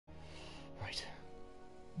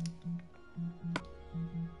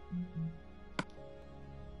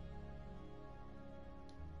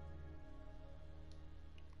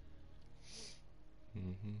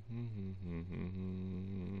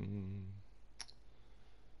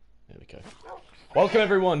There we go. Welcome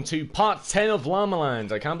everyone to part 10 of Llama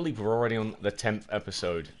Land. I can't believe we're already on the 10th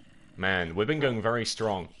episode. Man, we've been going very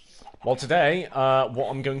strong. Well, today, what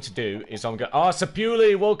I'm going to do is I'm going...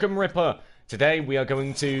 Sapuli, welcome Ripper! Today, we are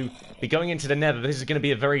going to be going into the Nether. This is going to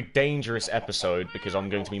be a very dangerous episode because I'm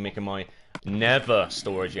going to be making my Nether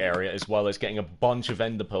storage area as well as getting a bunch of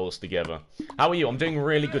ender pearls together. How are you? I'm doing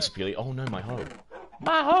really good, Sapuli. Oh no, my hoe.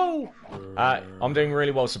 My hoe! I'm doing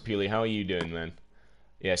really well, Sapuli. How are you doing, man?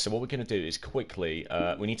 Yeah, so what we're going to do is quickly,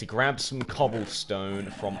 we need to grab some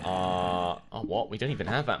cobblestone from our... Oh, what? We don't even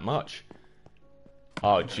have that much.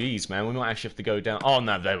 Oh, jeez, man. We might actually have to go down... Oh,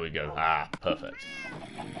 no, there we go. Ah, perfect.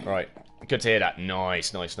 Right. Good to hear that.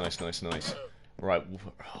 Nice, nice, nice, nice, nice. Right.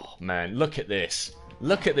 Oh, man, look at this.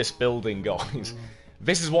 Look at this building, guys.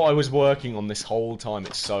 This is what I was working on this whole time.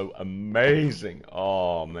 It's so amazing.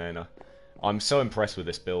 Oh, man. I'm so impressed with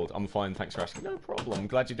this build. I'm fine. Thanks for asking. No problem. I'm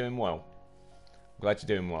glad you're doing well. Glad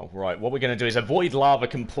you're doing well. Right, what we're going to do is avoid lava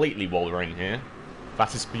completely while we're in here.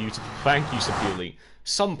 That is beautiful. Thank you, Sapuli.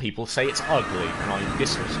 Some people say it's ugly, and I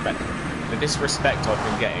disrespect them. The disrespect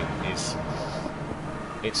I've been getting is...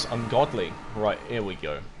 It's ungodly. Right, here we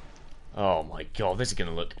go. Oh my god, this is going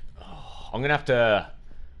to look... Oh, I'm going to have to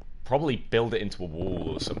probably build it into a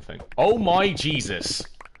wall or something. Oh my Jesus!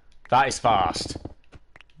 That is fast.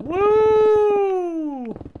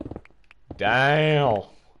 Woo! Damn!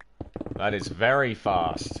 That is very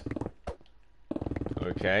fast.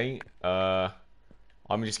 Okay,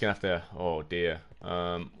 I'm just gonna have to... Oh dear.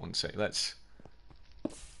 One sec, let's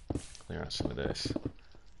clear out some of this.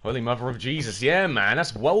 Holy Mother of Jesus, yeah man,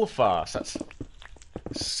 that's well fast. That's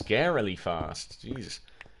scarily fast. Jesus.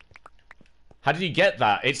 How did you get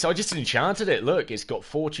that? I just enchanted it, look, it's got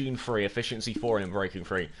Fortune 3, Efficiency 4, and Breaking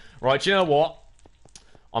 3. Right, do you know what?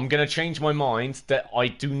 I'm going to change my mind that I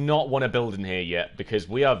do not want to build in here yet, because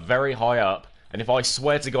we are very high up, and if I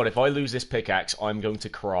swear to God, if I lose this pickaxe, I'm going to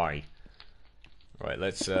cry. Right,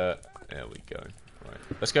 let's, there we go. Right,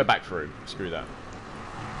 let's go back through. Screw that.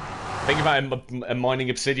 Think about mining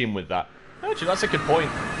obsidian with that. Actually, that's a good point.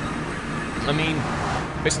 I mean,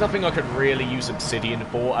 there's nothing I could really use obsidian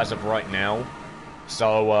for as of right now.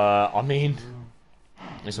 So, I mean,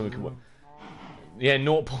 there's something we could... Yeah,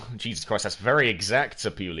 Jesus Christ, that's very exact,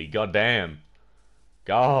 Sapuli. God damn.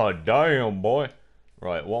 God damn, boy.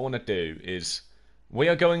 Right, what I want to do is... We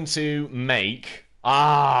are going to make...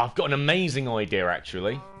 I've got an amazing idea,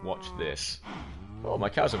 actually. Watch this. Oh, my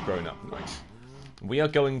cows have grown up. Nice. We are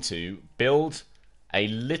going to build a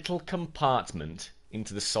little compartment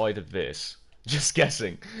into the side of this. Just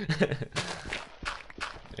guessing.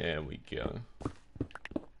 There we go.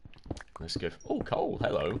 Let's go... Oh, coal.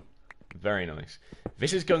 Hello. Very nice.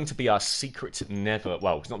 This is going to be our secret nether...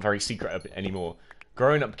 Well, it's not very secret anymore.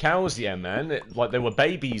 Growing up cows, yeah, man. Like, they were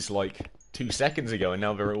babies, like, 2 seconds ago, and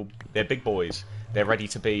now they're big boys. They're ready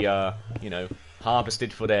to be, you know,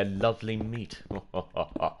 harvested for their lovely meat.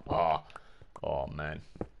 Oh, man.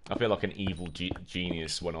 I feel like an evil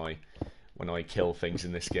genius when I kill things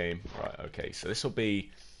in this game. Right, okay, so this will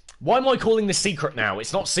be... Why am I calling this secret now?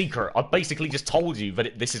 It's not secret. I basically just told you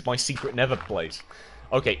that this is my secret nether place.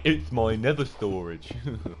 Okay, it's my nether storage.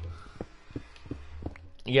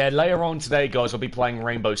 Yeah, later on today, guys, I'll be playing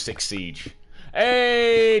Rainbow Six Siege.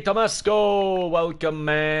 Hey, Tomasco! Welcome,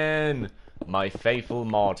 man! My faithful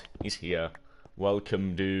mod is here.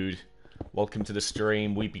 Welcome, dude. Welcome to the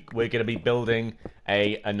stream. We're going to be building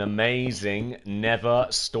an amazing nether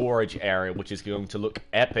storage area, which is going to look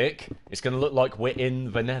epic. It's going to look like we're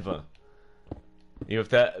in the nether. You have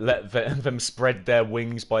to let them spread their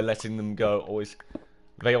wings by letting them go.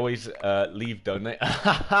 They always leave, don't they?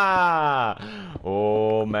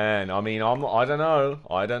 Oh man, I mean, I don't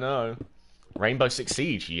know. Rainbow Six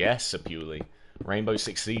Siege, yes, Sapuli. Rainbow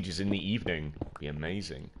Six Siege is in the evening. Be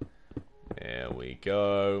amazing. There we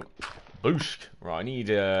go. Boosh. Right, I need.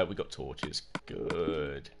 We got torches.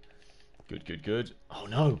 Good. Good. Oh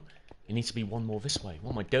no, it needs to be one more this way.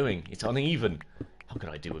 What am I doing? It's uneven. How could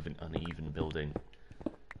I do with an uneven building?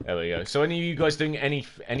 There we go. So, any of you guys doing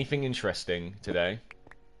anything interesting today?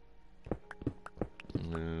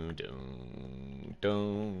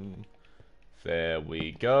 There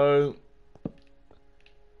we go.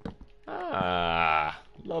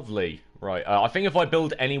 Lovely. Right, I think if I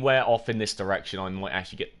build anywhere off in this direction, I might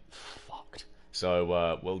actually get fucked.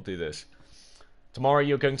 So, we'll do this. Tomorrow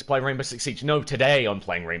you're going to play Rainbow Six Siege. No, today I'm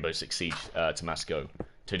playing Rainbow Six Siege, Tomasco.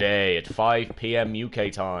 Today at 5 PM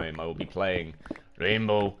UK time, I will be playing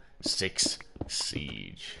Rainbow Six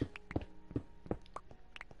Siege.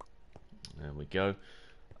 There we go.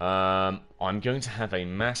 I'm going to have a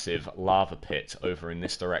massive lava pit over in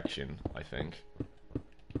this direction, I think.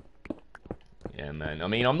 Yeah, man. I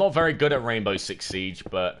mean, I'm not very good at Rainbow Six Siege,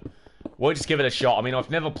 but we'll just give it a shot. I mean,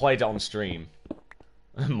 I've never played it on stream.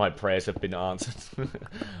 My prayers have been answered.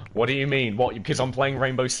 What do you mean? What? Because I'm playing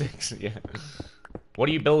Rainbow Six? Yeah. What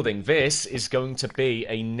are you building? This is going to be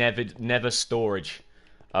a never storage,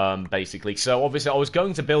 basically. So obviously, I was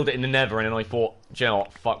going to build it in the Nether, and then I thought, you know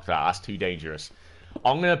what? Fuck that. That's too dangerous.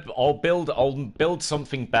 I'll build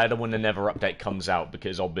something better when the Nether update comes out,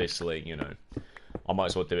 because obviously, you know, I might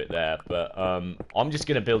as well do it there. But I'm just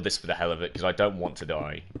gonna build this for the hell of it, because I don't want to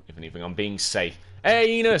die. If anything, I'm being safe.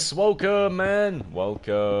 Hey, Enos, welcome, man.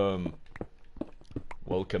 Welcome,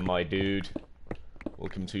 my dude.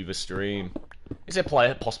 Welcome to the stream. Is it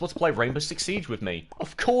possible to play Rainbow Six Siege with me?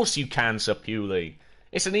 Of course you can, Sir Pewley.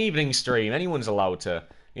 It's an evening stream. Anyone's allowed to,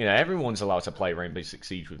 you know, everyone's allowed to play Rainbow Six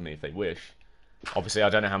Siege with me if they wish. Obviously, I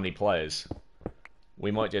don't know how many players.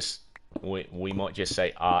 We might just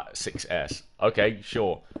say R6S. Okay,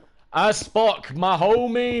 sure. Spock, my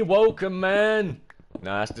homie, welcome, man.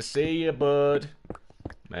 Nice to see you, bud.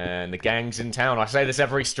 Man, the gang's in town. I say this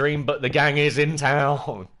every stream, but the gang is in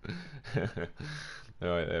town.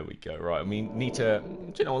 Alright, there we go. Right, we need to,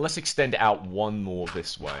 you know, let's extend it out one more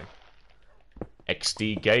this way.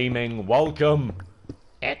 XD Gaming, welcome.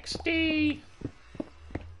 XD.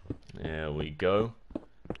 There we go.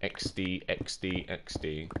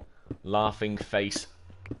 XD. Laughing face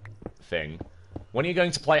thing. When are you going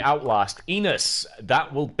to play Outlast? Enos,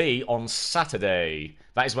 that will be on Saturday.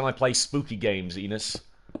 That is when I play spooky games, Enos.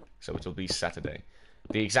 So it will be Saturday.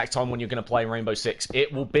 The exact time when you're going to play Rainbow Six,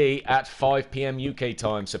 it will be at 5 PM UK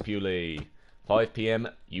time, Sir Pewley. 5 PM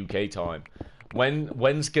UK time.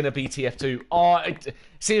 When's going to be TF2? Oh,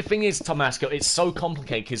 see, the thing is, Tomasco, it's so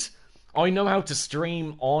complicated, because I know how to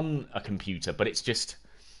stream on a computer, but it's just,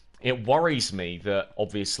 it worries me that,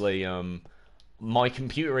 obviously, my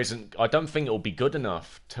computer isn't, I don't think it'll be good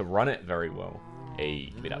enough to run it very well. Hey,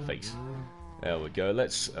 give me that face. There we go,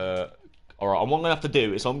 let's, alright, what I'm going to have to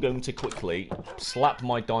do is I'm going to quickly slap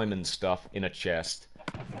my diamond stuff in a chest,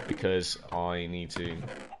 because I need to,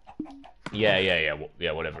 yeah,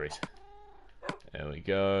 whatever it is. There we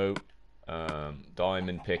go.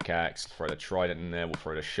 Diamond pickaxe, throw the trident in there, we'll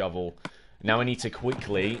throw the shovel. Now I need to quick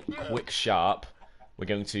sharp, we're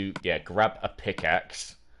going to, grab a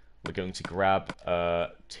pickaxe. We're going to grab,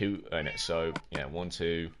 2 in it, so, 1,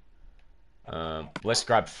 2. Let's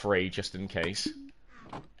grab 3, just in case.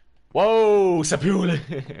 Whoa, Sapule!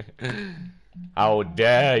 How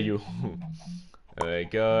dare you! There we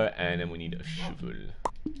go, and then we need a shovel.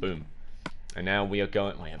 Boom. And now we are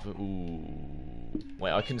going,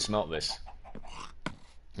 wait, I can smelt this.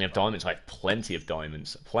 We have diamonds, I have plenty of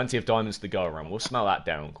diamonds. Plenty of diamonds to go around. We'll smelt that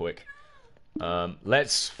down quick.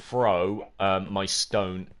 Let's throw, my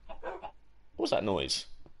stone. What was that noise?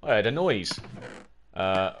 Oh, I had a noise.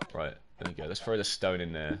 Right, there we go. Let's throw the stone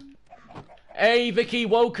in there. Hey, Vicky,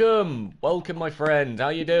 welcome! Welcome, my friend. How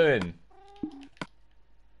you doing?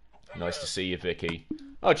 Nice to see you, Vicky.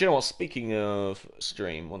 Oh, do you know what? Speaking of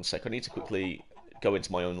stream, 1 sec. I need to quickly go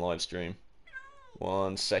into my own live stream.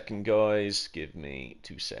 1 second, guys. Give me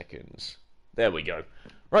 2 seconds. There we go.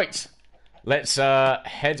 Right. Let's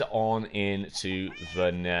head on into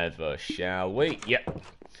the Nether, shall we? Yep.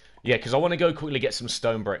 Yeah, because I want to go quickly get some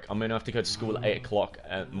stone brick. I'm going to have to go to school at 8 o'clock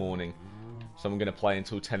at morning. So I'm going to play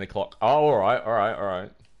until 10 o'clock. Oh,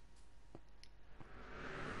 alright.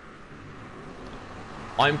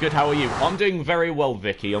 I'm good, how are you? I'm doing very well,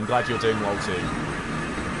 Vicky. I'm glad you're doing well, too.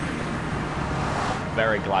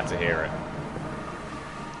 Very glad to hear it.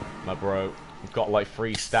 My bro, we've got like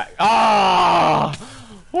 3 stack. Ah!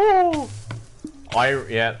 Woo!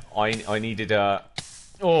 I needed a...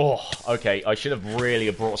 Oh, okay. I should have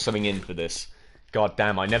really brought something in for this. God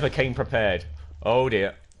damn, I never came prepared. Oh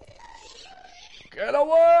dear. Get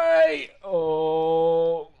away!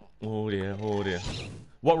 Oh dear.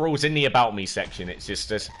 What rules in the about me section? It's just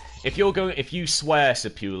this. If you swear, Sir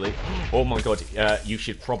Pewley, oh my god, you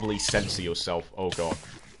should probably censor yourself. Oh god.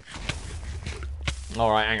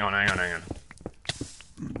 All right, hang on.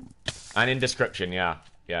 And in description, yeah,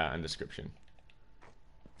 and description.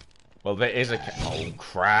 Well, there is a. Oh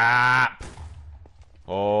crap!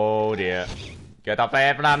 Oh dear. Get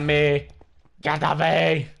away from me! Get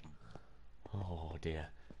away! Oh dear.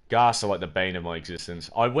 Gas are like the bane of my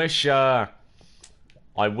existence. I wish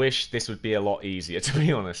this would be a lot easier, to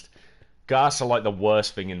be honest. Gas are like the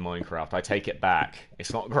worst thing in Minecraft. I take it back.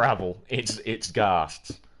 It's not gravel. It's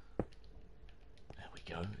ghasts. There we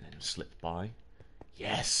go. And then slip by.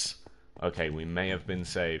 Yes. Okay, we may have been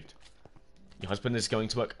saved. Your husband is going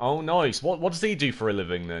to work. Oh, nice. What does he do for a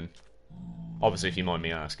living, then? Obviously, if you mind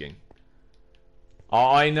me asking.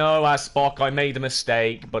 I know, Asbok, I made a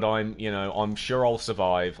mistake, but I'm sure I'll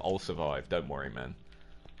survive. I'll survive. Don't worry, man.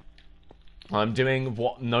 I'm doing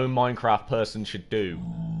what no Minecraft person should do.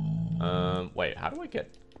 Wait, how do I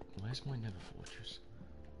get... Where's my nether fortress?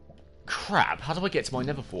 Crap, how do I get to my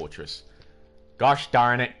nether fortress? Gosh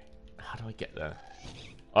darn it. How do I get there?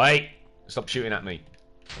 Oi! Stop shooting at me.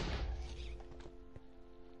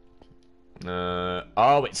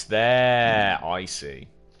 Oh, it's there. I see.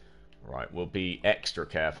 Right, we'll be extra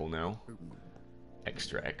careful now.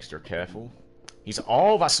 Extra careful.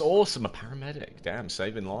 Oh, that's awesome. A paramedic. Damn,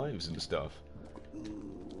 saving lives and stuff.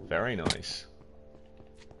 Very nice.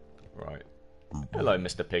 Right. Hello,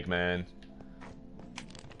 Mr. Pigman.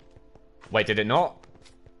 Wait, did it not?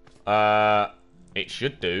 It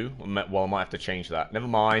should do. Well, I might have to change that. Never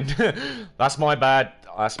mind. That's my bad.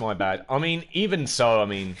 That's my bad. I mean, even so, I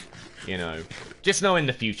mean, just know in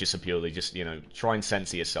the future, so purely, just, try and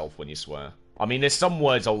censor yourself when you swear. I mean, there's some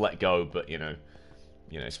words I'll let go, but,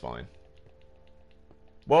 it's fine.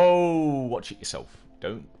 Whoa! Watch it yourself.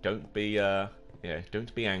 Don't be,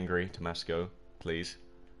 don't be angry, Tomasco, please.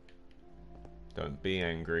 Don't be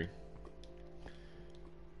angry.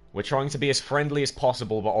 We're trying to be as friendly as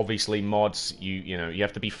possible, but obviously mods, you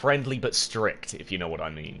have to be friendly but strict, if you know what I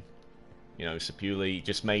mean. Sapuli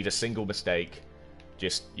just made a single mistake.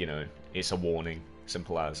 Just, it's a warning.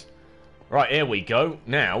 Simple as. Right, here we go.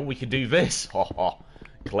 Now, we can do this. Ha ha.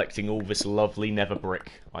 Collecting all this lovely nether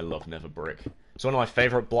brick. I love nether brick. It's one of my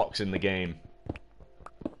favourite blocks in the game.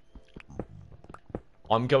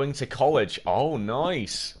 I'm going to college. Oh,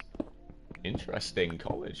 nice. Interesting,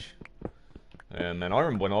 college. Man, I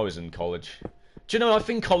remember when I was in college. Do you know, I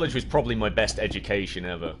think college was probably my best education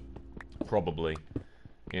ever. Probably.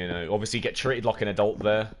 Obviously you get treated like an adult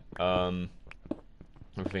there.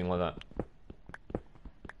 Everything like that.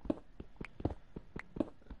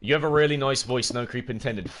 You have a really nice voice, no creep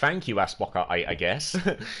intended. Thank you, Asbok, I guess.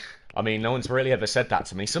 I mean, no one's really ever said that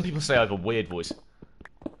to me. Some people say I have a weird voice.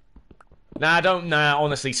 Nah,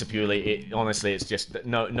 honestly, Sapuli, honestly, it's just,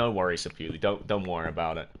 no worries, Sapuli, don't worry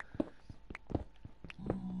about it.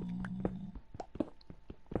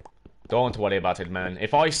 Don't worry about it, man.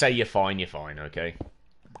 If I say you're fine, okay?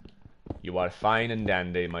 You are fine and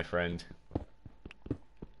dandy, my friend.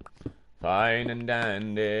 Fine and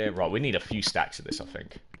dandy. Right, we need a few stacks of this, I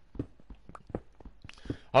think.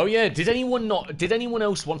 Oh yeah, did anyone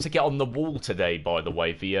else want to get on the wall today, by the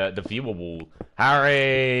way, the viewer wall?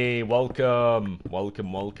 Harry, welcome.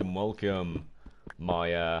 Welcome.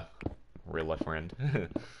 My real life friend.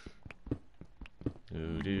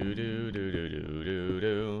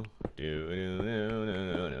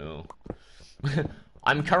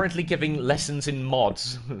 I'm currently giving lessons in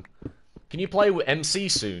mods. Can you play with MC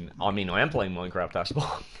soon? I mean, I am playing Minecraft, that's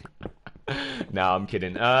well. Nah, I'm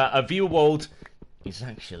kidding. A viewer world is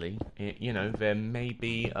actually, there may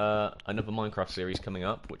be another Minecraft series coming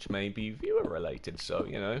up, which may be viewer related. So,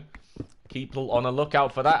 keep on a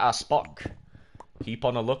lookout for that, Asbok. Keep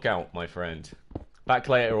on a lookout, my friend. Back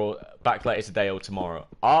later today or tomorrow.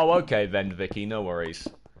 Oh, okay then, Vicky. No worries.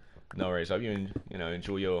 No worries. Hope you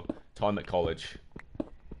enjoy your time at college.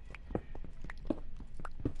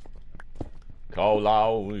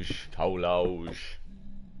 Collage.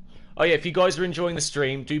 Oh yeah, if you guys are enjoying the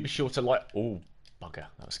stream, do be sure to like. Oh, bugger,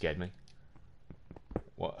 that scared me.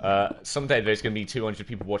 What? Someday there's gonna be 200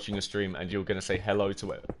 people watching a stream, and you're gonna say hello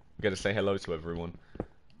to it. You're gonna say hello to everyone.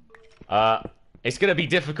 It's gonna be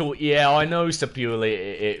difficult. Yeah, I know,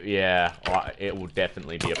 Sapuli. It will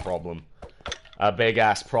definitely be a problem. A big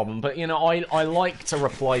ass problem. But I like to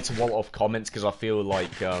reply to a lot of comments because I feel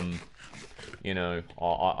like I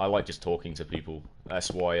like just talking to people. That's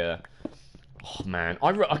why. Oh man,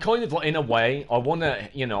 I kind of, in a way, I wanna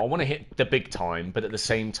hit the big time, but at the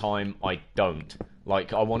same time I don't.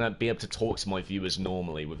 Like, I wanna be able to talk to my viewers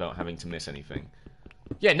normally without having to miss anything.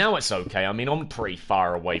 Yeah, now it's okay. I mean, I'm pretty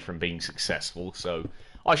far away from being successful, so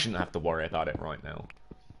I shouldn't have to worry about it right now.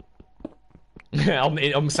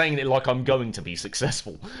 I'm saying it like I'm going to be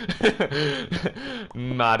successful.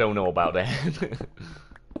 I don't know about that.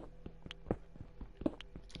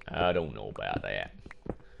 I don't know about that.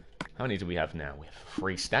 How many do we have now? We have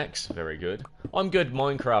 3 stacks. Very good. I'm good,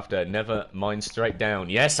 Minecrafter. Never mind straight down.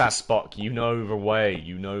 Yes, Asbok. You know the way.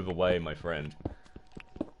 You know the way, my friend.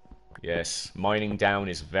 Yes, mining down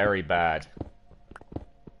is very bad.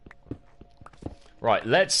 Right,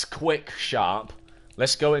 let's quick sharp.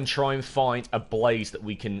 Let's go and try and find a blaze that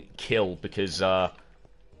we can kill because, oh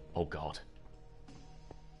god.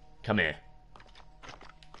 Come here.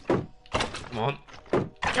 Come on.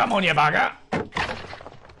 Come on, you bugger.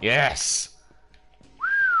 Yes.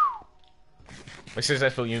 This is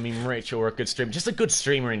if you mean rich or a good streamer. Just a good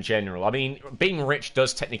streamer in general. I mean, being rich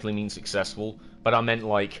does technically mean successful, but I meant,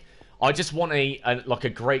 like, I just want a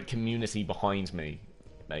great community behind me,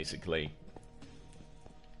 basically.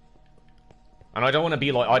 And I don't want to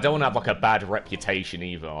be like, I don't want to have like a bad reputation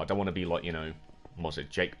either. I don't want to be like, you know, what's it,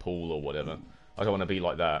 Jake Paul or whatever. I don't want to be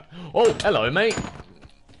like that. Oh, hello, mate.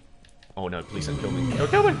 Oh no, please don't kill me. Don't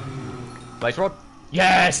kill me. Blaze rod.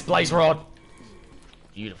 Yes, blaze rod.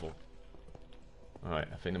 Beautiful. Alright,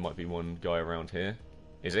 I think there might be one guy around here.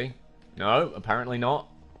 Is he? No, apparently not.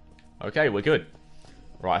 Okay, we're good.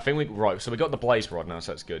 Right, I think we... Right, so we got the blaze rod now,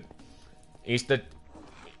 so that's good. Is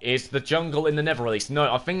the jungle in the Nether release?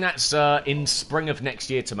 No, I think that's in spring of next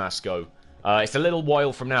year, Tomasco. It's a little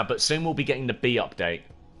while from now, but soon we'll be getting the bee update.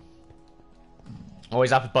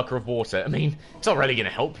 Always have a bucket of water. I mean, it's not really going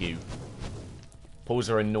to help you. Pools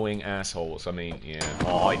are annoying assholes. I mean, yeah.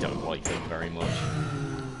 Oh, I don't like them very much.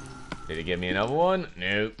 Did he give me another one?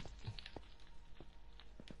 Nope.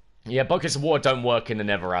 Yeah, buckets of water don't work in the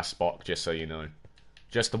Nether Spot, just so you know.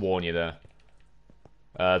 Just to warn you there.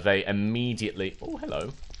 They immediately... Oh, hello.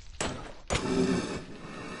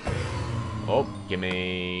 Oh, give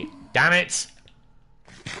me... Damn it!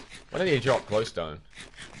 Why did you drop glowstone?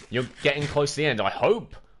 You're getting close to the end. I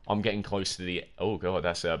hope I'm getting close to the... Oh, God,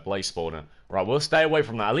 that's a blaze spawner. Right, we'll stay away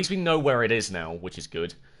from that. At least we know where it is now, which is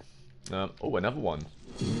good. Oh, another one.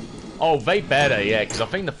 Oh, they better, yeah, because I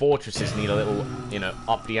think the fortresses need a little, you know,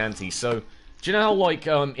 up the ante. So, do you know how, like,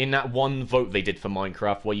 in that one vote they did for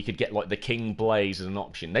Minecraft where you could get, like, the King Blaze as an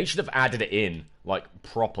option? They should have added it in, like,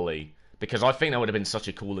 properly. Because I think that would have been such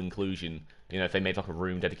a cool inclusion, you know, if they made, like, a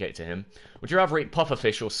room dedicated to him. Would you rather eat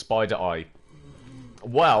pufferfish or spider eye?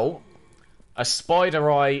 Well, a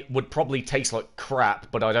spider eye would probably taste like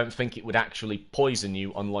crap, but I don't think it would actually poison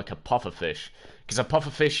you, unlike a pufferfish. Because a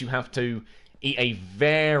pufferfish, you have to eat a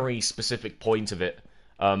very specific point of it,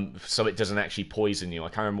 so it doesn't actually poison you. I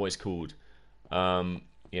can't remember what it's called. Yeah,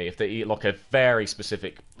 you have to eat like a very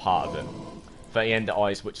specific part of it. 30 ender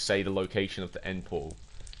eyes, which say the location of the end portal.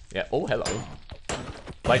 Yeah, oh, hello.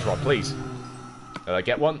 Blaze rod, please. Did I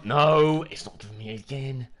get one? No, it's not giving me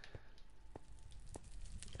again.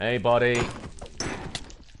 Hey, buddy.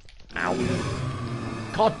 Ow.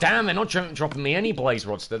 God damn, they're not dropping me any blaze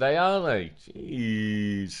rods today, are they?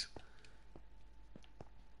 Jeez.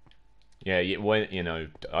 Yeah, you know,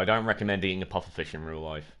 I don't recommend eating a pufferfish in real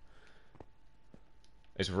life.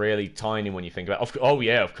 It's really tiny when you think about it. Oh,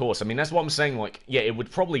 yeah, of course. I mean, that's what I'm saying. Like, yeah, it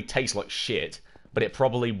would probably taste like shit, but it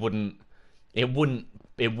probably wouldn't... It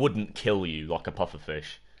wouldn't kill you like a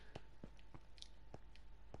pufferfish.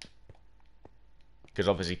 Because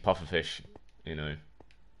obviously pufferfish, you know,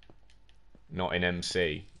 not in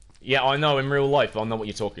MC. Yeah, I know, in real life, I know what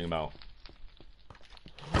you're talking about.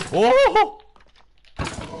 Oh!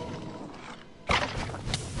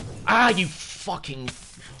 Ah, you fucking...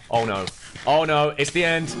 Oh, no. Oh, no. It's the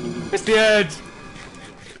end. It's the end.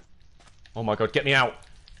 Oh, my God. Get me out.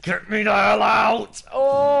 Get me the hell out.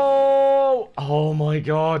 Oh. Oh, my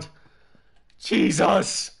God.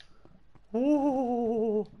 Jesus.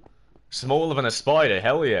 Ooh. Smaller than a spider.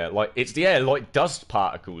 Hell yeah. Like, it's, yeah, like dust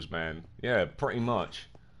particles, man. Yeah, pretty much.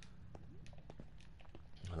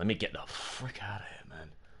 Let me get the frick out of here, man.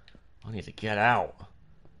 I need to get out.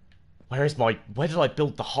 Where did I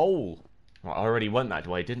build the hole? Well, I already went that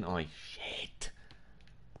way, didn't I? Shit.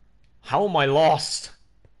 How am I lost?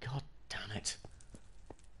 God damn it.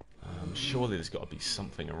 Surely there's got to be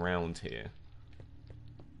something around here.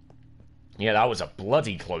 Yeah, that was a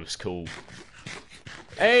bloody close call.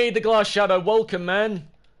 Hey, the Glass Shadow, welcome, man.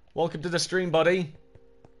 Welcome to the stream, buddy.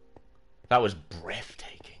 That was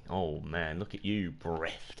breathtaking. Oh, man, look at you.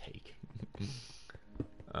 Breathtaking.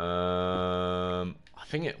 I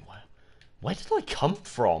think it... Where did I come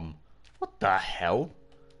from? What the hell?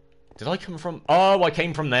 Did I come from... Oh, I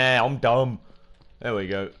came from there. I'm dumb. There we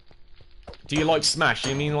go. Do you like Smash?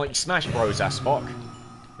 You mean like Smash Bros, Aspok?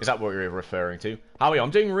 Is that what you're referring to? How are you? I'm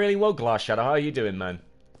doing really well, Glass Shadow. How are you doing, man?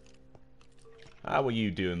 How are you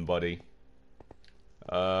doing, buddy?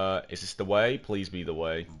 Is this the way? Please be the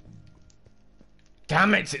way.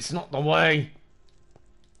 Damn it! It's not the way!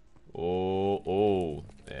 Oh,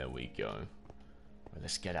 there we go.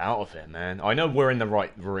 Let's get out of here, man. I know we're in the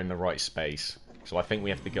right space. So I think we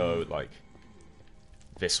have to go, like,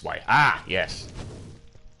 this way. Ah, yes.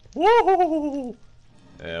 Woo!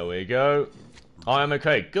 There we go. I am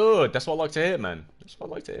okay. Good. That's what I like to hear, man. That's what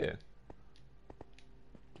I like to hear.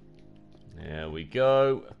 There we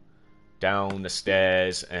go. Down the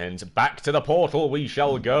stairs and back to the portal we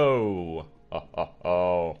shall go.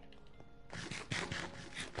 Oh.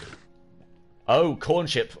 Oh, corn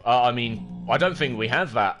chip. I mean, I don't think we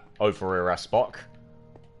have that over here, Asbok.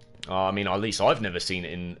 I mean, at least I've never seen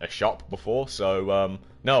it in a shop before, so,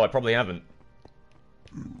 no, I probably haven't.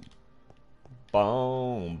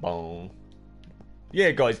 Boom, boom.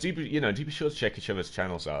 Yeah, guys, do be sure to check each other's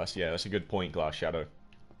channels out. That's a good point, Glass Shadow.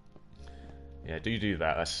 Yeah, do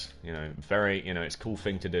that. That's, very, it's a cool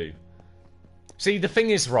thing to do. See, the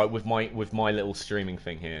thing is, right, with my little streaming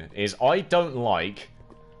thing here, is I don't like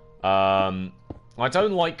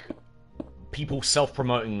people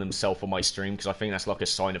self-promoting themselves on my stream, because I think that's like a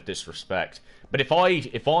sign of disrespect. But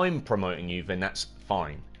if I'm promoting you, then that's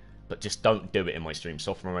fine. But just don't do it in my stream.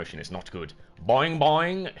 Self-promotion is not good. Boing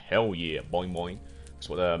boing, hell yeah, boing boing. That's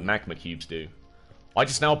what the magma cubes do. I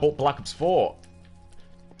just now bought Black Ops 4.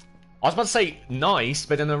 I was about to say nice,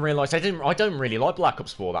 but then I realised I don't really like Black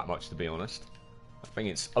Ops 4 that much, to be honest. I think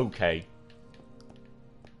it's okay.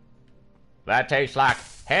 That tastes like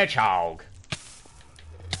hedgehog.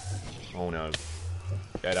 Oh no.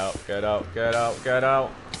 Get out, get out, get out, get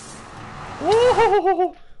out.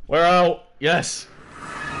 Woo! We're out! Yes!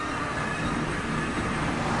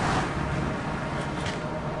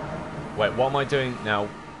 Wait, what am I doing now?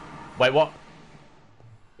 Wait, what?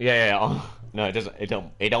 Yeah. Oh, no, it doesn't.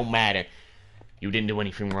 It don't matter. You didn't do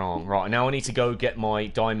anything wrong. Right, now I need to go get my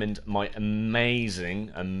diamond, my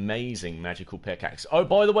amazing magical pickaxe. Oh,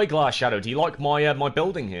 by the way, Glass Shadow, do you like my my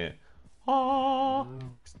building here? Ah,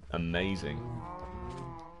 amazing.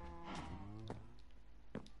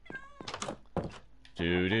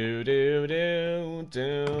 Do.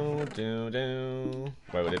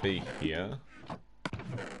 Where would it be? Here.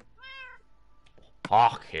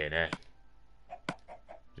 Fucking it.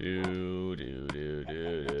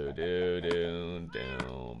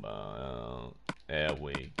 There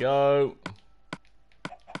we go.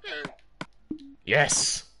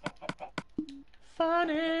 Yes.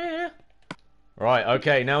 Funny. Right,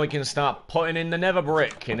 okay, now we can start putting in the nether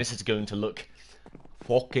brick, and this is going to look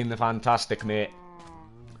fucking fantastic, mate.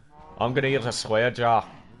 I'm gonna use a swear jar.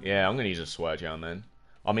 Yeah, I'm gonna use a swear jar, man.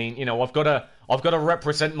 I mean, I've gotta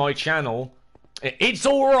represent my channel. It's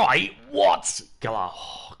alright. What?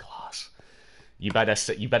 Oh, Glass. You better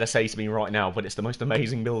say to me right now, but it's the most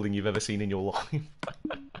amazing building you've ever seen in your life.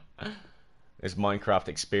 It's Minecraft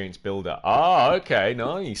Experience Builder. Ah, okay,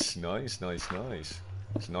 nice.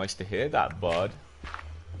 It's nice to hear that, bud.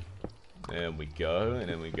 There we go, and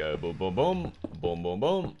then we go boom, boom, boom, boom, boom,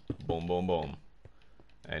 boom, boom, boom, boom.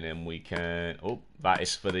 And then we can... Oh, that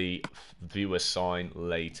is for the viewer sign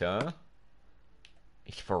later.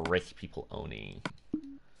 It's for rich people only.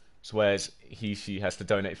 Swears she has to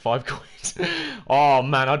donate 5 coins. Oh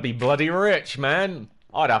man, I'd be bloody rich, man.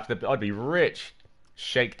 I'd be rich.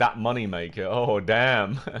 Shake that money maker. Oh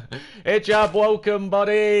damn. Hijab, welcome,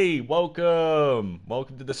 buddy. Welcome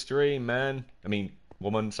to the stream, man. I mean,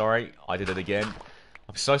 woman. Sorry, I did it again.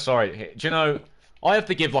 I'm so sorry. Do you know? I have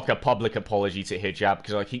to give like a public apology to Hijab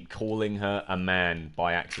because I keep calling her a man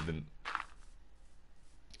by accident.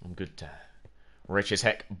 I'm good. Rich as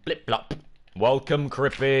heck. Blip blop. Welcome,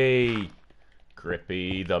 Crippy.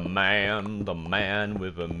 Crippy, the man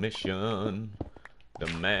with a mission. The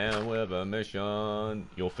man with a mission.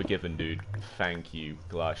 You're forgiven, dude. Thank you,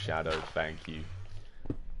 Glass Shadow. Thank you.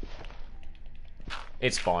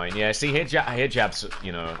 It's fine. Yeah, see, Hijab's,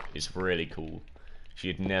 is really cool.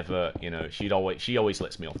 She'd never, she always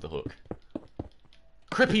lets me off the hook.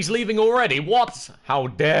 Crippy's leaving already. What? How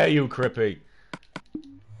dare you, Crippy?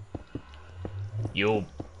 You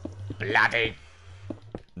bloody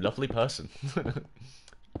lovely person.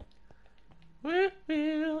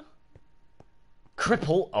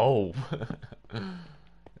 Cripple. Oh.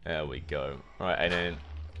 There we go. Right, and then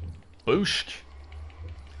booshk.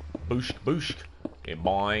 Booshk, booshk. Okay,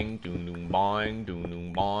 boing, doom, boing,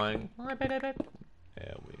 doom, boing.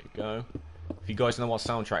 There we go. If you guys know what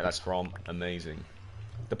soundtrack that's from, amazing.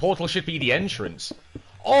 The portal should be the entrance.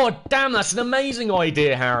 Oh, damn, that's an amazing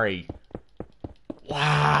idea, Harry.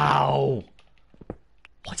 Wow.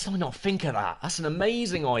 Why did I not think of that? That's an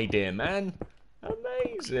amazing idea, man.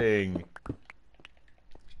 Amazing.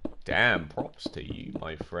 Damn, props to you,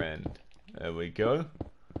 my friend. There we go.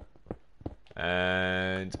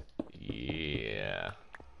 And yeah.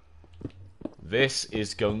 This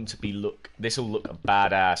is going to be this will look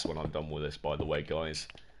badass when I'm done with this, by the way, guys.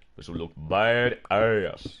 This will look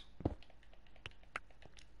badass.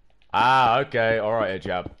 Ah, okay, alright,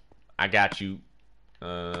 Hijab. I got you.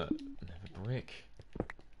 Never brick.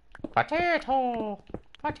 Potato!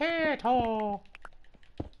 Potato!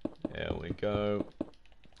 There we go.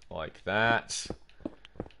 Like that.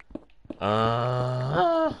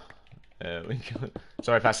 There we go.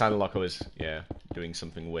 Sorry if that sounded like I was, yeah, doing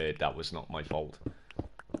something weird. That was not my fault.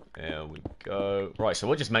 There we go. Right, so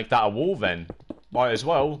we'll just make that a wall then. Might as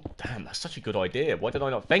well. Damn, that's such a good idea. Why did I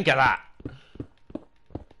not think of that?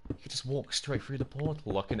 You could just walk straight through the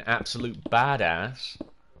portal like an absolute badass.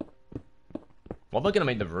 What am I going to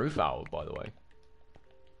make the roof out of, by the way?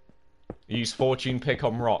 Use fortune pick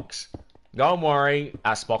on rocks. Don't worry,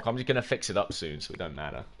 Spock. I'm just going to fix it up soon, so it don't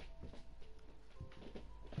matter.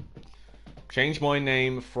 Change my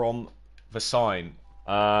name from the sign.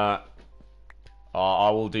 I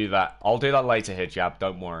will do that. I'll do that later here, Jab.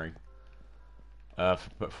 Don't worry.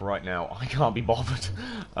 But for right now, I can't be bothered.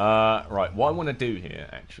 Right, what I want to do here,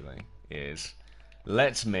 actually, is...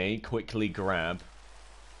 Let me quickly grab...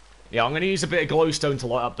 Yeah, I'm going to use a bit of glowstone to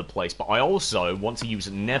light up the place, but I also want to use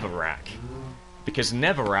netherrack. Because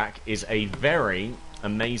netherrack is a very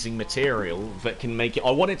amazing material that can make it...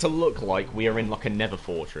 I want it to look like we are in, like, a nether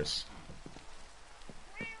fortress.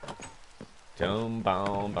 Boom,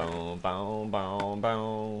 boom, boom, boom, boom,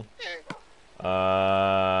 boom.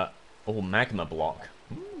 Oh, magma block.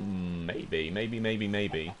 Maybe.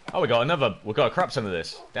 Oh, we got a crap ton of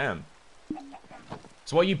this. Damn.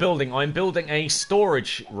 So what are you building? I'm building a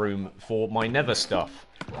storage room for my nether stuff.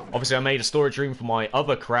 Obviously, I made a storage room for my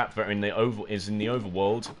other crap that is in the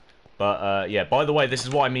overworld. But, yeah, by the way, this is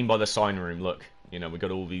what I mean by the sign room. Look, you know, we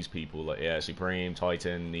got all these people. Like, yeah, Supreme,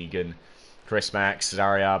 Titan, Negan, Chris Max,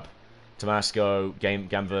 Zariab, Tomasco,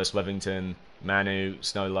 Gamverse, Wevington, Manu,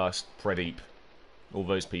 Snowlust, Pradeep. All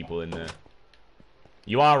those people in there.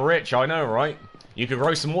 You are rich, I know, right? You could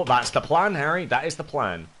grow some more. That's the plan, Harry. That is the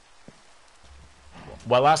plan.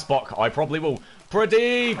 Well, Asbok, I probably will.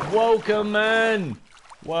 Pradeep, welcome, man.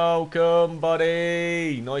 Welcome,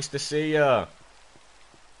 buddy. Nice to see ya.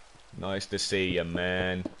 Nice to see ya,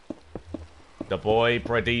 man. The boy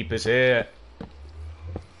Pradeep is here.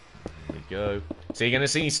 There we go. So you're going to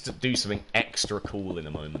see us do something extra cool in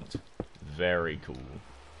a moment. Very cool.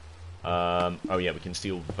 Oh yeah, we can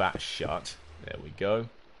steal that shut. There we go.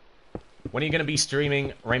 When are you going to be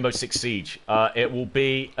streaming Rainbow Six Siege? It will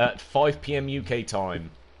be at 5 PM UK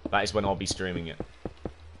time. That is when I'll be streaming it.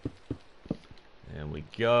 There we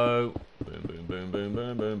go. Boom, boom, boom, boom,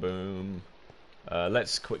 boom, boom, boom.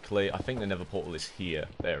 Let's quickly... I think the nether portal is here.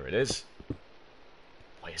 There it is.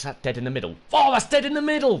 Wait, is that dead in the middle? Oh, that's dead in the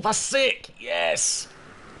middle! That's sick! Yes!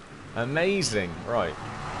 Amazing. Right.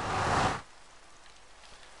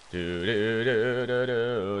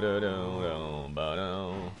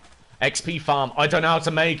 XP farm. I don't know how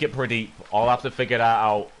to make it, Pradeep. I'll have to figure that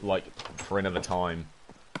out, like, for another time.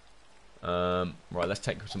 Right, let's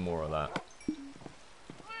take some more of that.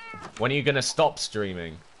 When are you going to stop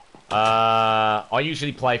streaming? I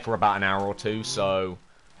usually play for about an hour or two, so...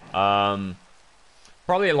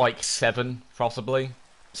 probably like 7, possibly.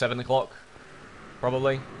 7 o'clock,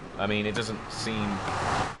 probably. I mean, it doesn't seem...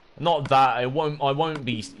 Not that, I won't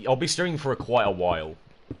be... I'll be streaming for quite a while,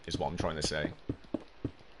 is what I'm trying to say.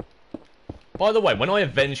 By the way, when I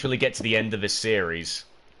eventually get to the end of this series...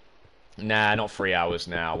 Nah, not 3 hours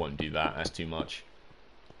now, I won't do that, that's too much.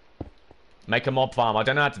 Make a mob farm, I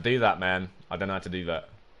don't know how to do that, man. I don't know how to do that.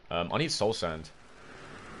 I need soul sand.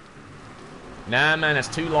 Nah, man, that's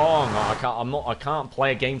too long. I can't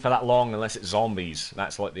play a game for that long unless it's zombies.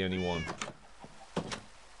 That's like the only one.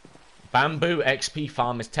 Bamboo XP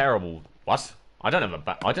farm is terrible. What? I don't have an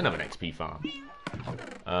XP farm.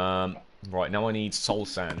 Right, now I need soul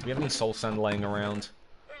sand. Do we have any soul sand laying around?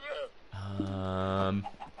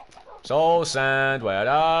 Soul sand, where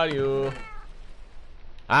are you?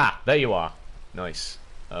 Ah, there you are. Nice.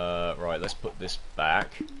 Right, let's put this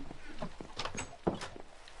back.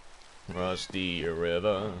 Rusty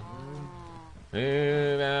River.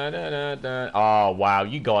 Oh, wow,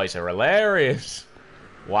 you guys are hilarious.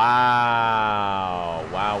 Wow.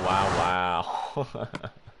 Wow.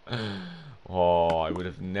 Oh, I would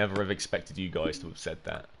have never have expected you guys to have said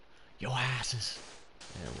that. Your asses.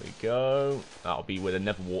 There we go. That'll be where the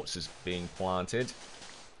nether warts is being planted.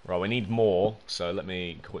 Right, we need more, so let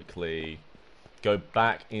me quickly go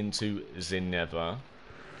back into the nether.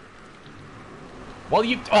 Well,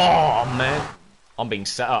 you... Oh, man. I'm being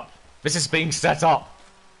set up. This is being set up.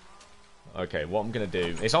 Okay, what I'm going to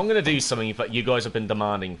do is I'm going to do something that you guys have been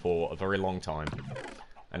demanding for a very long time.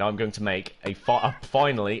 And I'm going to make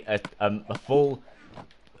finally a full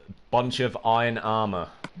bunch of iron armor.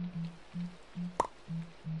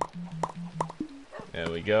 There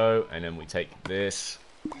we go. And then we take this.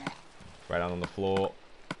 Right down on the floor.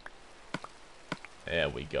 There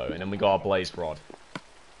we go. And then we got our blaze rod.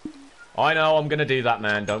 I know, I'm gonna do that,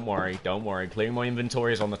 man. Don't worry. Don't worry. Clearing my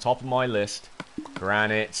inventory is on the top of my list.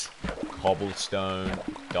 Granite, cobblestone,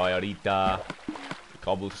 diorita.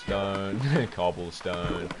 cobblestone,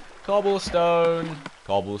 cobblestone, cobblestone,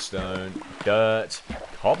 cobblestone, dirt,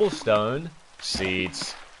 cobblestone,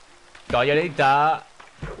 seeds. Da-ya-da-da.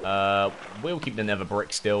 We'll keep the nether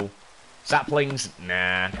brick still. Saplings,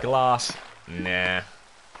 nah. Glass, nah.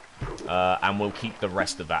 And we'll keep the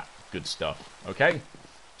rest of that good stuff. Okay?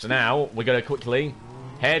 So now, we're going to quickly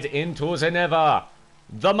head into the nether.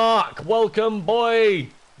 The Mark, welcome, boy.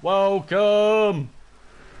 Welcome.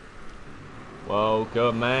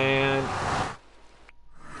 Welcome, man.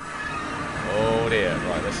 Oh, dear.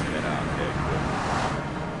 Right, let's get out of here.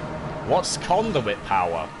 What's conduit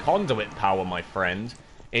power? Conduit power, my friend,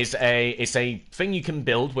 is a thing you can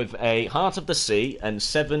build with a heart of the sea and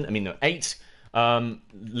 8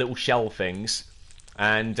 little shell things,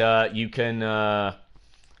 and you can.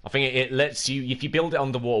 I think it lets you, if you build it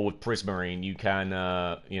underwater with prismarine, you can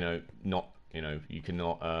you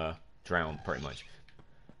cannot drown pretty much.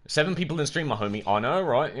 7 people in stream, my homie. I know,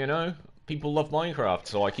 right? You know, people love Minecraft,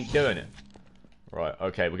 so I keep doing it. Right,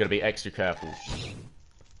 okay, we're gonna be extra careful.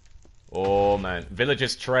 Oh man,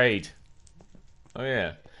 villagers trade. Oh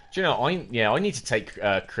yeah. Do you know? I need to take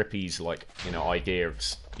Crippy's idea of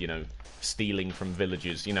stealing from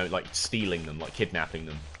villagers. You know, like stealing them, like kidnapping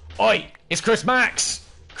them. Oi! It's Chris Max.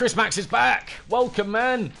 Chris Max is back. Welcome,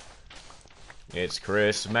 man. It's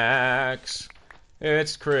Chris Max.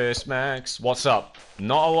 It's Chris Max. What's up?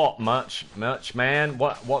 Not a lot, much, man.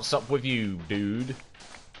 What's up with you, dude?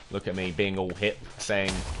 Look at me being all hip,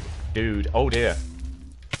 saying, dude. Oh dear.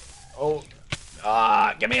 Oh,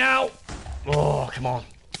 get me out! Oh, come on.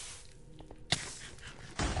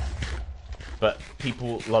 But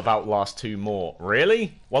people love Outlast 2 more.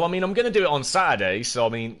 Really? Well, I mean, I'm gonna do it on Saturday, so I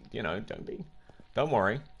mean, you know, don't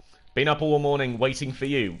worry. Been up all morning waiting for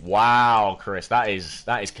you. Wow, Chris, that is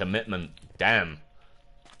commitment. Damn.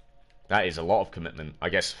 That is a lot of commitment. I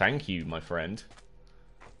guess thank you, my friend.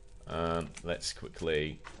 Let's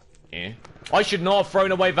quickly... Yeah. I should not have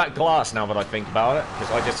thrown away that glass now that I think about it, because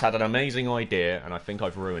I just had an amazing idea, and I think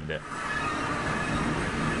I've ruined it.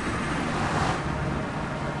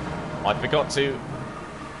 I forgot to...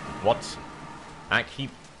 What?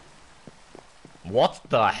 What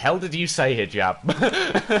the hell did you say here, Jab?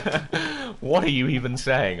 What are you even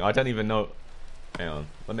saying? I don't even know... Hang on.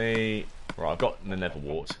 Let me... Right, I've got the nether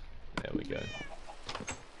wart. There we go.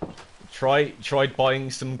 Tried buying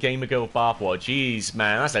some Gamer Girl bathwater. Jeez,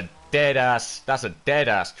 man, that's a dead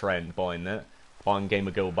ass trend, buying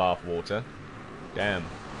Gamer Girl bathwater. Damn.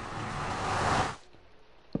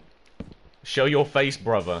 Show your face,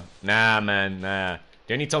 brother. Nah, man, nah.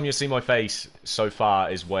 The only time you'll see my face so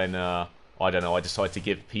far is when I don't know, I decide to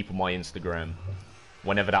give people my Instagram.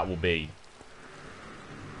 Whenever that will be.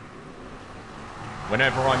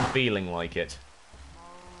 Whenever I'm feeling like it.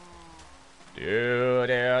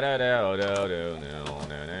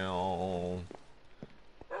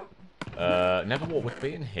 Neverwart would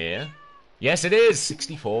be in here. Yes, it is!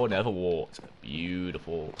 64 Neverwart.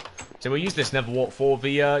 Beautiful. So we'll use this Neverwart for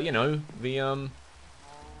the,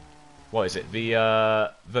 what is it?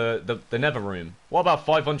 The Nether Room. What about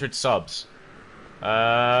 500 subs?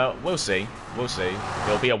 We'll see. We'll see.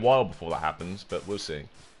 It'll be a while before that happens, but we'll see.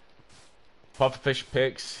 Pufferfish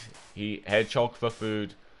picks. Hedgehog for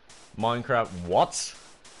food. Minecraft. What?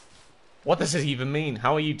 What does it even mean?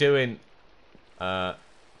 How are you doing? Oh,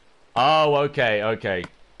 okay, okay.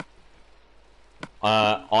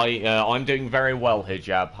 I'm doing very well,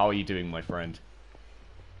 Hijab. How are you doing, my friend?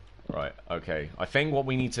 Right, okay. I think what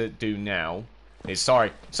we need to do now is...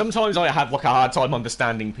 Sorry, sometimes I have, like, a hard time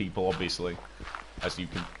understanding people, obviously. As you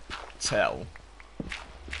can tell.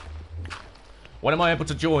 When am I able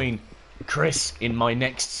to join? Chris, in my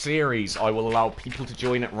next series, I will allow people to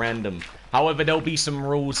join at random. However, there'll be some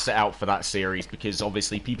rules set out for that series, because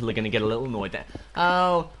obviously people are going to get a little annoyed that,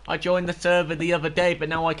 oh, I joined the server the other day, but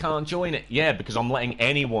now I can't join it. Yeah, because I'm letting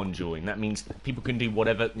anyone join. That means that people can do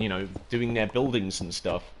whatever, you know, doing their buildings and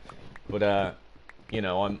stuff. But, you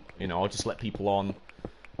know, I'll just let people on.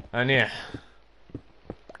 And yeah.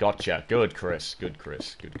 Gotcha. Good, Chris. Good,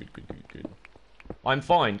 Chris. Good, good, good, good, good. I'm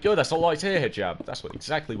fine. Good, that's all I like to hear, Hijab. That's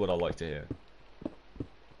exactly what I like to hear.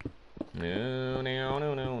 No, no,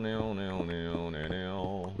 no, no, no, no, no, no,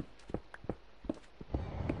 no.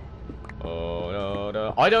 Oh, no,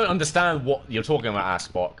 no. I don't understand what you're talking about,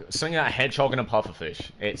 Askbok. Something about a hedgehog and a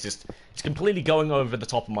pufferfish. It's completely going over the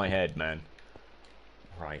top of my head, man.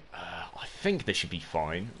 Right, I think this should be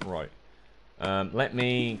fine. Right. Let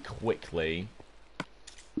me quickly...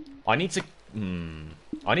 I need to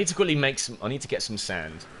quickly make some... I need to get some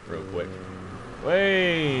sand real quick.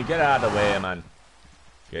 Hey, get out of the way, man.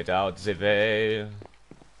 Get out of the way.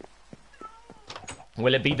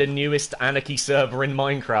 Will it be the newest Anarchy server in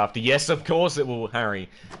Minecraft? Yes, of course it will, Harry.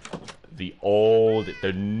 The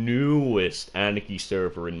newest Anarchy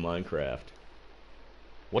server in Minecraft.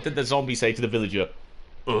 What did the zombie say to the villager?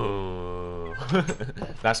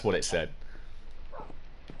 That's what it said.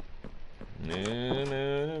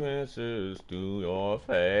 Messes to your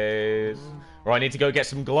face. Right, I need to go get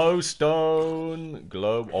some glowstone.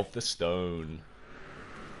 Glow of the stone.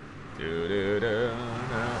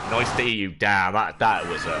 Nice to eat you. Damn, that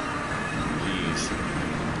was a... Jeez.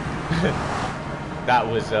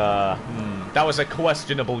 that was a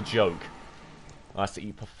questionable joke. Nice to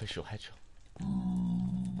eat official hedgehog.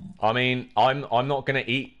 I mean, I'm not gonna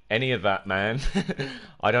eat any of that, man.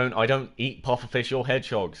 I don't eat pufferfish or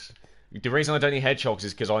hedgehogs. The reason I don't eat hedgehogs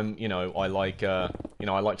is because I like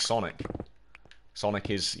Sonic. Sonic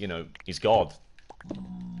is, is God.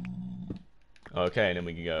 Okay, and then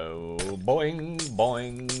we can go boing,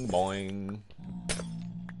 boing, boing.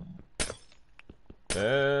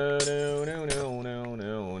 No.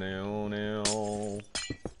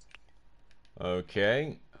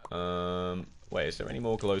 Okay. Wait, is there any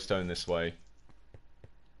more glowstone this way?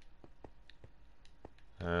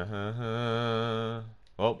 Oh,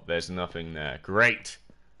 there's nothing there. Great.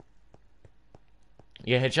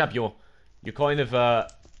 Yeah, Hedgehog, you're kind of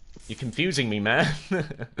you're confusing me, man.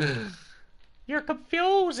 You're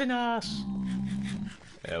confusing us.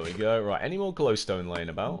 There we go. Right, any more glowstone laying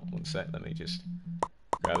about? One sec, let me just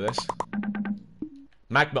grab this.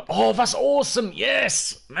 Magma. Oh, that's awesome.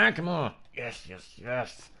 Yes, magma. Yes.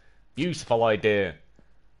 Beautiful idea.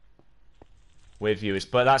 Weird viewers,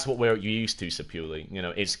 but that's what we're used to, Sapuli.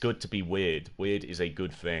 It's good to be weird. Weird is a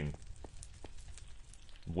good thing.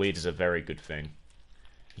 Weird is a very good thing.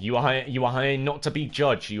 You are here not to be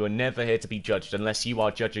judged. You are never here to be judged unless you are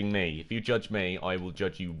judging me. If you judge me, I will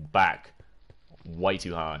judge you back. Way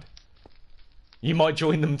too hard. You might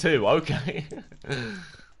join them too. Okay.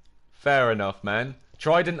 Fair enough, man.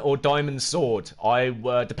 Trident or diamond sword?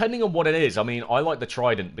 Depending on what it is. I mean, I like the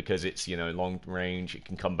trident because it's, long range. It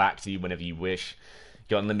can come back to you whenever you wish.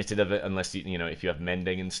 You got unlimited of it unless if you have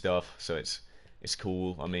mending and stuff. So it's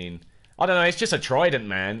cool. I mean, I don't know. It's just a trident,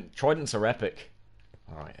 man. Tridents are epic.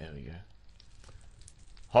 All right, there we go.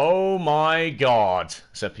 Oh my God,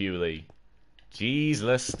 Sapuli.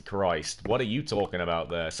 Jesus Christ. What are you talking about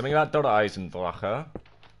there? Something about Dora Eisendrache.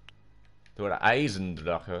 Dora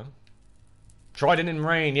Eisendrache. Trident in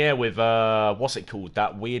rain, yeah, with, what's it called?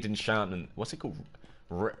 That weird enchantment. What's it called?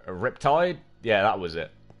 Riptide? Yeah, that was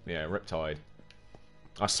it. Yeah, Riptide.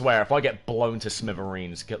 I swear, if I get blown to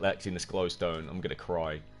smithereens collecting this glowstone, I'm gonna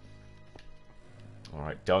cry.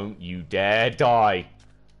 Alright, don't you dare die.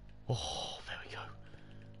 Oh, there we go.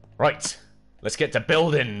 Right, let's get to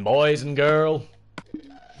building, boys and girl.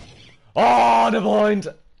 Oh, never mind.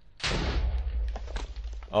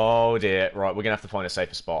 Oh, dear. Right, we're gonna have to find a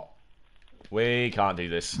safer spot. We can't do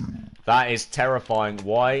this. That is terrifying.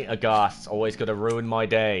 Why a ghast? Always got to ruin my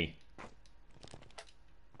day.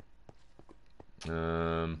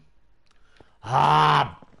 Ball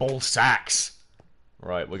sacks.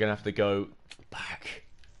 Right, we're gonna have to go back.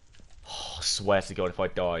 Oh, I swear to God, if I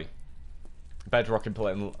die. Bedrock and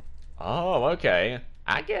play. Oh, okay.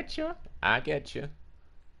 I get you.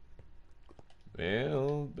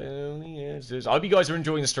 Well, answers. I hope you guys are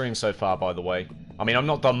enjoying the stream so far, by the way. I mean, I'm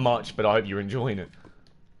not done much, but I hope you're enjoying it.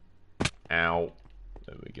 Ow.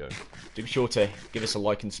 There we go. Do be sure to give us a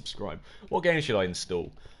like and subscribe. What game should I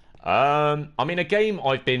install? I mean, a game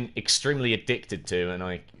I've been extremely addicted to, and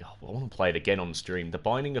I want to play it again on stream. The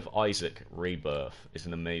Binding of Isaac Rebirth is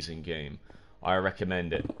an amazing game. I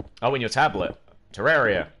recommend it. Oh, in your tablet.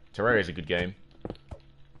 Terraria. Terraria is a good game.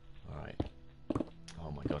 Alright.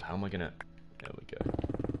 Oh my God, how am I gonna... There we go.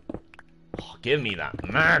 Oh, give me that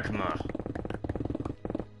magma.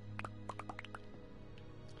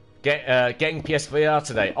 Getting PSVR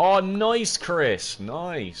today. Oh, nice, Chris.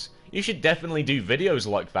 Nice. You should definitely do videos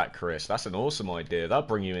like that, Chris. That's an awesome idea. That'll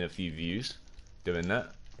bring you in a few views doing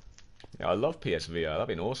that. Yeah, I love PSVR. That'd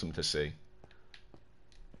been awesome to see.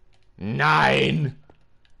 Nein!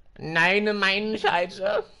 Nein, mein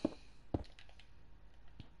Scheiße.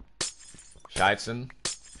 Scheißen.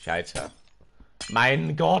 Scheiße.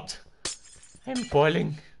 Mein Gott. I'm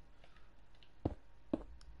falling.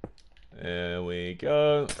 There we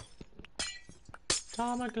go.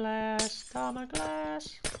 Glass.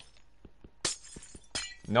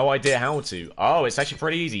 No idea how to. Oh, it's actually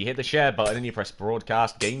pretty easy. You hit the share button and you press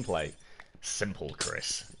broadcast gameplay. Simple,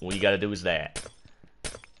 Chris. All you gotta do is that.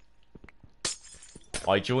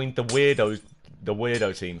 I joined the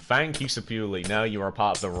weirdo team. Thank you, Sapuli. Now you are a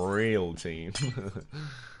part of the real team.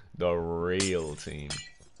 The real team.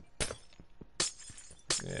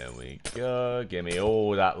 There we go. Give me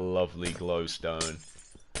all that lovely glowstone.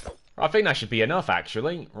 I think that should be enough,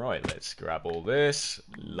 actually. Right, let's grab all this.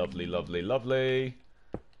 Lovely, lovely, lovely.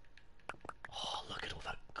 Oh, look at all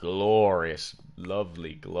that glorious,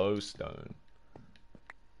 lovely glowstone.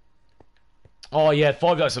 Oh, yeah,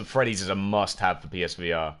 Five Nights at Freddy's is a must-have for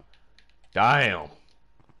PSVR. Damn.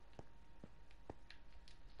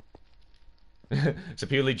 So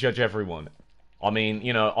purely judge everyone. I mean,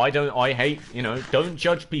 you know, I hate, you know, don't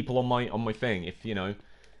judge people on my thing. If, you know,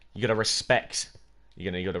 you gotta respect, you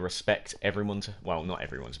gotta respect everyone's, well, not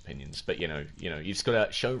everyone's opinions, but, you know, you just gotta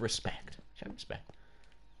show respect. Show respect.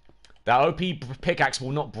 That OP pickaxe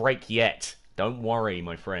will not break yet. Don't worry,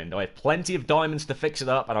 my friend. I have plenty of diamonds to fix it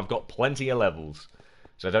up, and I've got plenty of levels.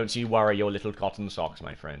 So don't you worry your little cotton socks,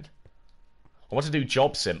 my friend. I want to do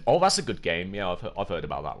Job Sim. Oh, that's a good game. Yeah, I've heard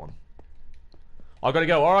about that one. I've got to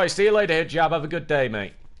go. Alright, see you later, Hijab. Have a good day,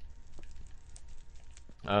 mate.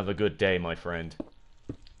 Have a good day, my friend.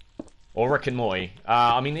 Or Rick and Morty.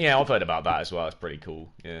 I mean, yeah, I've heard about that as well. It's pretty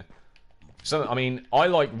cool, yeah. So, I mean, I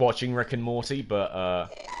like watching Rick and Morty, but,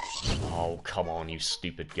 oh, come on, you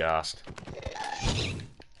stupid ghast.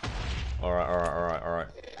 Alright, alright, alright, alright.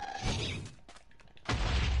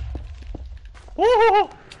 Woo!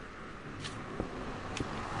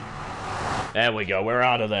 There we go, we're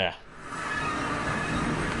out of there.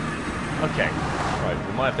 Okay, right,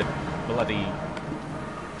 we might have to bloody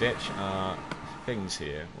ditch things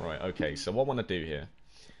here. Right, okay, so what I want to do here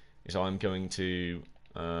is I'm going to,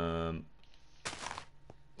 oh,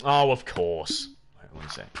 of course. Wait, one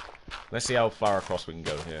sec. Let's see how far across we can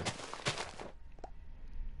go here.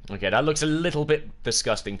 Okay, that looks a little bit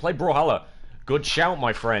disgusting. Play Brawlhalla. Good shout,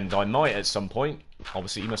 my friend. I might at some point.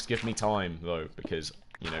 Obviously, you must give me time, though, because,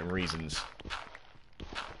 you know, reasons.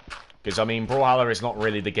 Because, I mean, Brawlhalla is not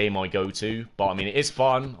really the game I go to, but, I mean, it is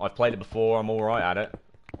fun. I've played it before. I'm alright at it.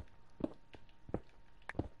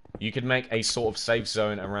 You could make a sort of safe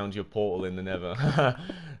zone around your portal in the Nether.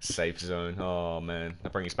 Safe zone. Oh, man.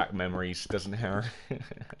 That brings back memories, doesn't it, Harry?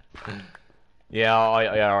 Yeah,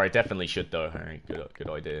 I definitely should, though, Harry. Good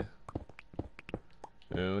idea.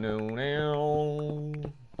 Oh, no, no.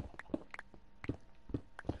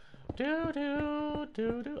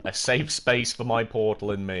 A safe space for my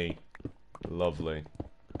portal and me. Lovely.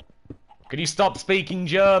 Can you stop speaking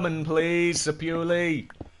German, please, Sapuli?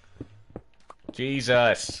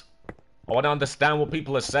 Jesus. I want to understand what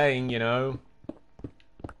people are saying, you know.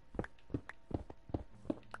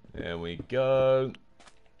 There we go.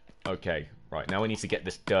 Okay, right, now we need to get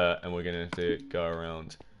this dirt, and we're going to go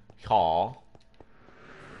around. Car.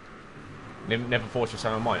 Never force your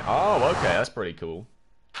sound on mine. Oh, okay, that's pretty cool.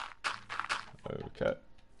 Okay.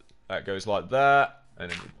 That goes like that,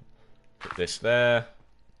 and then we put this there.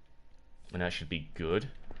 And that should be good.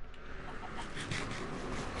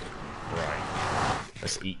 Right.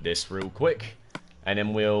 Let's eat this real quick. And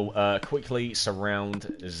then we'll quickly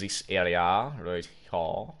surround this area right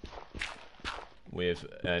here with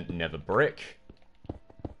nether brick.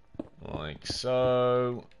 Like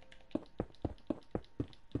so.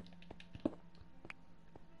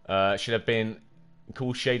 Should have been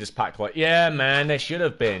cool shaders pack like, yeah, man, there should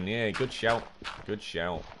have been. Yeah, good shout. Good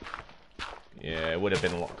shout. Yeah, it would have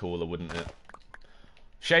been a lot cooler, wouldn't it?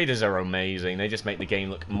 Shaders are amazing. They just make the game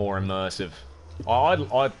look more immersive.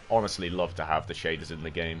 I'd honestly love to have the shaders in the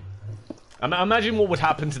game. Imagine what would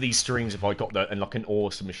happen to these streams if I got that and like an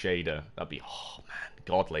awesome shader. That'd be, oh man,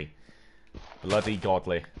 godly. Bloody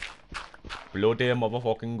godly. Bloody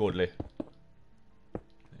motherfucking godly.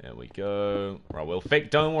 There we go. Right, we'll fix.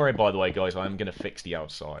 Don't worry, by the way, guys. I am gonna fix the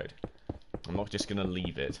outside. I'm not just gonna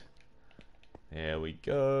leave it. There we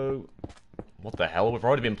go. What the hell? We've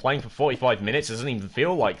already been playing for 45 minutes. It doesn't even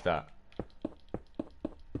feel like that.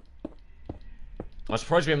 I'm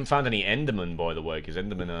surprised we haven't found any Endermen, by the way, because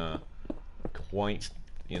Endermen are quite,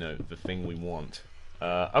 you know, the thing we want.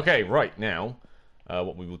 Okay, right, now,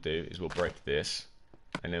 what we will do is we'll break this,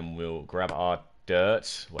 and then we'll grab our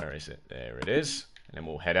dirt. Where is it? There it is. And then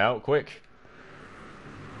we'll head out quick.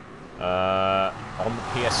 On the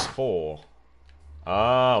PS4.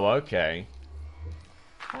 Oh, okay.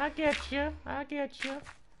 I get you. I get you.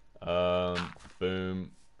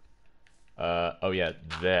 Boom. Oh yeah,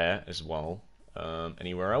 there as well.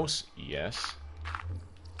 Anywhere else? Yes.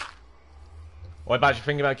 What about you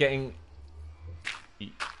thinking about getting...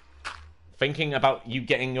 Thinking about you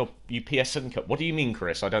getting your PSN cut? What do you mean,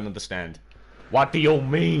 Chris? I don't understand. What do you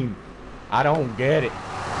mean? I don't get it.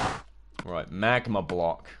 Right, magma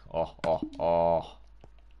block. Oh, oh, oh.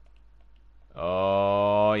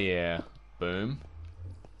 Oh, yeah. Boom.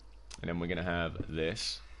 And then we're going to have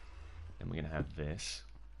this. Then we're going to have this.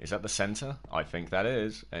 Is that the center? I think that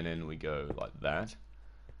is. And then we go like that.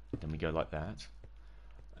 Then we go like that.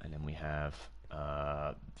 And then we have...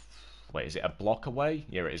 wait, is it a block away?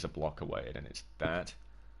 Yeah, it is a block away. And then it's that.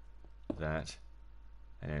 That.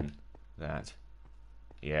 And then that.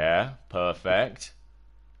 Yeah, perfect.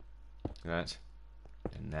 That.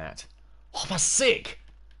 And that. Oh, that's sick!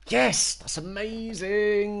 Yes! That's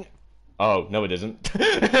amazing! Oh, no it isn't. A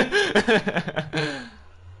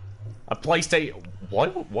PlayStation... Why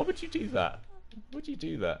would you do that? Why would you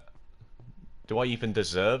do that? Do I even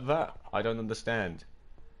deserve that? I don't understand.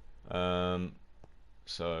 So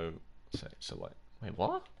like... Wait,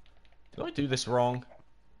 what? Did I do this wrong?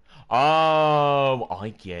 Oh,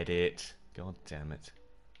 I get it. God damn it.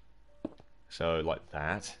 So, like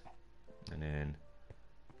that. And then...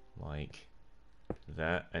 like...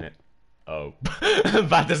 that, and it... Oh.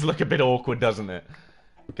 That does look a bit awkward, doesn't it?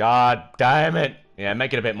 God damn it. Yeah,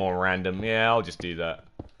 make it a bit more random. Yeah, I'll just do that.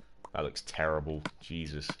 That looks terrible.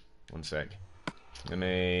 Jesus. One sec. Let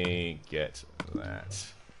me get that.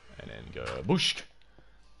 And then go boosh.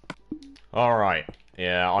 Alright.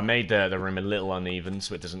 Yeah, I made the room a little uneven,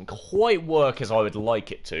 so it doesn't quite work as I would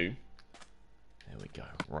like it to. There we go.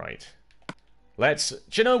 Right. Let's... Do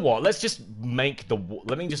you know what? Let's just make the...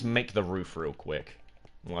 Let me just make the roof real quick.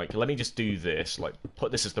 Like, let me just do this. Like,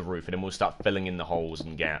 put this as the roof, and then we'll start filling in the holes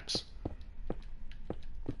and gaps.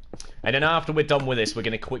 And then after we're done with this, we're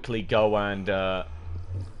going to quickly go and... there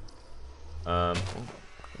we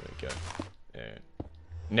go. Yeah.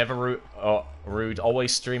 Never rude.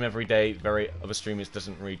 Always stream every day. Very other streamers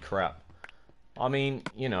doesn't read crap. I mean,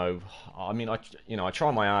 you know... I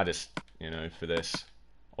try my hardest, for this.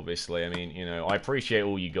 Obviously, I mean, I appreciate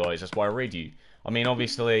all you guys. That's why I read you. I mean,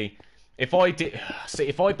 obviously, if I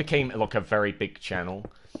became like a very big channel,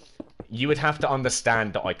 you would have to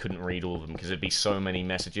understand that I couldn't read all of them because there'd be so many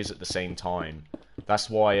messages at the same time. That's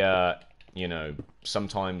why,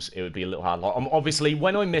 sometimes it would be a little hard. Like, obviously,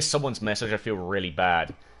 when I miss someone's message, I feel really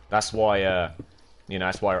bad. That's why,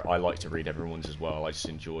 that's why I like to read everyone's as well. I just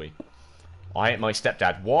enjoy. I hate my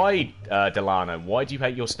stepdad. Why, Delano? Why do you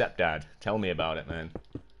hate your stepdad? Tell me about it, man.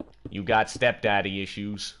 You got stepdaddy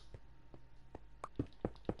issues.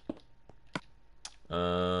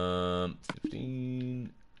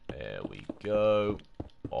 15. There we go.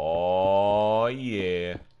 Oh,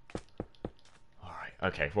 yeah. Alright,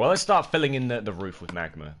 okay. Well, let's start filling in the roof with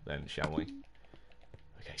magma, then, shall we?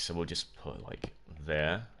 Okay, so we'll just put, like,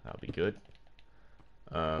 there. That'll be good.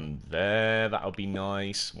 There. That'll be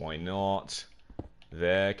nice. Why not?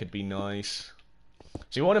 There could be nice.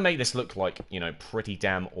 So you want to make this look like, pretty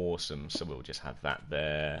damn awesome. So we'll just have that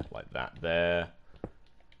there, like that there.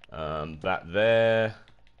 That there.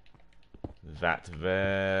 That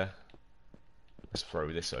there. Let's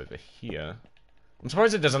throw this over here. I'm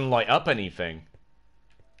surprised it doesn't light up anything.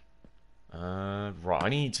 Right, I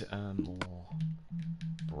need more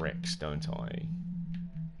bricks, don't I?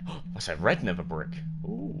 I said red nether brick.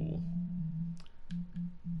 Ooh.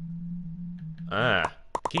 Ah.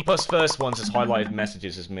 Keep us first ones as highlighted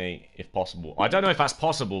messages as me, if possible. I don't know if that's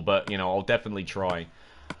possible, but, I'll definitely try.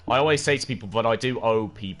 I always say to people, but I do owe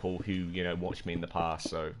people who, watch me in the past,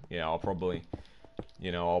 so, yeah, I'll probably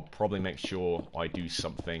make sure I do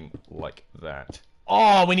something like that.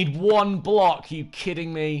 Oh, we need one block! Are you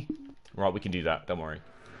kidding me? Right, we can do that, don't worry.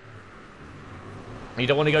 You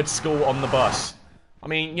don't want to go to school on the bus. I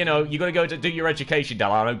mean, you gotta go to do your education,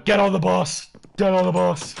 Delano. Get on the bus! Get on the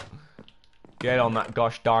bus! Get on that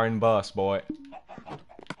gosh darn bus, boy.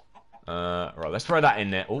 Right, let's throw that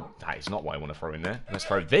in there. Oh, that is not what I want to throw in there. Let's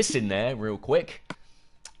throw this in there real quick.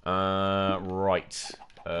 Right.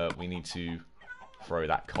 We need to throw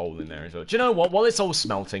that coal in there as well. Do you know what? While it's all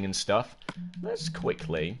smelting and stuff, let's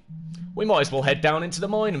quickly... We might as well head down into the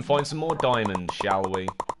mine and find some more diamonds, shall we?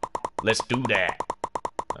 Let's do that.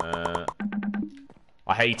 I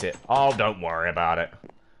hate it. Oh, don't worry about it.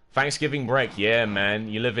 Thanksgiving break, yeah, man.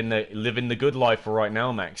 You live in the good life for right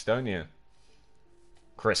now, Max, don't you?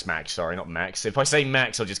 Chris Max, sorry, not Max. If I say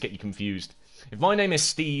Max, I'll just get you confused. If my name is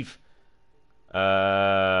Steve,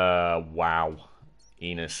 wow,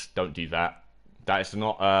 Enos, don't do that. That is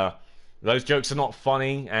not. Those jokes are not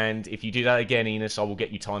funny, and if you do that again, Enos, I will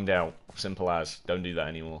get you timed out. Simple as. Don't do that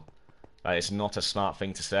anymore. That is not a smart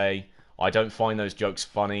thing to say. I don't find those jokes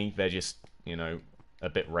funny. They're just, a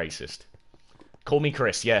bit racist. Call me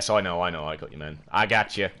Chris. Yes, I know, I got you, man. I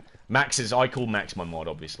got you. I call Max my mod,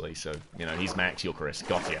 obviously, so, he's Max, you're Chris.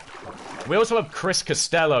 Got you. We also have Chris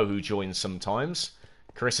Costello, who joins sometimes.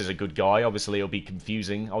 Chris is a good guy. Obviously, it'll be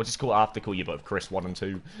confusing. I'll just call you both Chris 1 and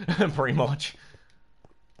 2, pretty much.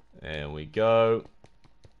 There we go.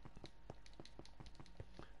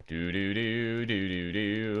 Do. Do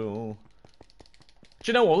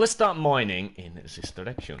you know what? Let's start mining in this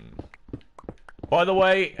direction. By the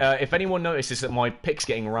way, if anyone notices that my pick's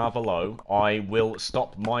getting rather low, I will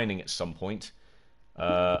stop mining at some point.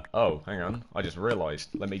 Oh, hang on. I just realised.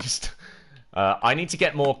 Let me just... I need to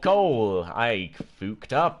get more coal. I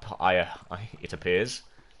fooked up. It appears.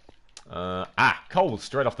 Coal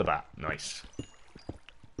straight off the bat. Nice.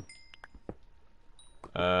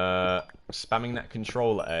 Spamming that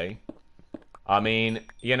controller, eh? I mean,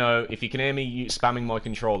 you know, if you can hear me spamming my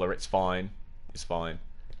controller, it's fine. It's fine.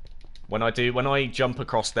 When I jump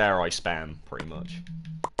across there, I spam, pretty much.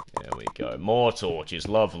 There we go. More torches.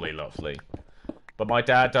 Lovely, lovely. But my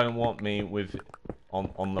dad don't want me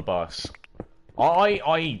on the bus. I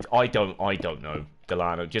don't know,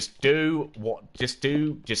 Delano. Just go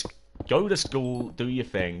to school, do your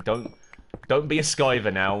thing. Don't be a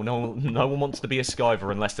skiver now. No one wants to be a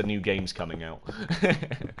skiver unless the new game's coming out.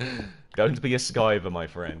 Don't be a skiver, my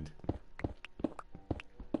friend.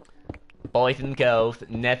 Boys and girls,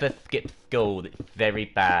 never skip school. It's very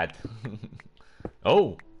bad.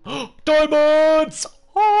 Oh! Diamonds!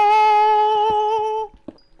 Oh!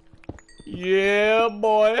 Yeah,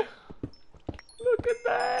 boy. Look at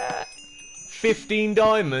that. 15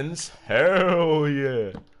 diamonds? Hell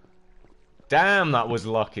yeah. Damn, that was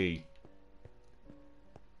lucky.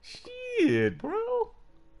 Shit, bro.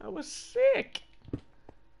 That was sick.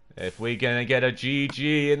 If we're gonna get a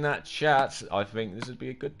GG in that chat, I think this would be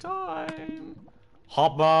a good time.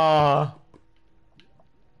 Hopper!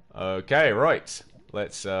 Okay, right.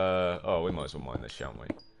 Let's, oh, we might as well mine this, shan't we?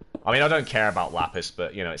 I mean, I don't care about lapis,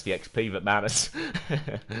 but, you know, it's the XP that matters.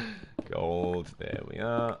 Gold, there we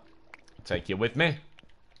are. Take you with me.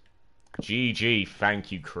 GG,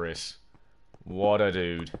 thank you, Chris. What a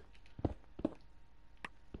dude.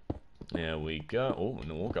 There we go. Oh,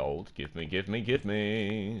 more gold. Give me. Give me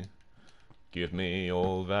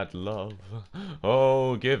all that love.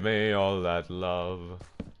 Oh, give me all that love.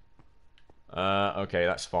 Okay,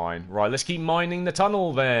 that's fine. Right, let's keep mining the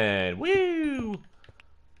tunnel then. Woo!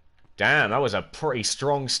 Damn, that was a pretty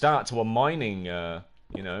strong start to a mining,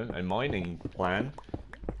 you know, a mining plan.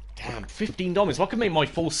 Damn, 15 diamonds. If I could make my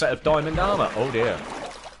full set of diamond armor. Oh, dear.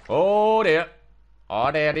 Oh, dear.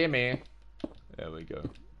 Oh, dear me. There we go.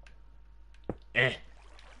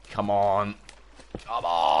 Come on. Come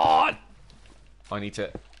on! I need to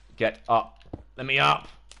get up. Let me up.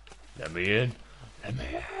 Let me in. Let me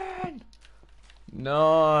in.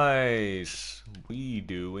 Nice. We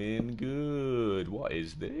doing good. What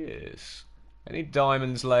is this? Any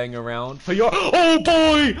diamonds laying around for your... Oh,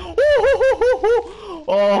 boy!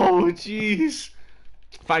 Oh, jeez.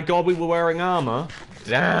 Thank God we were wearing armor.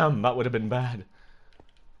 Damn, that would have been bad.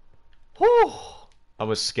 Whew. That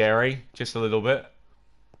was scary. Just a little bit.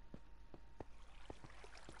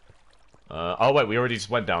 Oh, wait, we already just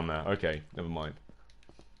went down there. Okay, never mind.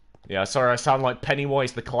 Yeah, sorry, I sound like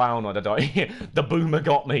Pennywise the Clown on a The boomer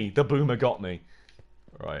got me. The boomer got me.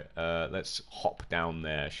 Right, let's hop down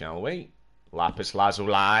there, shall we? Lapis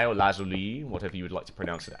lazuli, or lazuli, whatever you would like to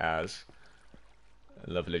pronounce it as.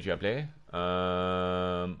 Lovely jubbly.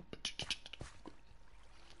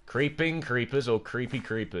 Creeping creepers or creepy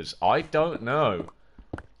creepers? I don't know.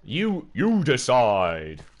 You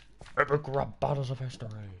decide. Epic rap battles of history.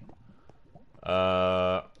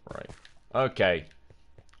 Right. Okay.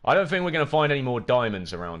 I don't think we're going to find any more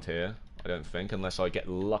diamonds around here. I don't think, unless I get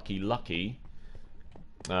lucky.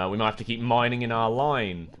 We might have to keep mining in our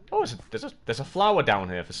line. Oh, there's a flower down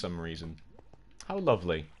here for some reason. How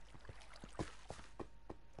lovely.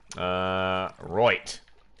 Right.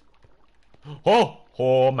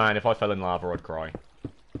 Oh man, if I fell in lava, I'd cry.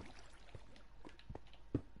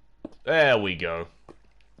 There we go.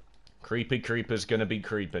 Creepy creeper's gonna be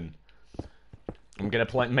creeping. I'm gonna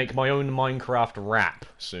make my own Minecraft rap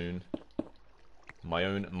soon. My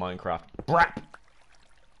own Minecraft rap.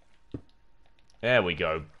 There we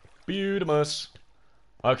go. Beautimous.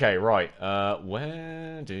 Okay, right.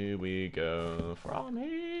 Where do we go from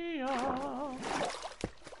here?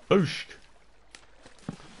 Boosh.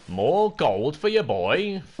 More gold for you,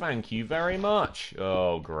 boy. Thank you very much.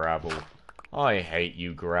 Oh, gravel. I hate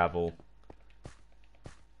you, gravel.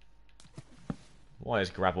 Why has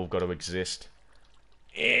gravel got to exist?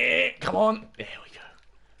 Come on. There we go.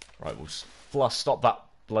 Right, we'll stop that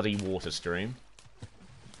bloody water stream.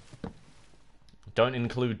 Don't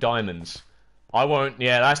include diamonds. I won't.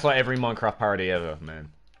 Yeah, that's like every Minecraft parody ever,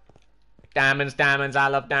 man. Diamonds, diamonds. I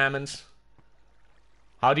love diamonds.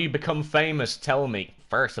 How do you become famous? Tell me.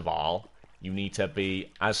 First of all, you need to be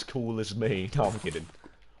as cool as me. No, I'm kidding.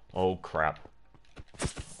 Oh, crap.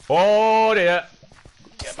 Oh, dear.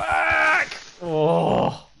 Get back!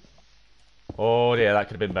 Oh. Oh dear, that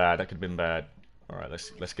could have been bad. That could have been bad. All right,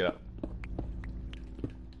 let's get up.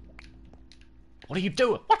 What are you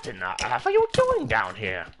doing? What in the earth are you doing down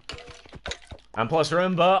here? And plus,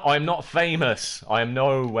 remember, I'm not famous. I am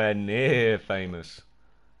nowhere near famous.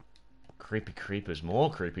 Creepy creepers,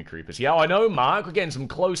 more creepy creepers. Yeah, I know, Mark. We're getting some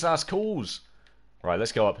close-ass calls. Right,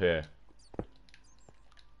 let's go up here.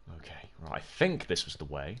 Okay, right, I think this was the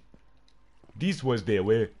way. This was the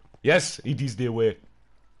way. Yes, it is the way.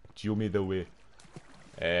 Show me the way.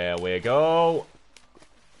 There we go.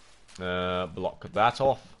 Block that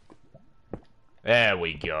off. There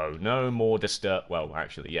we go. No more disturb. Well,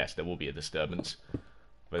 actually, yes, there will be a disturbance.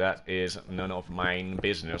 But that is none of mine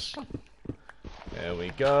business. There we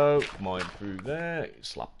go. Mine through there.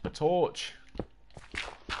 Slap the torch.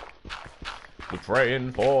 We're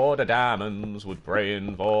praying for the diamonds. We're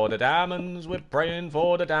praying for the diamonds. We're praying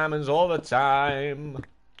for the diamonds all the time.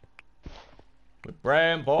 We're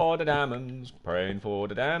praying for the diamonds. Praying for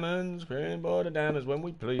the diamonds. Praying for the diamonds when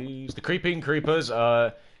we please. The creeping creepers,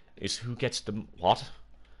 is who gets the... What?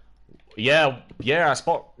 Yeah, I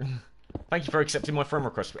spot... Thank you for accepting my friend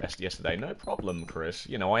request yesterday. No problem, Chris.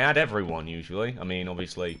 You know, I add everyone, usually. I mean,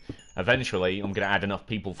 obviously, eventually, I'm going to add enough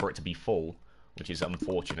people for it to be full, which is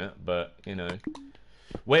unfortunate, but, you know...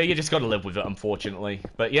 Well, you just got to live with it, unfortunately.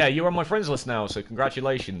 But, yeah, you're on my friends list now, so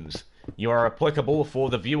congratulations. You are applicable for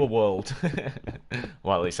the viewer world.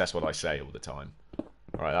 Well, at least that's what I say all the time.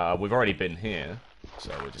 Alright, we've already been here,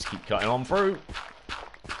 so we'll just keep cutting on through.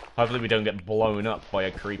 Hopefully we don't get blown up by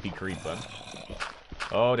a creepy creeper.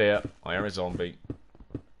 Oh dear, I hear a zombie.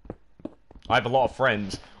 I have a lot of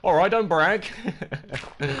friends. Alright, don't brag.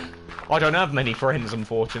 I don't have many friends,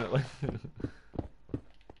 unfortunately.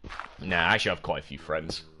 Nah, actually I have quite a few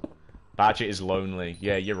friends. Badger is lonely.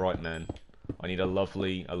 Yeah, you're right, man. I need a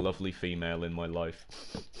lovely female in my life.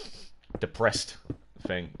 Depressed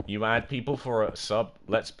thing. You add people for a sub?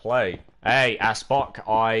 Let's play. Hey, Asbok,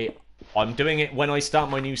 I'm doing it when I start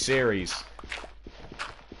my new series.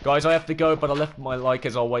 Guys, I have to go, but I left my like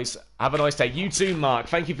as always. Have a nice day. You too, Mark.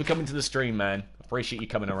 Thank you for coming to the stream, man. Appreciate you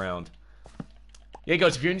coming around. Yeah,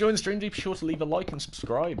 guys, if you're enjoying the stream, be sure to leave a like and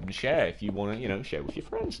subscribe and share if you want to, you know, share with your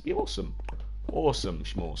friends. It'd be awesome. Awesome,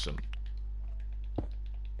 schmawesome.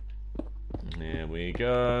 There we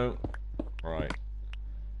go. Right.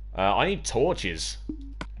 I need torches.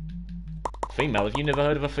 Female. Have you never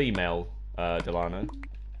heard of a female, Delano?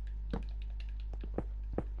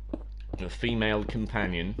 A female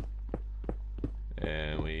companion.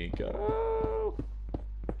 There we go.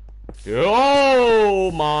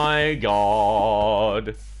 Oh my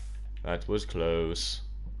god. That was close.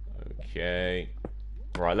 Okay.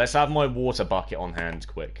 Right, let's have my water bucket on hand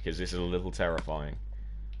quick, because this is a little terrifying.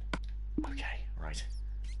 Okay, right.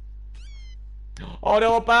 Oh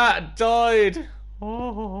no, a bat died!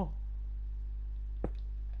 Oh.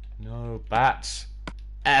 No, bats.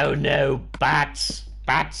 Oh no, bats!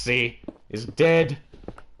 Batsy is dead.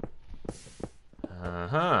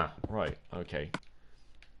 Right, okay.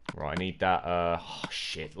 Right, I need that, oh,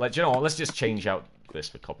 shit. You know what, let's just change out this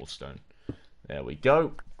for cobblestone. There we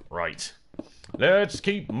go. Right. Let's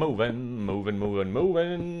keep moving.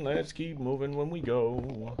 Let's keep moving when we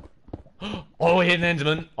go. Oh, I hit an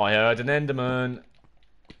enderman. I heard an enderman.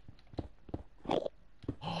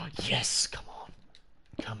 Oh, yes, come on.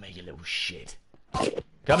 Come here, you little shit.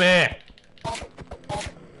 Come here.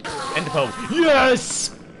 Enderpearl.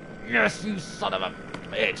 Yes! Yes, you son of a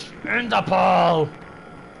bitch. Enderpearl.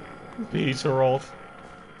 Pizza rolls.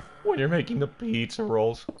 When you're making the pizza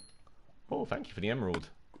rolls. Oh, thank you for the emerald.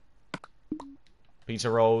 Pizza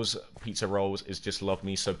rolls is just love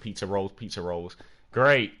me, so pizza rolls.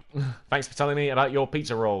 Great. Thanks for telling me about your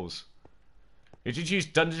pizza rolls. Did you choose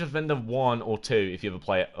Dungeon Defender 1 or 2 if you ever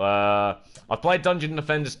play it? I've played Dungeon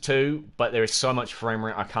Defenders 2, but there is so much frame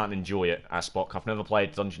rate I can't enjoy it, Asbok. I've never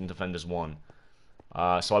played Dungeon Defenders 1.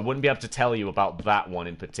 So I wouldn't be able to tell you about that one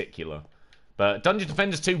in particular. But Dungeon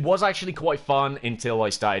Defenders 2 was actually quite fun until I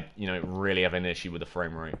started, you know, really having an issue with the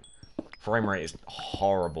frame rate. Frame rate is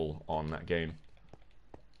horrible on that game.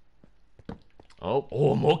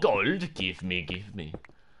 Oh, more gold. Give me.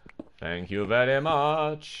 Thank you very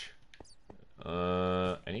much.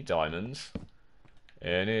 Any diamonds?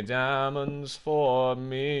 Any diamonds for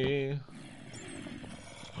me?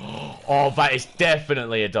 Oh, that is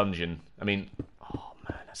definitely a dungeon. I mean, oh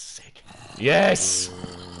man, that's sick. Yes!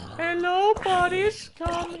 Hello, buddies.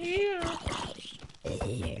 Come here.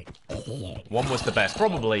 One was the best.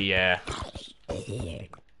 Probably, yeah.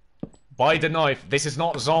 Buy the knife. This is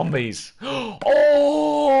not zombies.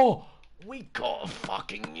 Oh! We got a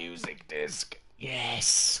fucking music disc.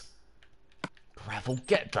 Yes. Gravel,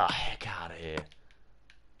 get the heck out of here.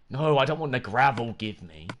 No, I don't want the gravel, give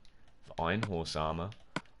me. Iron horse armor.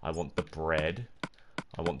 I want the bread.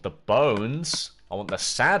 I want the bones. I want the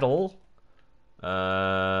saddle.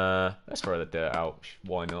 Let's throw the dirt out.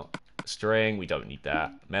 Why not? String, we don't need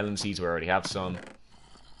that. Melon seeds, we already have some.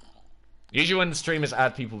 Usually when the streamers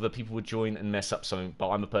add people, the people would join and mess up something, but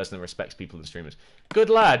I'm a person that respects people and streamers. Good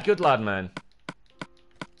lad, man.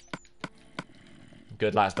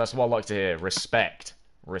 Good lads, that's what I like to hear. Respect.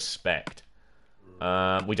 Respect.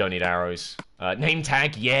 We don't need arrows. Name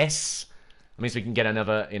tag, yes! That means we can get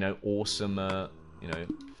another, you know, awesome, you know,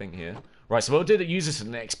 thing here. Right, so we'll use this as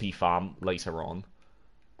an XP farm later on.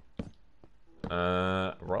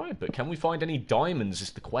 Right, but can we find any diamonds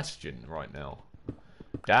is the question right now.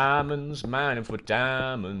 Diamonds, mining for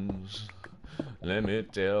diamonds. Let me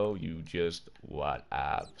tell you just what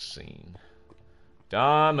I've seen.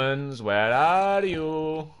 Diamonds, where are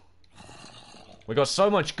you? We got so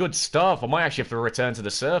much good stuff. I might actually have to return to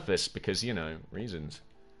the surface because, you know, reasons.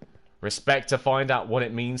 Respect to find out what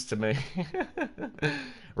it means to me.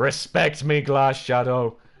 Respect me, Glass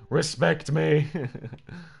Shadow. Respect me.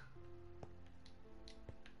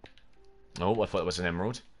 Oh, I thought it was an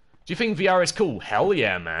emerald. Do you think VR is cool? Hell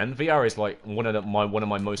yeah, man. VR is like one of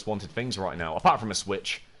my most wanted things right now. Apart from a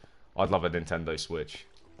Switch. I'd love a Nintendo Switch.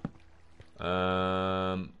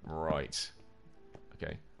 Right.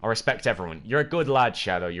 Okay. I respect everyone. You're a good lad,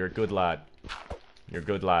 Shadow. You're a good lad. You're a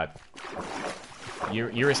good lad.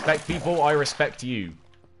 You respect people, I respect you.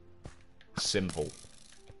 Simple.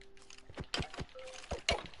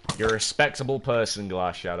 You're a respectable person,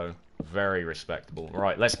 Glass Shadow. Very respectable.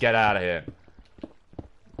 Right, let's get out of here.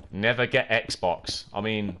 Never get Xbox. I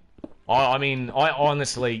mean, I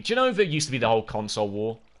honestly... Do you know there used to be the whole console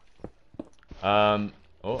war? Oh,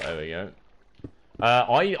 there we go.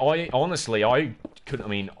 I honestly, I couldn't... I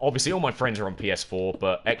mean, obviously all my friends are on PS4,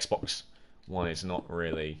 but Xbox One is not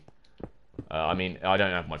really... I mean, I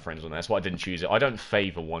don't have my friends on there. That's why I didn't choose it. I don't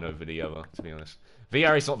favour one over the other, to be honest.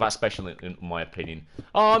 VR is not that special in my opinion.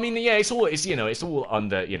 Oh, I mean, yeah, it's you know, it's all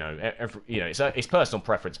under, you know, it's personal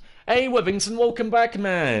preference. Hey, Withington, welcome back,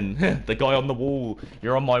 man. The guy on the wall.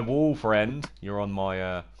 You're on my wall, friend. You're on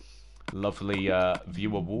my lovely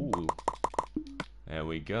viewer wall. There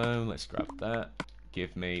we go. Let's grab that.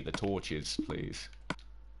 Give me the torches, please.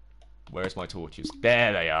 Where's my torches?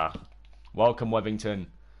 There they are. Welcome, Withington.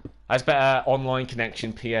 Has better online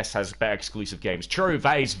connection. PS has better exclusive games. True,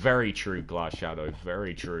 that is very true, Glass Shadow.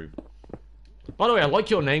 Very true. By the way, I like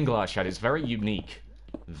your name, Glass Shadow. It's very unique.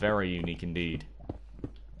 Very unique indeed.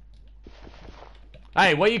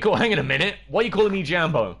 Hey, what are you calling? Hang on a minute. Why are you calling me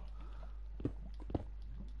Jambo?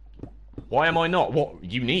 Why am I not? What?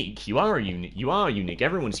 Unique? You are unique. You are unique.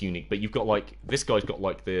 Everyone's unique, but you've got like... This guy's got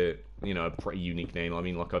like the, you know, a pretty unique name. I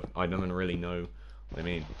mean, like, I don't really know what I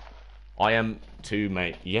mean. I am too,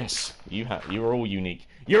 mate. Yes, you're all unique.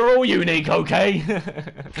 You're all unique, okay?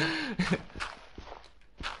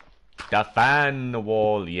 The fan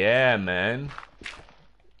wall, yeah, man.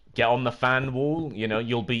 Get on the fan wall. You know,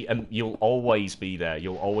 you'll always be there.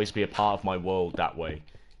 You'll always be a part of my world that way.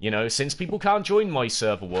 You know, since people can't join my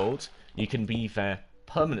server world, you can be there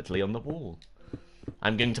permanently on the wall.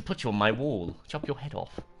 I'm going to put you on my wall. Chop your head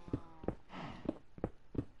off.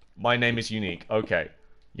 My name is unique. Okay.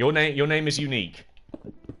 Your name is unique,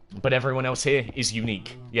 but everyone else here is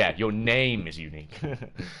unique. Yeah, your name is unique.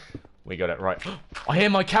 We got it right. I hear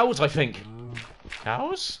my cows, I think.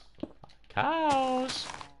 Cows? Cows?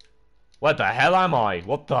 Where the hell am I?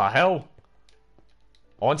 What the hell?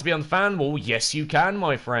 I want to be on the fan wall. Yes, you can,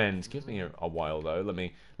 my friend. Give me a while, though. Let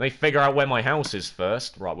me figure out where my house is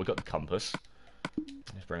first. Right, we've got the compass.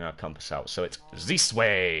 Let's bring our compass out. So it's this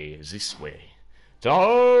way. This way. To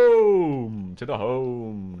home! To the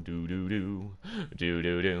home. Do-do-do.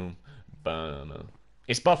 Do-do-do. Bum.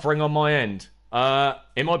 It's buffering on my end.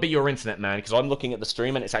 It might be your internet, man, because I'm looking at the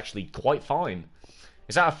stream and it's actually quite fine.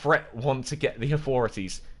 Is that a threat one to get the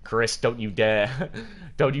authorities? Chris, don't you dare.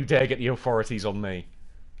 Don't you dare get the authorities on me.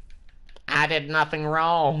 I did nothing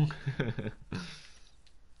wrong.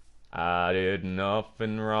 I did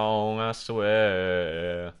nothing wrong, I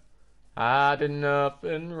swear. I did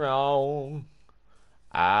nothing wrong.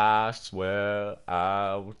 I swear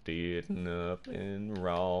I did nothing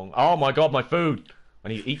wrong. Oh my god, my food! I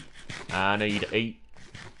need to eat. I need to eat.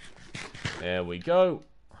 There we go.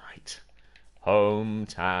 Right. Home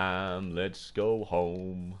time. Let's go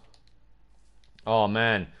home. Oh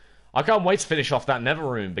man. I can't wait to finish off that nether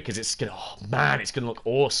room because it's gonna... Oh man, it's gonna look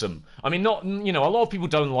awesome. I mean, not... You know, a lot of people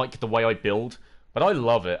don't like the way I build, but I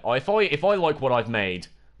love it. If I like what I've made,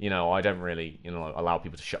 you know, I don't really, you know, allow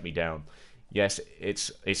people to shut me down. Yes,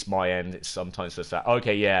 it's my end. It's sometimes just that.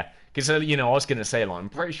 Okay, yeah. Because, you know, I was going to say, like, I'm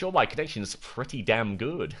pretty sure my connection's pretty damn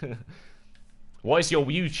good. What is your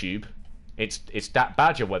YouTube? It's Dat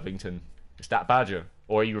Badger Webington. It's Dat Badger.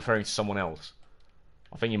 Or are you referring to someone else?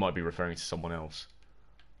 I think you might be referring to someone else.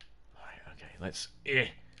 Alright, okay, let's...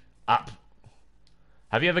 up.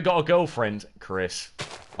 Have you ever got a girlfriend, Chris?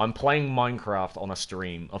 I'm playing Minecraft on a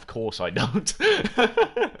stream. Of course I don't.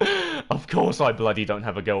 Of course I bloody don't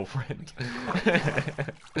have a girlfriend.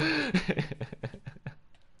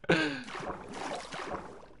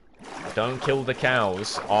 Don't kill the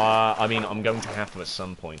cows. I mean, I'm going to have to at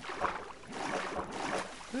some point.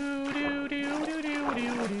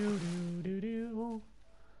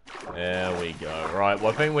 There we go. Right,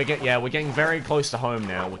 well, I think we're getting very close to home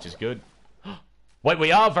now, which is good. Wait,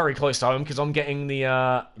 we are very close to home because I'm getting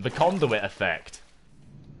the conduit effect.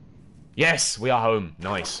 Yes, we are home.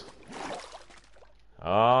 Nice.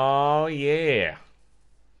 Oh yeah.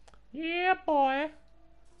 Yeah, boy.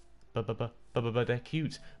 They're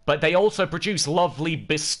cute. But they also produce lovely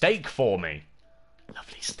beefsteak for me.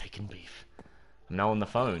 Lovely steak and beef. I'm now on the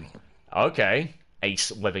phone. Okay.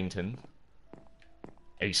 Ace Webington.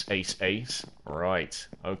 Ace, ace, ace. Right.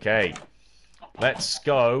 Okay. Let's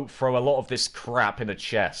go throw a lot of this crap in a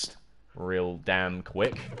chest. Real damn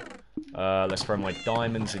quick. Let's throw my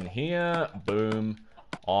diamonds in here. Boom.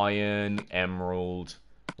 Iron, emerald,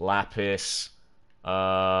 lapis.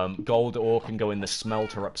 Gold ore can go in the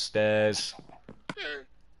smelter upstairs.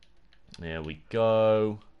 There we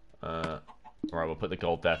go. Right, we'll put the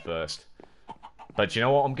gold there first. But do you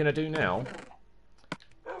know what I'm going to do now?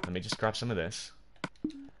 Let me just grab some of this.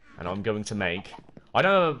 And I'm going to make... I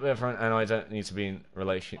don't know if and I don't need to be in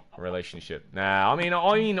relationship. Nah, I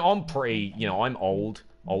mean, I'm pretty, you know, I'm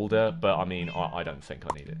older, but I mean, I don't think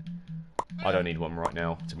I need it. I don't need one right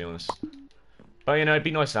now, to be honest. But, you know, it'd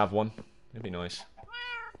be nice to have one. It'd be nice.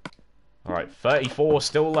 Alright, 34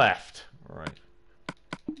 still left. Alright.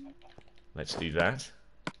 Let's do that.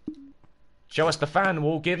 Show us the fan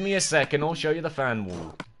wall. Give me a second, I'll show you the fan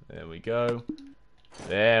wall. There we go.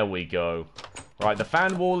 There we go. Right, the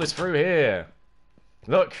fan wall is through here.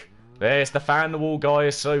 Look, there's the fan wall,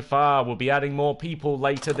 guys, so far. We'll be adding more people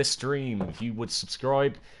later this stream. If you would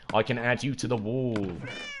subscribe, I can add you to the wall.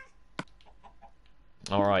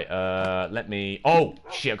 Alright, let me... Oh,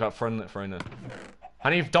 shit, I got thrown there. How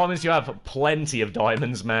many diamonds do you have? Plenty of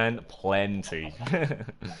diamonds, man. Plenty.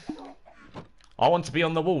 I want to be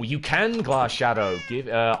on the wall. You can, Glass Shadow.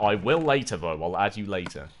 I will later, though. I'll add you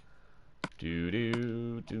later.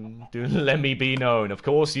 Let me be known. Of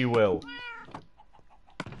course you will.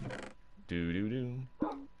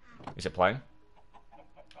 Is it playing?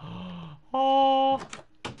 Oh,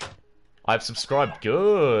 I've subscribed.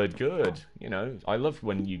 Good, good. You know, I love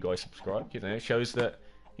when you guys subscribe. You know, it shows that,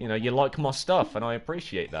 you know, you like my stuff, and I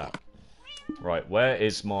appreciate that. Right, where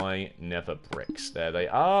is my nether bricks? There they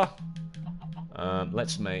are.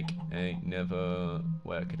 Let's make a nether...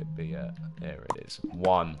 Where could it be at? There it is.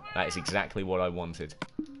 1. That is exactly what I wanted.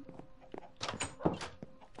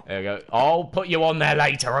 There we go. I'll put you on there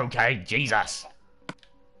later, okay? Jesus.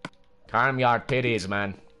 Calm your titties,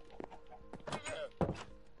 man.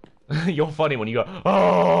 You're funny when you go,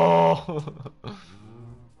 oh!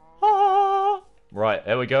 Oh! Right,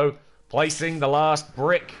 there we go. Placing the last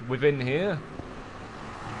brick within here.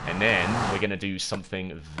 And then we're going to do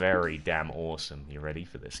something very damn awesome. You ready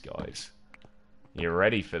for this, guys? You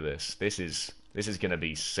ready for this? This is going to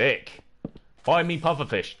be sick. Buy me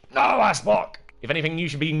pufferfish. No, Asbok! If anything, you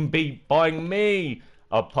should be buying me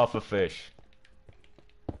a pufferfish.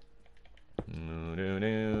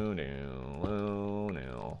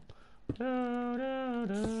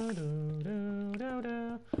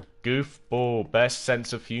 Goofball, best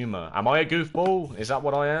sense of humor. Am I a goofball? Is that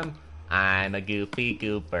what I am? I'm a goofy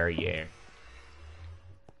gooper, yeah.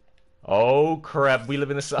 Oh crap, we live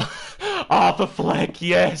in a Arthur Fleck,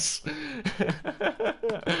 yes!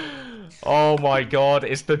 Oh my god,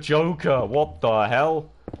 it's the Joker. What the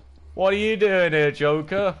hell? What are you doing here,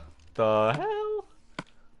 Joker? The hell?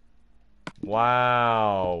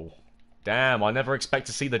 Wow. Damn, I never expect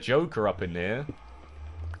to see the Joker up in here.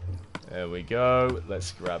 There we go.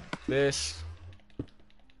 Let's grab this.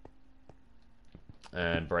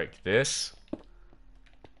 And break this.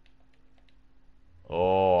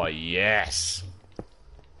 Oh, yes.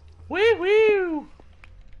 Woo woo.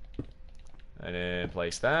 And then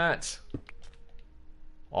place that.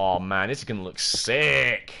 Oh man, this is gonna look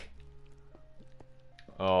sick.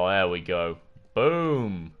 Oh, there we go.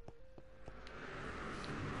 Boom.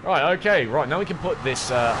 Right, okay, right, now we can put this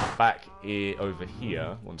back over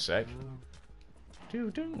here. One sec.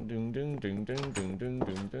 That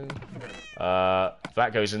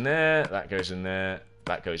goes in there, that goes in there,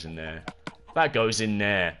 That goes in there. That goes in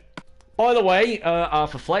there. By the way,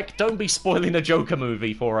 Arthur Fleck, don't be spoiling the Joker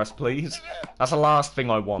movie for us, please. That's the last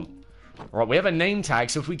thing I want. Right, we have a name tag,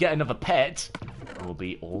 so if we get another pet, we'll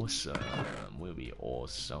be awesome. We'll be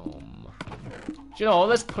awesome. Do you know what?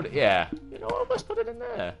 Let's put it... Yeah. You know what? Let's put it in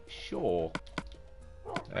there. Sure.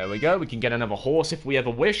 There we go. We can get another horse if we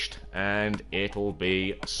ever wished, and it'll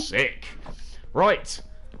be sick. Right.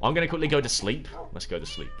 I'm going to quickly go to sleep. Let's go to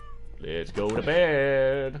sleep. Let's go to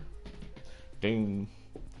bed. Ding.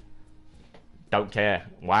 Don't care.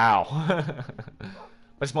 Wow.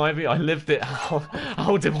 That's my view. I lived it.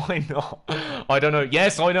 How do I not? I don't know.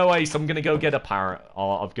 Yes, I know, Ace. I'm going to go get a parrot.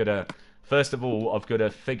 I've got to... First of all, I've got to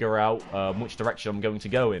figure out which direction I'm going to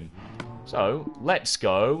go in. So, let's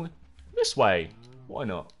go this way. Why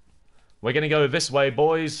not? We're going to go this way,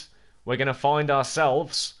 boys. We're going to find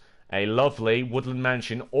ourselves a lovely woodland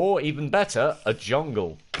mansion, or even better, a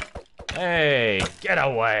jungle. Hey, get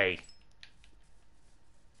away.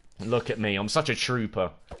 Look at me. I'm such a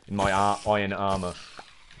trooper in my iron armor.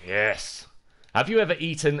 Yes. Have you ever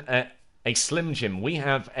eaten a Slim Jim? We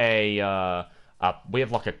have we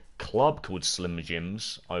have like a club called Slim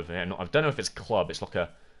Jims over here. I don't know if it's a club. It's like a...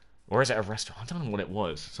 Or is it a restaurant? I don't know what it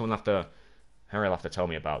was. Someone have to... Harry will have to tell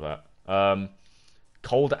me about that.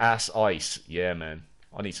 Cold ass ice. Yeah, man.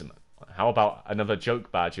 I need some... How about another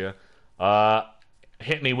joke, Badger?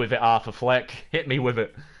 Hit me with it, Arthur Fleck. Hit me with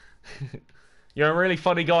it. You're a really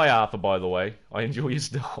funny guy, Arthur, by the way. I enjoy your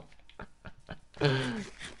stuff.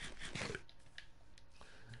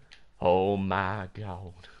 Oh my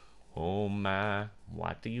god. Oh my...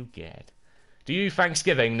 What do you get? Do you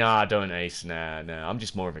Thanksgiving? Nah, I don't, Ace. Nah. I'm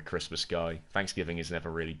just more of a Christmas guy. Thanksgiving has never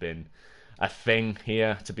really been a thing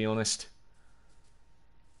here, to be honest.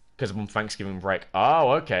 Because I'm on Thanksgiving break.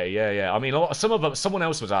 Oh, okay, yeah. I mean, someone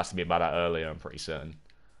else was asking me about that earlier, I'm pretty certain.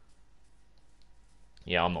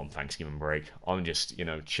 Yeah, I'm on Thanksgiving break. I'm just, you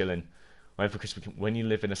know, chilling. Wait for Christmas. When you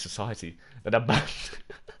live in a society that I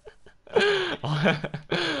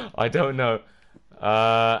don't know.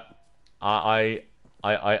 I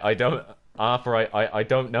don't... Arthur, I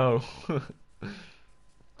don't know.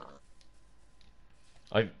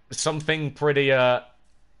 Something pretty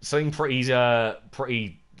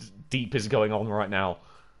deep is going on right now.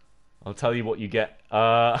 I'll tell you what you get.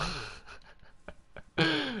 I'm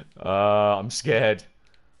scared.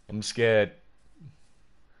 I'm scared.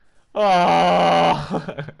 Oh!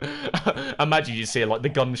 Imagine you see like the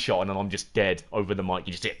gunshot and then I'm just dead over the mic.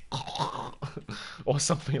 You just hear or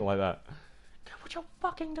something like that. Get what you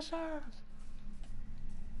fucking deserve.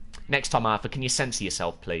 Next time, Arthur, can you censor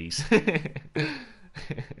yourself, please?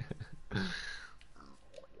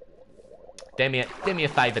 do me a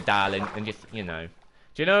favour, darling, and just, you know.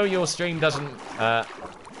 Do you know your stream doesn't,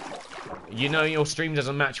 your stream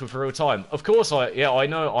doesn't match with real time? Of course I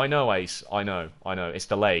know, Ace. I know. It's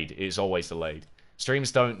delayed. It's always delayed.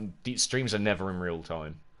 Streams are never in real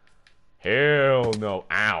time. Hell no.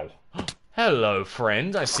 Ow. Hello,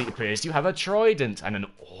 friend. I see it appears you have a trident and an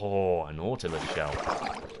Nautilus shell.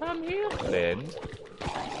 I'm here, friend.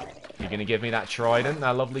 You're gonna give me that trident,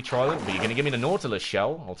 that lovely trident, but you're gonna give me the Nautilus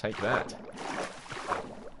shell. I'll take that.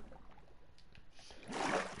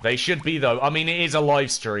 They should be, though. I mean, it is a live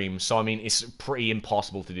stream, so, I mean, it's pretty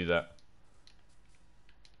impossible to do that.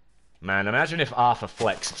 Man, imagine if Arthur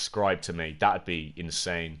Fleck subscribed to me. That'd be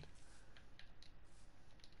insane.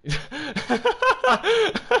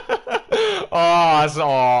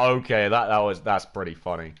 Okay. That's pretty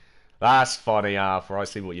funny. That's funny, Arthur. I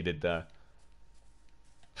see what you did there.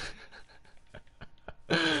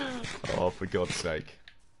 Oh, for God's sake.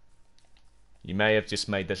 You may have just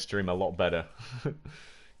made this stream a lot better. You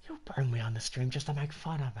bring me on the stream just to make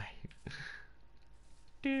fun of me.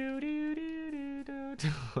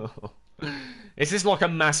 Is this like a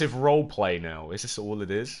massive roleplay now? Is this all it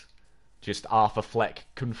is? Just Arthur Fleck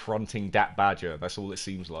confronting Dat Badger. That's all it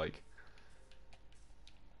seems like.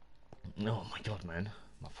 Oh my god, man.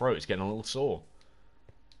 My throat is getting a little sore.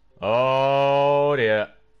 Oh dear.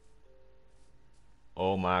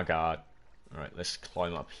 Oh my god. Alright, let's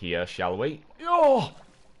climb up here, shall we? Yo!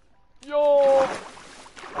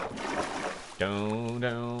 Down.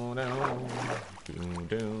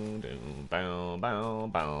 Bow.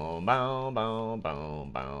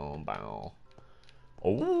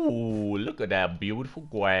 Oh, look at that beautiful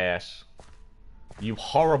grass. You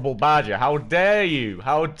horrible badger. How dare you?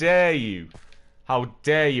 How dare you? How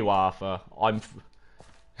dare you, Arthur?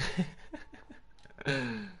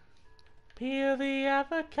 Peel the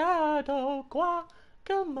avocado,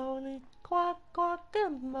 guacamole,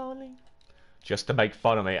 guacamole. Just to make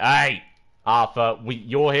fun of me. Hey, Arthur,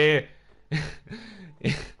 you're here.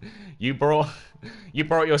 You brought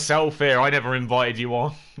yourself here. I never invited you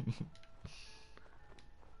on.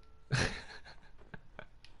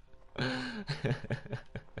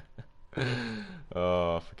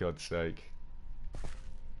 Oh, for God's sake.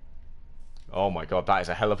 Oh my God, that is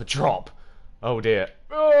a hell of a drop. Oh dear.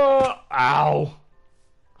 Oh, ow.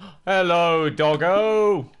 Hello,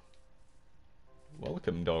 doggo.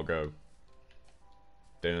 Welcome, doggo.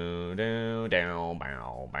 Do do down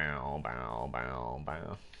bow bow bow bow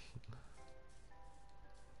bow.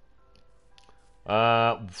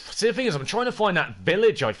 See, the thing is, I'm trying to find that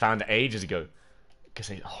village I found ages ago. Because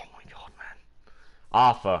oh my God, man.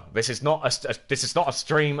 Arthur, this is not a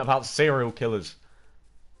stream about serial killers.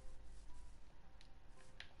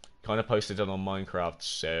 Kind of posted it on Minecraft,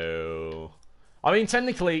 so I mean,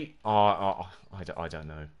 technically, I don't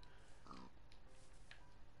know.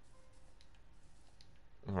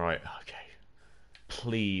 Right, okay.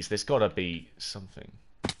 Please, there's gotta be something.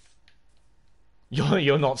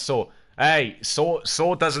 You're not Saw. Hey,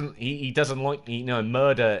 Saw doesn't he doesn't like, you know,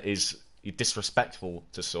 murder is disrespectful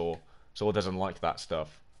to Saw. Saw doesn't like that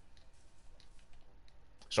stuff.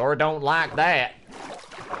 Saw don't like that.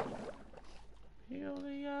 Peel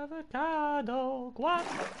the avocado,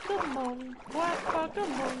 guacamole,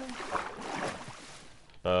 guacamole.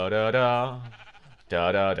 Da da da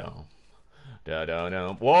da da da. Da da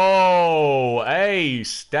da. Whoa! Hey,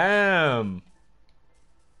 Stam!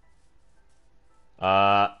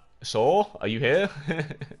 Saw? Are you here?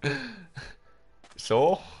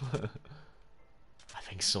 Saw? I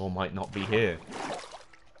think Saw might not be here.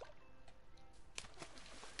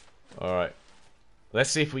 Alright.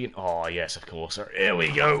 Let's see if we can... Oh, yes, of course. Here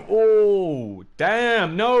we go. Oh,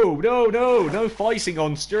 damn. No fighting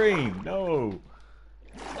on stream. No.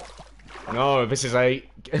 No, this is a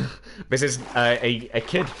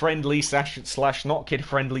kid-friendly slash not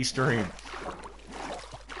kid-friendly stream.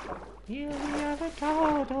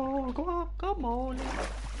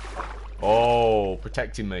 Oh,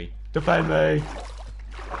 protecting me. Defend me.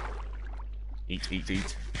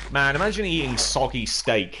 Eat. Man, imagine eating soggy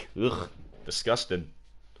steak. Ugh, disgusting.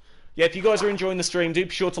 Yeah, if you guys are enjoying the stream, do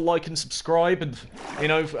be sure to like and subscribe, and, you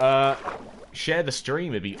know, share the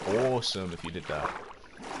stream. It'd be awesome if you did that.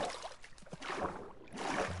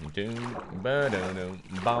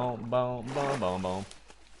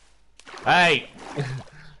 Hey!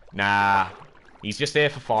 Nah. He's just here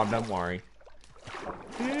for fun, don't worry.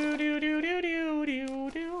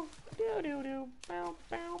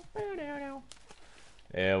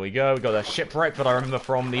 There we go. We got a shipwreck that I remember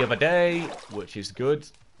from the other day, which is good.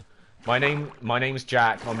 My name's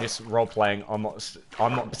Jack. I'm just role playing. I'm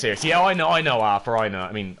not serious. Yeah, I know Arthur. I know.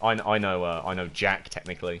 I mean, I know Jack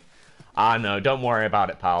technically. I know. Don't worry about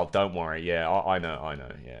it, pal. Don't worry. Yeah, I know.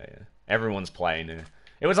 Yeah. Everyone's playing.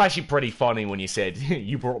 It was actually pretty funny when you said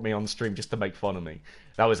you brought me on stream just to make fun of me.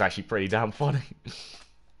 That was actually pretty damn funny.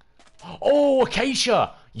 Oh,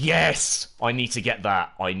 acacia! Yes! I need to get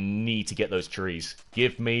that. I need to get those trees.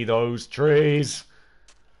 Give me those trees!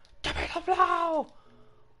 Give me the flower!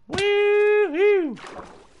 Woo-hoo!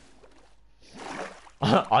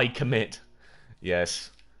 I commit.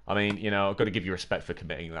 Yes. I mean, you know, I've got to give you respect for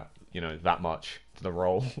committing that, you know, that much to the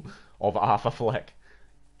role of Arthur Fleck.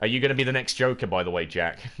 Are you going to be the next Joker, by the way,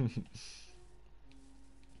 Jack?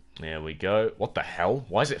 There we go. What the hell?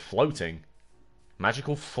 Why is it floating?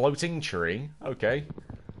 Magical floating tree? Okay.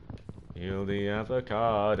 Peel the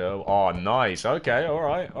avocado. Oh, nice. Okay,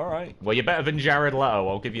 alright. Well, you're better than Jared Leto,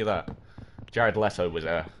 I'll give you that. Jared Leto was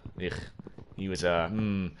he was a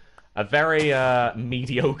very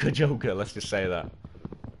mediocre Joker, let's just say that.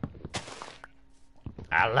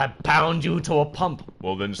 I'll pound you to a pump.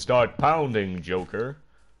 Well, then start pounding, Joker.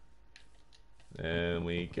 There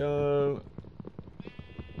we go.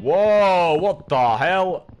 Whoa, what the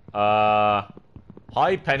hell?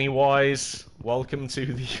 Hi, Pennywise. Welcome to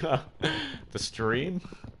the stream.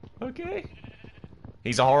 Okay.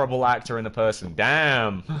 He's a horrible actor and a person.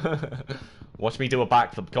 Damn. Watch me do a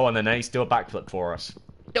backflip. Go on then, Ace. Do a backflip for us.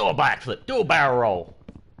 Do a backflip. Do a barrel roll.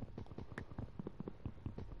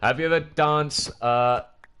 Have you ever danced, in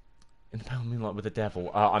the pale moonlight with the devil?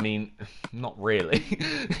 I mean, not really.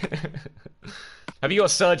 Have you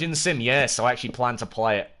got Surgeon Sim? Yes, I actually plan to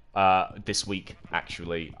play it, this week,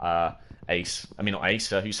 actually. Ace. I mean, not Ace.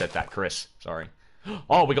 Who said that? Chris. Sorry.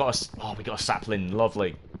 Oh, we got a sapling.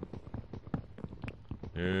 Lovely.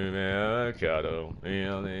 Avocado.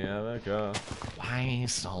 Why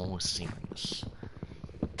so serious?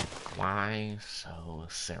 Why so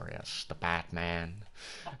serious? The Batman.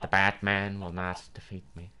 The Batman will not defeat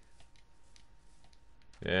me.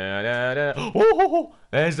 Oh,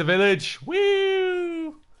 there's the village.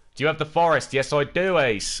 Woo! Do you have the forest? Yes, I do,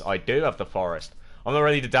 Ace. I do have the forest. I'm not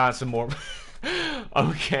ready to dance some more.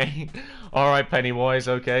 Okay. Alright, Pennywise,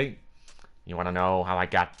 okay. You want to know how I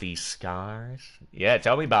got these scars? Yeah,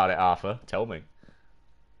 tell me about it, Arthur. Tell me.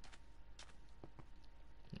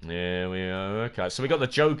 There we are. Okay, so we got the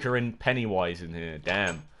Joker and Pennywise in here.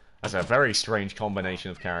 Damn. That's a very strange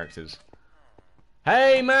combination of characters.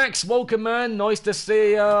 Hey, Max! Welcome, man! Nice to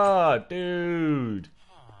see ya! Dude!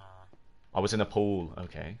 I was in a pool.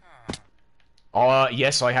 Okay.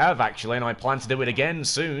 Yes, I have, actually, and I plan to do it again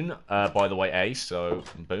soon, by the way, Ace. So,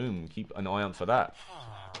 boom. Keep an eye out for that.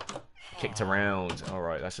 Kicked around.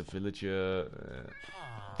 Alright, that's a villager.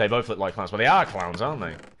 They both look like clowns. Well, they are clowns, aren't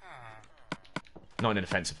they? Not in an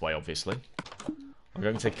offensive way, obviously. I'm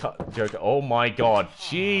going to cut Joker. Oh my god.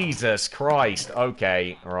 Jesus Christ.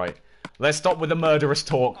 Okay, alright. Let's stop with the murderous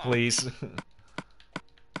talk, please.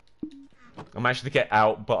 I managed to get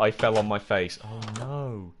out, but I fell on my face. Oh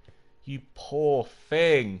no. You poor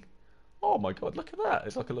thing. Oh my god, look at that.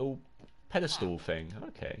 It's like a little pedestal thing.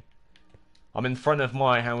 Okay. I'm in front of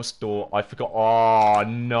my house door. I forgot. Oh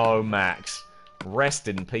no, Max. Rest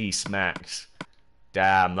in peace, Max.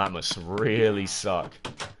 Damn, that must really suck.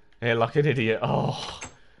 Yeah, like an idiot. Oh,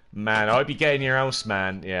 man, I hope you get in your house,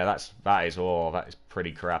 man. Yeah, that is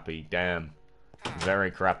pretty crappy. Damn. Very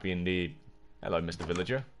crappy indeed. Hello, Mr.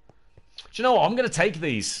 Villager. Do you know what? I'm going to take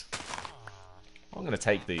these. I'm going to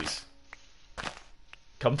take these.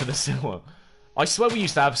 Come to the sewer. I swear we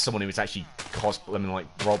used to have someone who was actually cosplaying, like,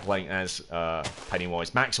 role-playing as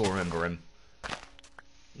Pennywise. Max will remember him.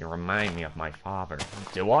 You remind me of my father.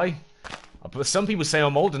 Do I? But some people say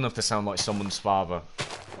I'm old enough to sound like someone's father.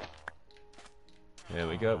 There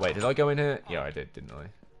we go. Wait, did I go in here? Yeah, I did, didn't I?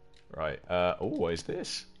 Right. Oh, what is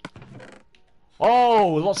this? Oh,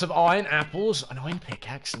 lots of iron apples, an iron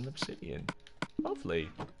pickaxe, and obsidian. Lovely.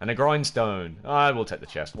 And a grindstone. I will take the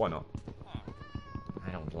chest. Why not?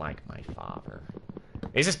 I don't like my father.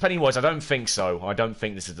 Is this Pennywise? I don't think so. I don't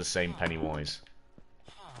think this is the same Pennywise.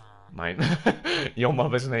 Your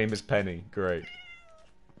mother's name is Penny. Great.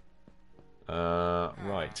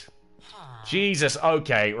 Right. Jesus,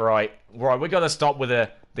 okay, right. Right, we gotta stop with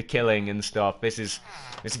the killing and stuff. This is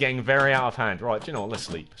getting very out of hand. Right, do you know what? Let's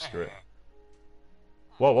sleep. Screw it.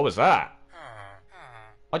 Whoa, what was that?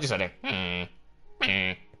 I just had a...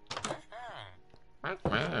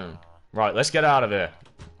 Right, let's get out of here.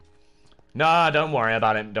 Nah, don't worry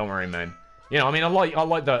about it. Don't worry, man. You know, I mean, I like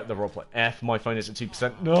the roleplay. F, my phone is at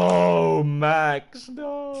 2%. No, Max,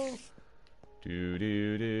 no.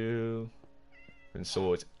 Do. And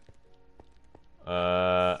sword.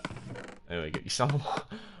 There we go. You son of...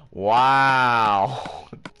 Wow.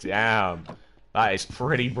 Damn. That is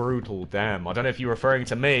pretty brutal. Damn. I don't know if you're referring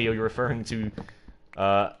to me or you're referring to,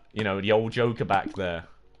 you know, the old Joker back there.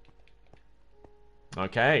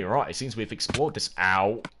 Okay, right. It seems we've explored this.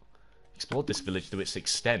 Ow. Explored this village to its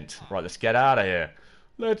extent. Right, let's get out of here.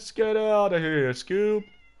 Let's get out of here, Scoop.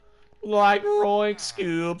 Like Roy,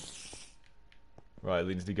 Scoop. Right,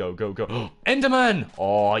 Lindsay, go. Enderman!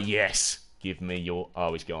 Oh, yes. Give me your...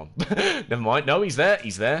 Oh, he's gone. Never mind. No, he's there.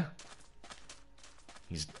 He's there.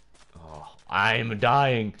 Oh, I'm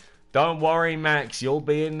dying. Don't worry, Max. You'll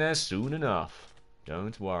be in there soon enough.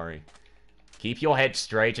 Don't worry. Keep your head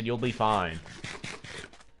straight and you'll be fine.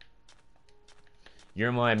 You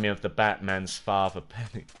remind me of the Batman's father,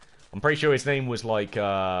 Penny. I'm pretty sure his name was like,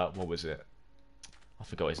 what was it? I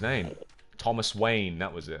forgot his name. Thomas Wayne,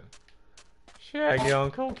 that was it. Shaggy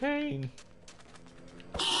on cocaine.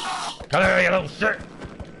 Come here, you little shit!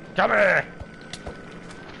 Come here!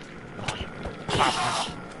 Oh, you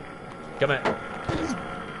bastard. Come here.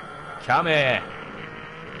 Come here.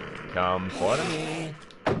 Come for me.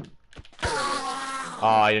 Oh,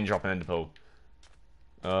 I didn't drop an ender pearl.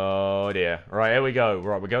 Oh dear. Right, here we go.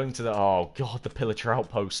 Right, we're going to the... Oh god, the pillager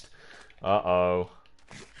outpost. Uh-oh.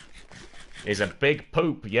 He's a big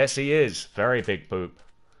poop. Yes, he is. Very big poop.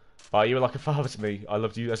 Oh, you were like a father to me. I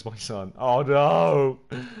loved you as my son. Oh no!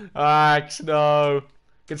 Axe, no.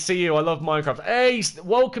 Good to see you. I love Minecraft. Hey,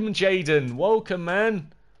 welcome, Jaden. Welcome,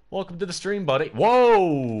 man. Welcome to the stream, buddy.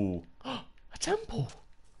 Whoa! A temple.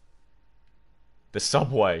 The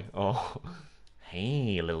subway. Oh.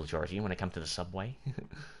 Hey, little Georgie, you want to come to the subway?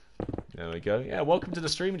 There we go. Yeah, welcome to the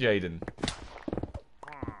stream, Jaden.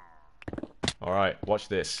 Alright, watch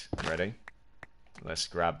this. Ready? Let's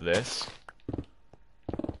grab this.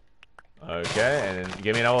 Okay, and then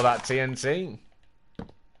give me all that TNT.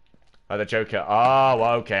 Oh, the Joker. Oh,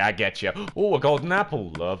 okay, I get you. Oh, a golden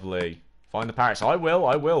apple. Lovely. Find the parrots. I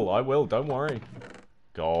will. Don't worry.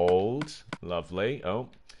 Gold. Lovely. Oh.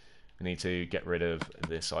 We need to get rid of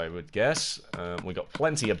this, I would guess. We got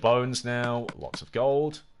plenty of bones now. Lots of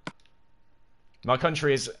gold. My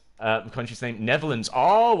country is, the country's name, Netherlands.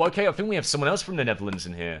 Oh, okay, I think we have someone else from the Netherlands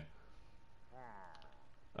in here.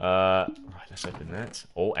 Right, let's open that.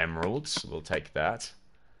 All emeralds, we'll take that.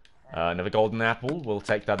 Another golden apple, we'll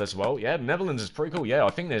take that as well. Yeah, Netherlands is pretty cool. Yeah, I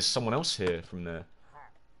think there's someone else here from there.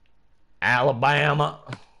 Alabama.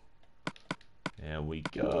 There we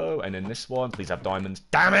go. And then this one, please have diamonds.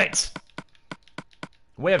 Damn it!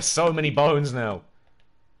 We have so many bones now.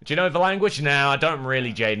 Do you know the language? No, I don't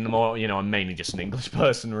really, Jaden. More, you know, I'm mainly just an English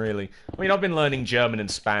person, really. I mean, I've been learning German and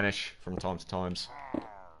Spanish from time to time.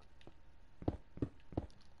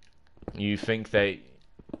 You think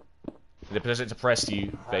because it's oppressed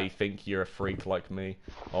you, they think you're a freak like me.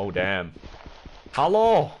 Oh, damn.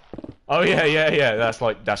 Hello! Oh, yeah. That's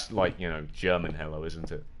like, you know, German hello,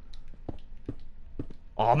 isn't it?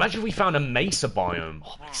 Oh, imagine if we found a mesa biome.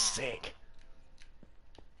 Oh, that's sick.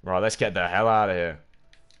 Right, let's get the hell out of here.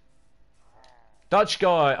 Dutch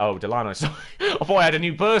guy. Oh, Delano, sorry. I thought I had a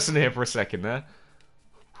new person here for a second there.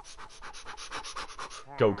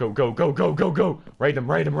 Go, go, go, go, go, go, go. Raid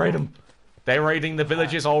them, raid them, raid them. They're raiding the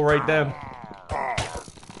villages, I'll raid them.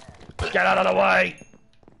 Get out of the way!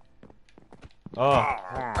 Oh.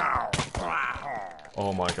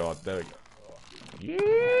 Oh my god, there we go.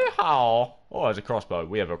 Yeehaw! Oh, there's a crossbow.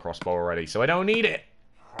 We have a crossbow already, so I don't need it.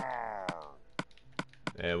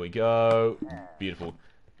 There we go. Beautiful.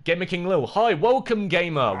 Gamer King Lil. Hi, welcome,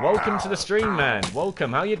 gamer. Welcome to the stream, man.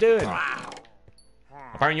 Welcome. How you doing?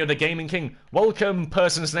 Apparently you're the Gaming King. Welcome,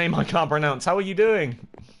 person's name I can't pronounce. How are you doing?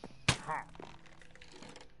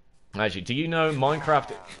 Actually, do you know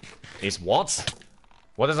Minecraft is what?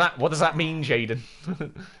 What does that mean, Jaden?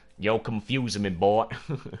 You're confusing me, boy.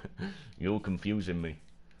 You're confusing me.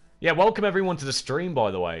 Yeah, welcome everyone to the stream, by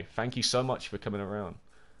the way. Thank you so much for coming around.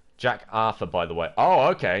 Jack Arthur, by the way. Oh,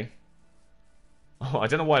 okay. Oh, I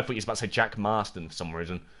don't know why I thought you was about to say Jack Marston for some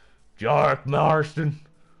reason. Jack Marston.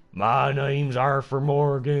 My name's Arthur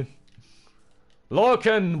Morgan.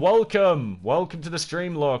 Lorcan, welcome. Welcome to the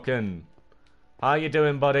stream, Lorcan. How you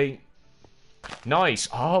doing, buddy? Nice.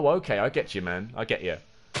 Oh, okay. I get you, man. I get you.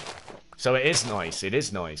 So it is nice. It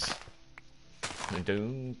is nice.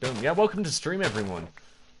 Yeah, welcome to the stream, everyone.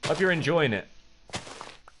 Hope you're enjoying it.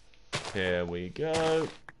 Here we go.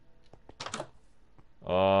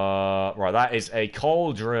 Right, that is a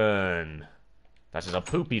cauldron. That is a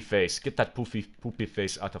poopy face. Get that poopy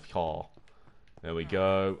face out of here. There we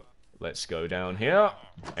go. Let's go down here.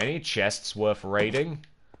 Any chests worth raiding?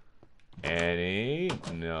 Any?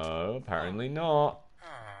 No, apparently not.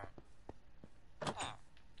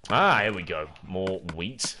 Ah, here we go. More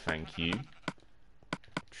wheat, thank you.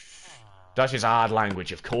 Dutch is a hard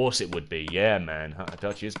language, of course it would be. Yeah, man.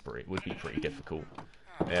 Dutch would be pretty difficult.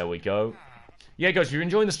 There we go. Yeah, guys, if you're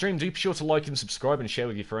enjoying the stream, do be sure to like and subscribe and share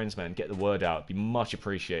with your friends, man. Get the word out. It'd be much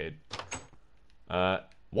appreciated.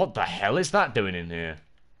 What the hell is that doing in here?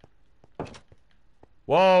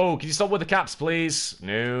 Whoa, can you stop with the caps, please?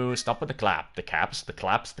 No, stop with the clap. The caps, the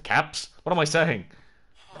claps, the caps. What am I saying?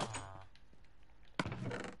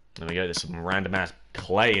 There we go, there's some random-ass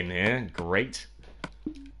clay in here. Great.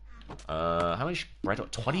 How much bread?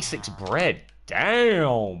 26 bread.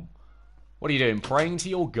 Damn! What are you doing? Praying to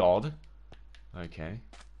your god? Okay.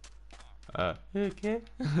 Okay.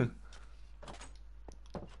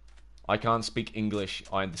 I can't speak English.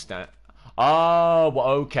 I understand. Oh, well,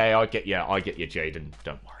 okay. I get you, Jaden.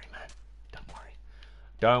 Don't worry, man. Don't worry.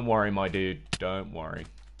 Don't worry, my dude. Don't worry.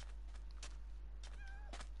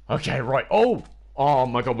 Okay, right. Oh! Oh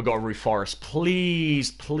my god, we got a roof forest.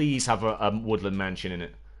 Please, please have a woodland mansion in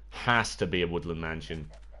it. Has to be a woodland mansion.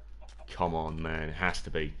 Come on, man. It has to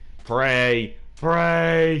be. Pray!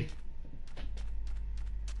 Pray!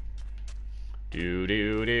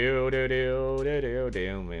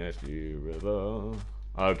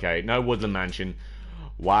 Okay, no woodland mansion.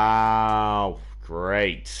 Wow,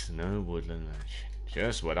 great. No woodland mansion.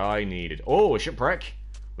 Just what I needed. Oh, a shipwreck.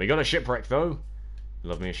 We got a shipwreck, though.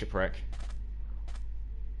 Love me a shipwreck.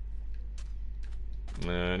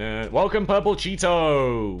 Welcome, Purple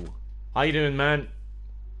Cheeto. How you doing, man?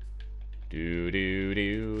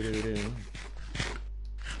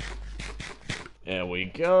 There we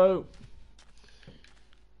go.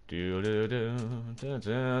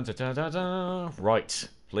 Right,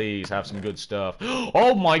 please have some good stuff.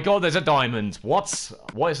 Oh my god, there's a diamond. What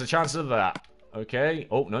is the chances of that? Okay.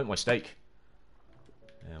 Oh no, my steak.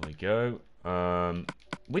 There we go.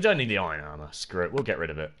 We don't need the iron armor. Screw it, we'll get rid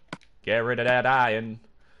of it. Get rid of that iron.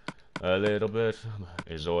 A little bit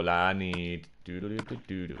is all I need.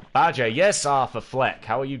 Badger, yes, Arthur Fleck.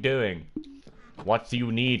 How are you doing? What do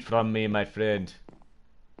you need from me, my friend?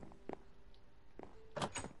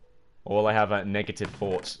 All I have are negative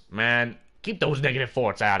thoughts. Man, Keep those negative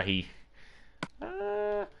thoughts out of here.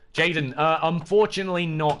 Jaden, unfortunately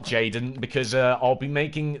not Jaden, because I'll be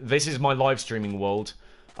making... This is my live streaming world,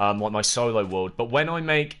 like my solo world. But when I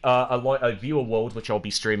make a viewer world, which I'll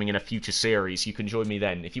be streaming in a future series, you can join me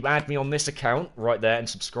then. If you add me on this account right there and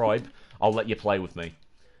subscribe, I'll let you play with me.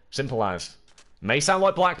 Simple as. May sound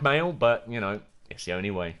like blackmail, but, you know, it's the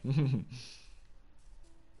only way.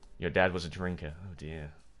 Your dad was a drinker. Oh,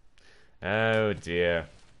 dear. Oh, dear.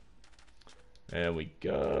 There we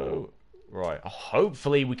go. Right,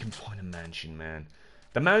 hopefully we can find a mansion, man.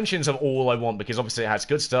 The mansions are all I want, because obviously it has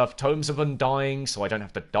good stuff. Tomes of Undying, so I don't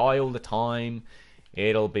have to die all the time.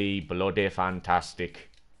 It'll be bloody fantastic.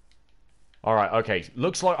 Alright, okay.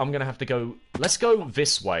 Looks like I'm going to have to go... Let's go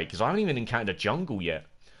this way, because I haven't even encountered a jungle yet.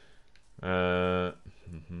 Right,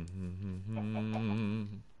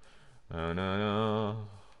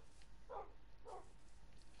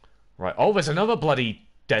 oh, there's another bloody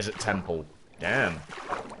desert temple. Damn.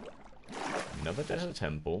 Another desert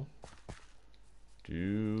temple.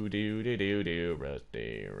 Do,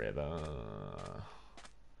 Rusty River.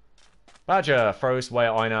 Badger throws away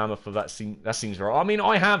iron armor for that seems right. I mean,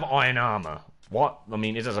 I have iron armor. What? I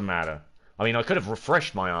mean, it doesn't matter. I mean, I could have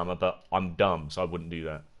refreshed my armor, but I'm dumb, so I wouldn't do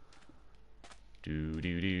that.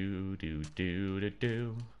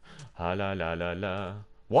 Ha la la la la.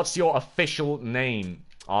 What's your official name?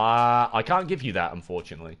 I can't give you that,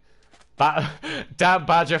 unfortunately. Dat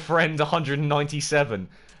Badger Friend 197.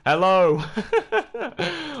 Hello.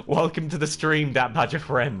 Welcome to the stream, Dat Badger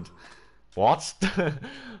Friend. What?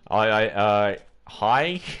 Hi?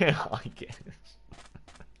 I guess.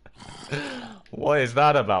 What is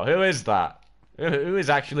that about? Who is that? Who is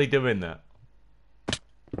actually doing that?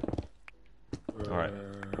 Alright.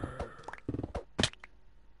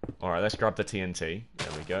 Alright, let's grab the TNT.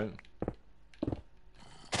 There we go.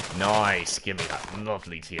 Nice, give me that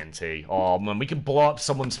lovely TNT. Oh man, we can blow up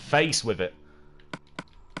someone's face with it.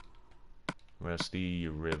 Rusty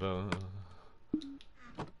River.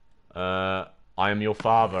 I am your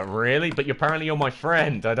father. Really? But apparently you're my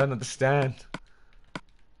friend. I don't understand.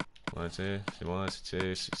 1, 2, 1,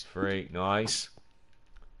 2, 6, 3. Nice.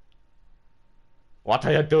 What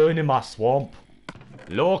are you doing in my swamp?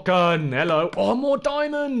 Lorcan, hello. Oh, more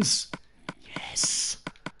diamonds. Yes.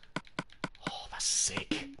 Oh, that's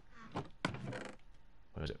sick.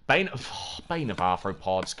 What is it? Bane of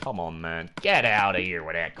arthropods. Come on, man. Get out of here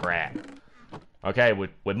with that crap. Okay,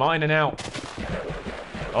 we're mining out.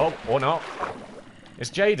 Oh, or not. It's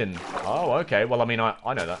Jaden. Oh, okay. Well, I mean, I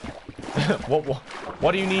know that.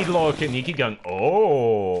 What do you need, Lorcan? You keep going,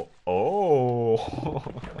 oh.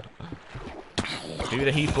 Do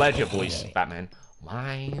the Heath Ledger voice, Batman.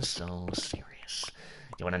 Why so serious?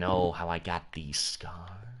 You want to know how I got these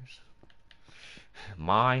scars?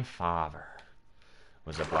 My father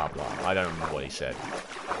was a blah blah. I don't remember what he said.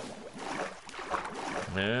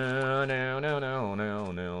 No.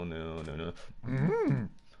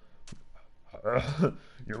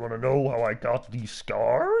 You want to know how I got these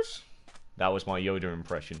scars? That was my Yoda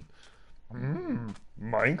impression.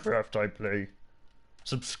 Minecraft I play.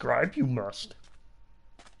 Subscribe you must.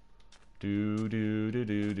 Do.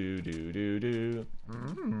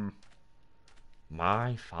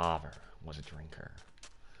 My father was a drinker.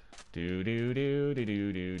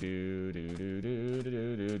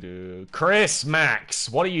 Chris Max,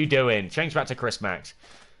 what are you doing? Change back to Chris Max.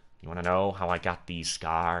 You want to know how I got these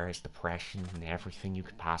scars, depression, and everything you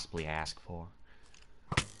could possibly ask for?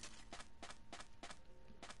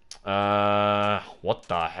 What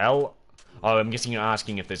the hell? Oh, I'm guessing you're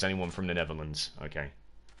asking if there's anyone from the Netherlands. Okay.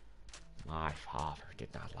 My father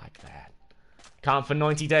did not like that. Can't for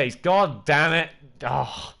 90 days. God damn it.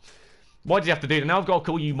 Oh. Why did you have to do that? Now I've got to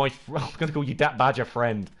call you I'm going to call you Dat Badger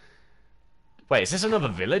Friend. Wait, is this another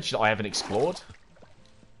village that I haven't explored?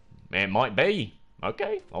 It might be.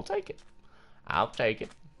 Okay, I'll take it. I'll take it.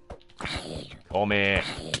 Come here.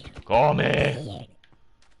 Come here.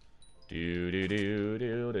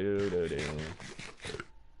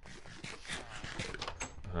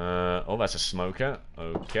 Oh, that's a smoker.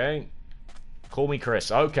 Okay. Call me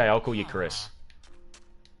Chris. Okay, I'll call you Chris.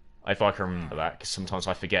 If I can remember that, because sometimes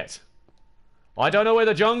I forget. I don't know where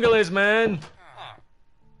the jungle is, man!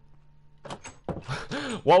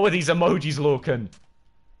 What were these emojis, Lorcan?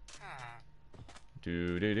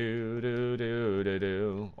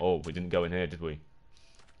 Oh, we didn't go in here, did we?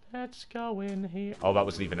 Let's go in here. Oh, that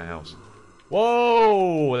was leaving the house.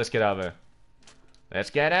 Whoa! Let's get out of there. Let's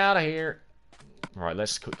get out of here. Right,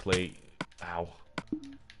 let's quickly... Ow.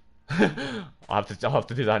 I'll have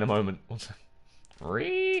to do that in a moment.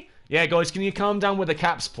 Yeah, guys, can you calm down with the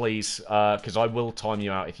caps, please? Because I will time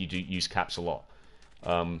you out if you do use caps a lot.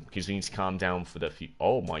 Because we need to calm down for the few...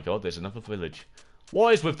 Oh my god, there's another village.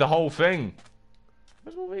 What is with the whole thing?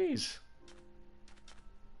 Where's all these?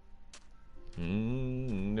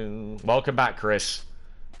 No. Welcome back, Chris.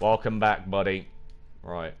 Welcome back, buddy.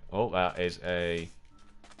 Right. Oh, that is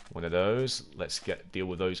one of those. Let's deal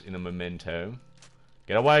with those in a memento.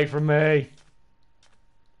 Get away from me!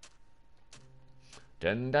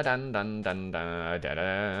 Dun da dun dun dun da da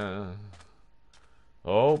da.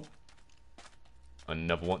 Oh.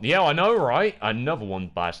 Another one. Yeah, I know, right? Another one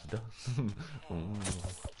bastard.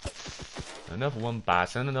 Another one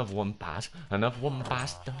bastard, another one bastard, another one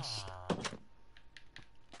bastard.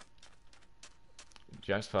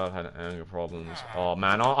 Jack's father had anger problems. Oh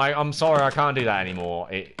man, I'm sorry, I can't do that anymore.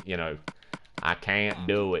 You know, I can't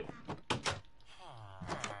do it.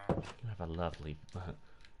 You have a lovely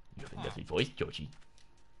voice, Georgie.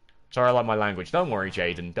 Sorry, I like my language. Don't worry,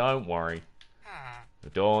 Jaden. Don't worry.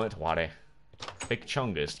 Don't worry. Big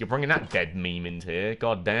chungus. You're bringing that dead meme into here.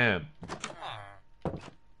 God damn.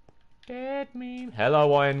 Dead meme.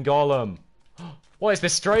 Hello, Iron Golem. What is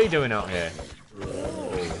this stray doing out here?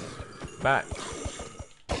 Oh. Back.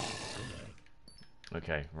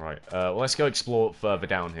 Okay, right. Well, let's go explore further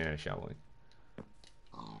down here, shall we?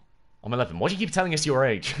 I'm 11. Why do you keep telling us your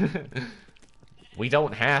age? We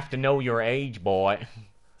don't have to know your age, boy.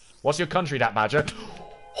 What's your country, Dat Badger?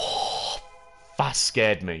 That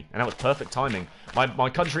scared me. And that was perfect timing. My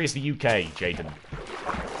country is the UK, Jaden.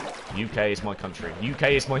 UK is my country.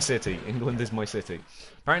 UK is my city. England is my city.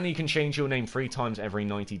 Apparently you can change your name 3 times every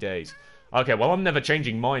 90 days. Okay, well, I'm never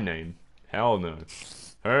changing my name. Hell no.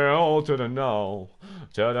 Hell to the no.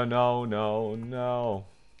 To the no, no, no.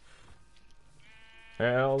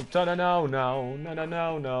 Hell to the no, no. No, no,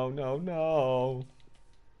 no, no, no, no.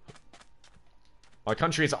 My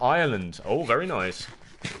country is Ireland. Oh, very nice.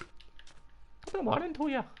 Come on into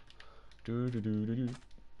ya.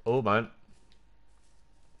 Oh, man.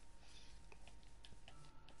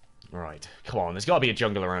 Right. Come on, there's got to be a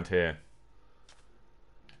jungle around here.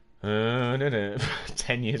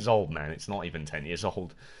 10 years old, man. It's not even 10 years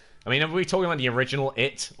old. I mean, are we talking about the original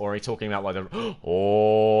It? Or are we talking about like the...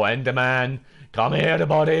 Oh, Enderman. Come here,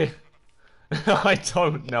 everybody. I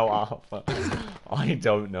don't know, Arthur. I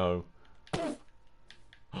don't know.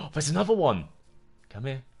 Oh, there's another one. Come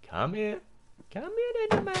here. Come here. Come here,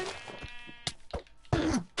 Enderman.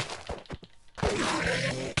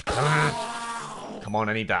 Come on,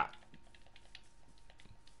 I need that.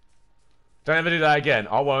 Don't ever do that again.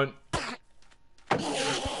 I won't. Come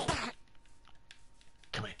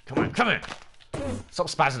here, come on, come here. Stop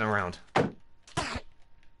spazzing around. Come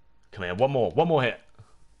here, one more hit.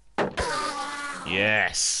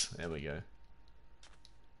 Yes, there we go.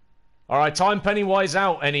 Alright, time Pennywise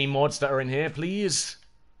out. Any mods that are in here, please?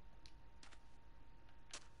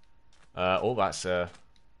 Oh, that's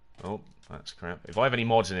crap. If I have any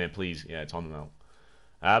mods in here, please, yeah, time them out.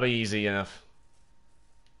 That'll be easy enough.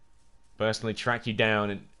 Personally, track you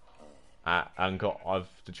down and got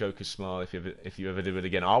the Joker's smile if you ever do it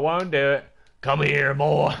again. I won't do it. Come here,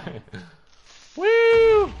 boy.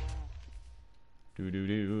 Woo!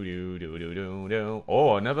 Do.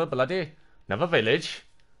 Oh, another village.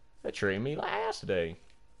 They're treating me like yesterday.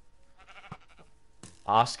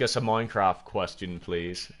 Ask us a Minecraft question,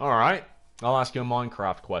 please. Alright, I'll ask you a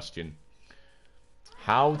Minecraft question.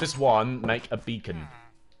 How does one make a beacon?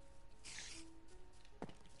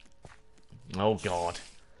 Oh, God.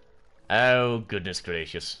 Oh, goodness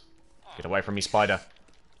gracious. Get away from me, spider.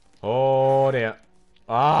 Oh, dear.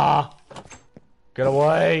 Ah! Get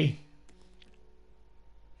away!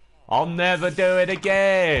 I'll never do it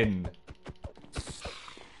again!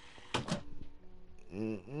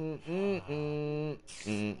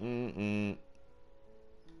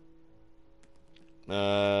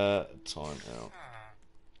 Time out.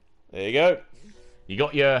 There you go. You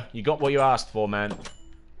got what you asked for, man.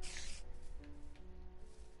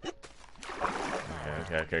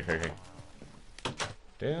 Okay.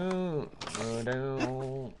 Down.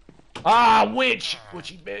 Ah, witch!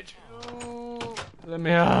 Witchy bitch. Oh, let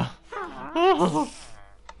me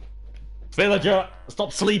Villager,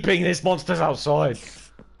 stop sleeping. This monster's outside.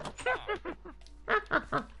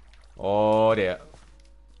 Oh dear.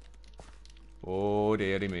 Oh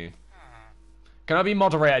dearie me. Can I be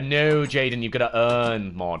moderator? No, Jaden, you've got to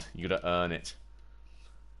earn mod. You got to earn it.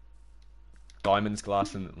 Diamonds,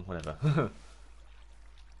 glass, and whatever.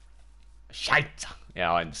 Shite.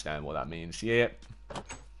 Yeah, I understand what that means. Yep.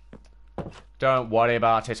 Don't worry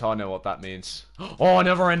about it. I know what that means. Oh,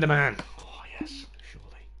 another Enderman. Oh yes, surely.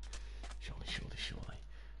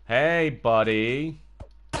 Hey, buddy.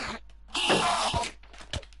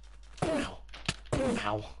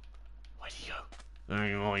 Ow. Where'd he go? There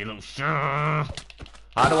you are, you little How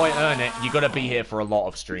do I earn it? You gotta be here for a lot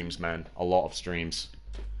of streams, man. A lot of streams.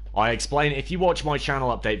 I explain, if you watch my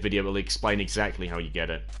channel update video, it'll explain exactly how you get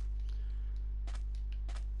it.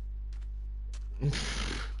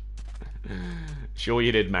 Sure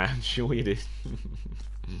you did, man. Sure you did.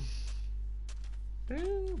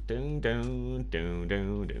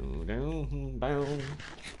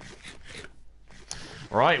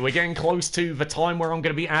 Right, we're getting close to the time where I'm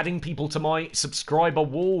going to be adding people to my subscriber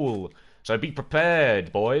wall. So be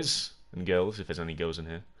prepared, boys and girls, if there's any girls in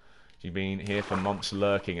here. You've been here for months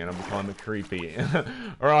lurking and I'm kind of creepy.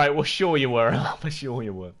 Alright, well, sure you were. I'm sure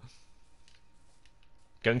you were.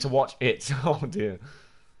 Going to watch it. Oh, dear.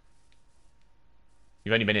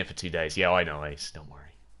 You've only been here for 2 days. Yeah, I know, Ace. Don't worry.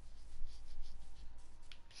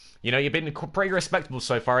 You know, you've been pretty respectable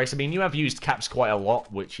so far, Ace. I mean, you have used caps quite a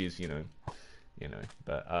lot, which is, you know,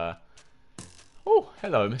 but, oh,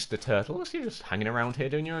 hello, Mr. Turtles. You're just hanging around here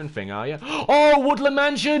doing your own thing, are you? Oh, Woodland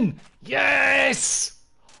Mansion! Yes!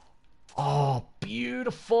 Oh,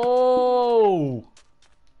 beautiful!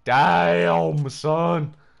 Damn,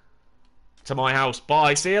 son. To my house.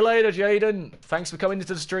 Bye. See you later, Jaden. Thanks for coming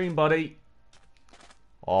into the stream, buddy.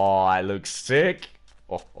 Oh, that looks sick.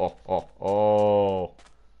 Oh, oh, oh, oh.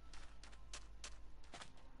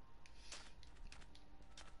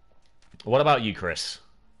 What about you, Chris?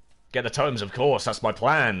 Get the totems, of course. That's my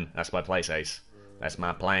plan. That's my place, Ace. That's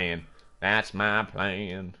my plan. That's my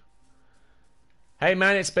plan. Hey,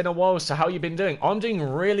 man, it's been a while, so how you been doing? I'm doing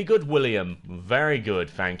really good, William. Very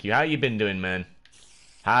good, thank you. How you been doing, man?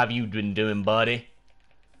 How have you been doing, buddy?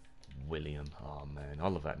 William. Oh, man, I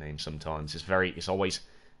love that name sometimes. It's very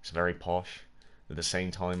posh at the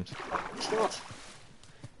same time. It's not.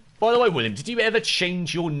 By the way, William, did you ever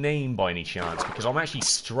change your name by any chance? Because I'm actually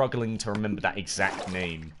struggling to remember that exact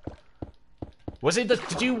name. Was it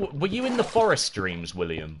were you in the forest streams,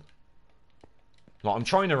 William? Like, I'm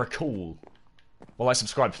trying to recall. Well, I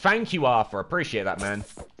subscribed. Thank you, Arthur. Appreciate that, man.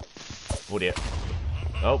 Oh, dear.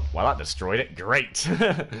 Oh, well, that destroyed it. Great.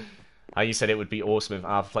 How you said it would be awesome if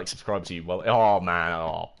Arthur Flex subscribed to you. Well, oh, man.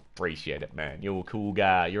 Oh, appreciate it, man. You're a cool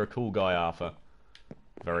guy. You're a cool guy, Arthur.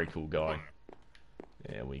 Very cool guy.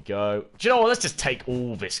 There we go. Do you know what? Let's just take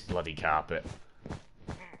all this bloody carpet.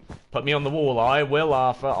 Put me on the wall. I will,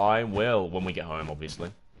 Arthur. I will. When we get home,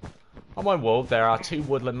 obviously. On my wall, there are 2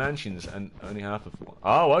 woodland mansions and only half of one.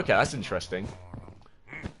 Oh, okay. That's interesting.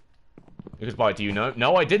 Goodbye, do you know?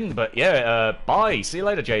 No, I didn't, but yeah, bye. See you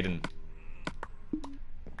later, Jaden.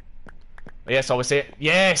 Yes, I was here.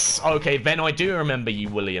 Yes! Okay, then I do remember you,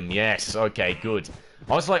 William. Yes, okay, good.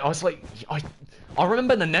 I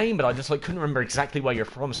remember the name, but I just, like, couldn't remember exactly where you're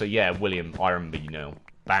from, so yeah, William, I remember you now.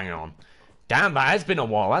 Bang on. Damn, that has been a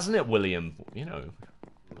while, hasn't it, William? You know,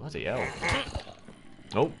 bloody hell.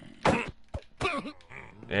 Oh.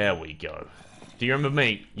 There we go. Do you remember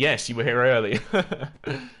me? Yes, you were here earlier.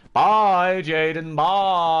 Bye, Jaden,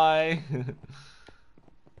 bye!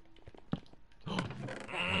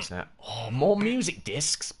 What's that? Oh, more music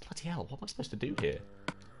discs? Bloody hell, what am I supposed to do here?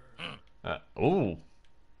 Ooh.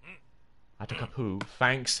 Atakapu,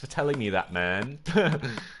 thanks for telling me that, man.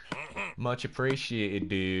 Much appreciated,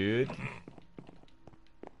 dude.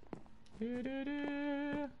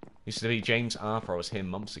 Used to be James Arthur, I was here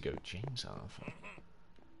months ago. James Arthur.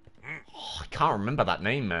 Oh, I can't remember that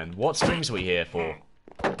name, man. What streams were we here for?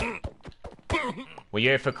 Were you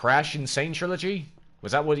here for Crash Insane Trilogy?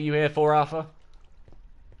 Was that what you were here for, Arthur?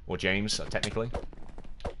 Or James, technically?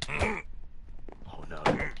 Oh, no.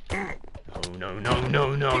 Oh, no, no,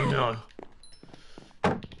 no, no, no.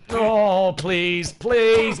 Oh, please,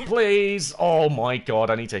 please, please. Oh, my God,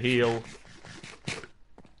 I need to heal.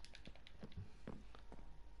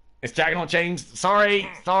 It's Jack, not James. Sorry,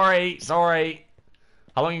 sorry, sorry.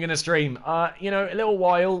 How long are you going to stream? You know, a little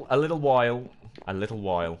while, a little while. A little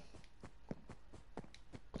while.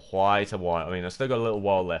 Quite a while. I mean, I've still got a little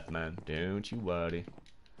while left, man. Don't you worry.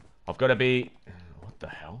 I've got to be... What the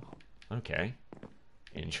hell? Okay.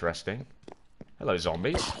 Interesting. Hello,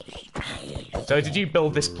 zombies. So, did you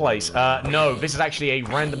build this place? No, this is actually a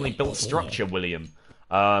randomly built structure, William.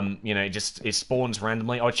 You know, it spawns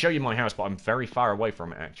randomly. I'd show you my house, but I'm very far away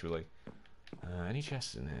from it, actually. Any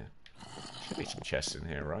chests in here? Should be some chests in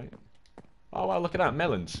here, right? Oh, well, look at that.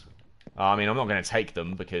 Melons. I mean, I'm not going to take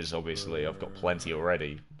them because, obviously, I've got plenty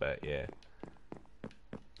already. But, yeah.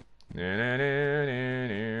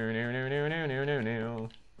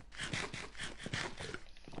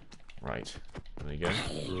 Right. There we go.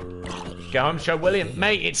 Go home, show William.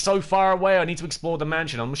 Mate, it's so far away. I need to explore the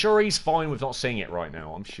mansion. I'm sure he's fine with not seeing it right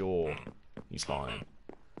now. I'm sure he's fine.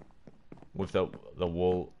 With the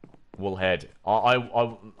wool head.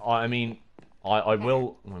 I mean, I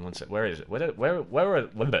will. One sec. Where is it?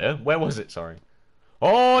 Where was it? Sorry.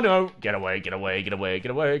 Oh no! Get away! Get away! Get away!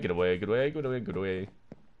 Get away! Get away! Get away! Get away! Get away!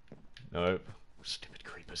 Nope. Stupid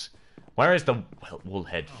creepers. Where is the wool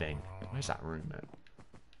head thing? Where's that room, man?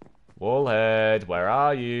 Woolhead, where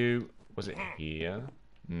are you? Was it here?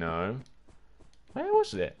 No. Where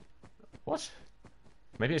was it? What?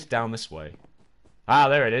 Maybe it's down this way. Ah,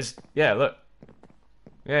 there it is. Yeah, look.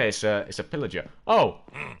 Yeah, it's a pillager. Oh!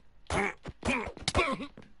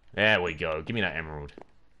 There we go. Give me that emerald.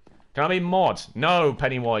 Can I be mod? No,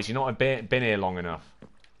 Pennywise, you're not been here long enough.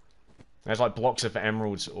 There's like blocks of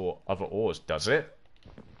emeralds or other ores. Does it?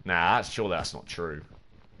 Nah, surely that's not true.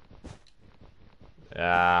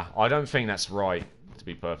 I don't think that's right, to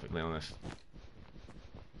be perfectly honest.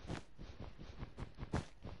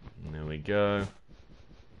 There we go.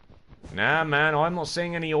 Nah, man, I'm not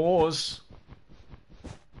seeing any ores.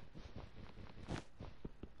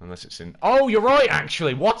 Unless it's in... Oh, you're right,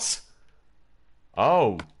 actually. What?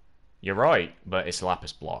 Oh, you're right, but it's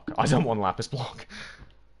lapis block. I don't want lapis block.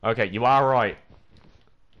 Okay, you are right.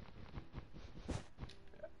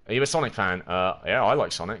 Are you a Sonic fan? Yeah, I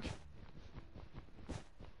like Sonic.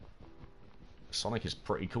 Sonic is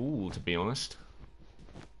pretty cool, to be honest.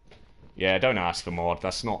 Yeah, don't ask for mod.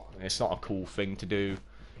 It's not a cool thing to do.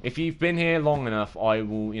 If you've been here long enough, I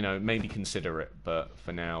will, you know, maybe consider it. But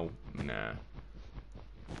for now, nah.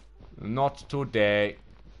 Not today.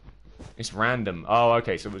 It's random. Oh,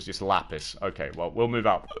 okay, so it was just lapis. Okay, well, we'll move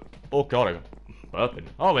out. Oh, God, I'm burping.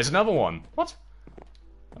 Oh, there's another one. What?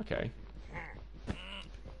 Okay.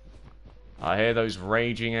 I hear those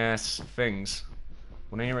raging-ass things.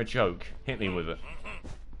 When I hear a joke, hit me with it.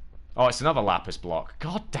 Oh, it's another lapis block.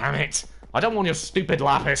 God damn it! I don't want your stupid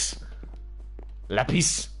lapis.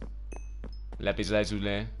 Lapis. Lapis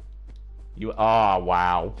lazuli. You. Ah, oh,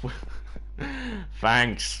 wow.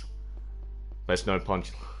 Thanks. There's no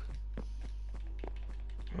punch.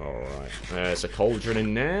 Alright. There's a cauldron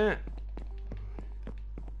in there.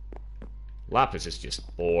 Lapis is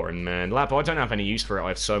just boring, man. I don't have any use for it. I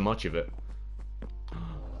have so much of it.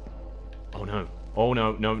 Oh, no. Oh,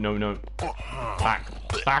 no, no, no, no.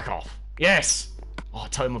 Back off. Yes! Oh,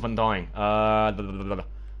 Totem of Undying.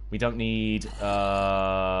 We don't need, screw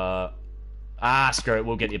it.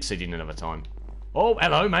 We'll get the obsidian another time. Oh,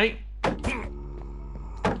 hello, mate.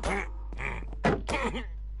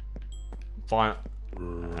 Fine.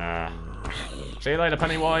 See you later,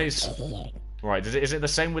 Pennywise. Right, is it the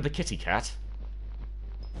same with the kitty cat?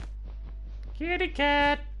 Kitty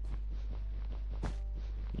cat.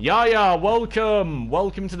 Yaya, welcome!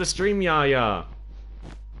 Welcome to the stream, Yaya.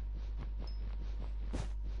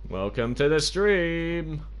 Welcome to the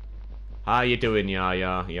stream. How you doing,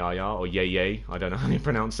 Yaya? Yaya, or Yay? I don't know how you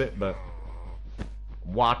pronounce it, but...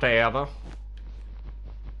 whatever.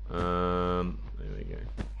 There we go.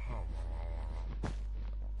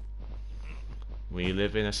 We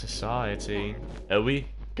live in a society. Are we?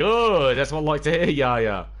 Good! That's what I like to hear,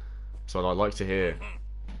 Yaya. That's what I like to hear.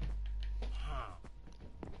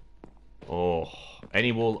 Oh,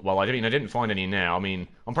 any wool? Well, I didn't find any now. I mean,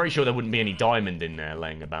 I'm pretty sure there wouldn't be any diamond in there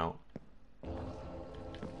laying about.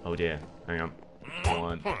 Oh dear. Hang on.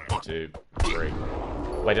 1, 2, 3.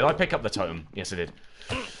 Wait, did I pick up the totem? Yes, I did.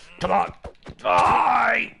 Come on!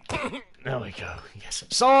 Die! There we go. Yes.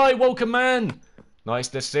 Sai, welcome, man! Nice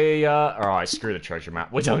to see ya. Alright, screw the treasure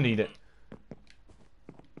map. We don't need it.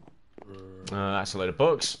 That's a load of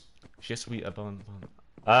books. Just sweet abundant.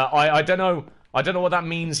 I don't know. I don't know what that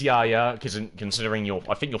means, Yaya, because considering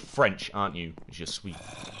I think you're French, aren't you? It's just sweet.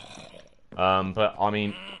 But I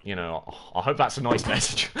mean, you know, I hope that's a nice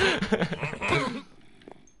message.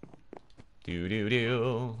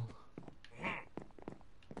 Do.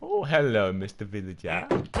 Oh, hello, Mr. Villager.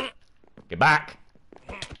 Get back.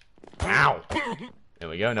 Ow. There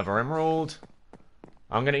we go, another emerald.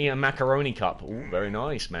 I'm gonna eat a macaroni cup. Oh, very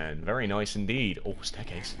nice, man. Very nice indeed. Oh,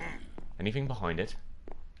 staircase. Anything behind it?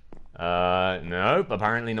 Nope,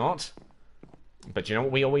 apparently not. But you know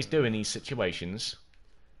what we always do in these situations?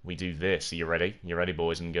 We do this. Are you ready? You ready,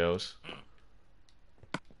 boys and girls?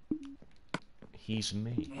 He's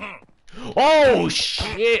me. Oh,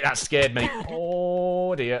 shit! That scared me.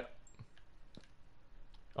 Oh, dear.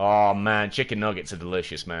 Oh, man. Chicken nuggets are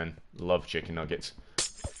delicious, man. Love chicken nuggets.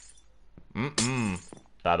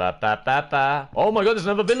 Ba-ba-ba-ba-ba. Oh, my God, there's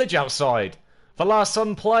another village outside. For Last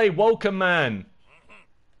Son Play, welcome, man.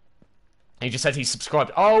 He just said he's subscribed.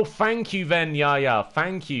 Oh, thank you then, Yaya.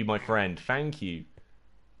 Thank you, my friend. Thank you.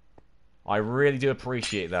 I really do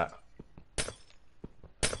appreciate that.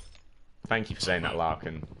 Thank you for saying that,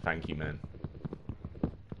 Larkin. Thank you, man.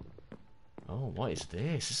 Oh, what is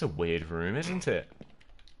this? This is a weird room, isn't it?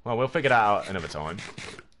 Well, we'll figure that out another time.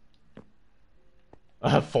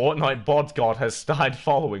 A Fortnite bod god has started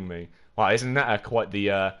following me. Wow, isn't that quite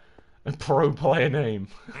the pro player name?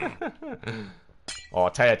 Oh,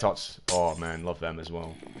 Tater Tots. Oh, man, love them as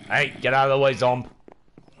well. Hey, get out of the way, Zomb.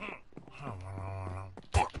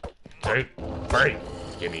 2, 3.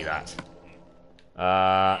 Give me that.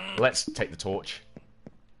 Let's take the torch.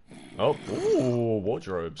 Oh, ooh,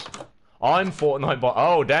 wardrobes. I'm Fortnite bot.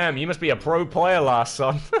 Oh, damn, you must be a pro player, last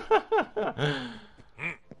son.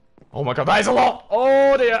 Oh my god, that is a lot!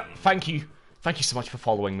 Oh dear! Thank you. Thank you so much for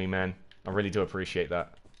following me, man. I really do appreciate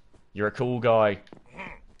that. You're a cool guy.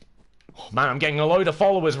 Oh, man, I'm getting a load of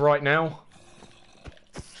followers right now.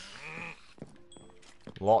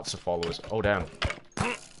 Lots of followers. Oh, damn.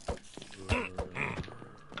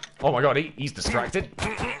 Oh my god, he's distracted.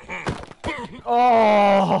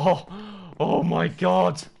 Oh! Oh my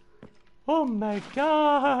god. Oh my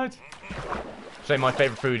god. Say my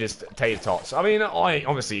favourite food is tater tots. I mean,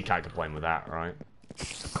 obviously you can't complain with that, right?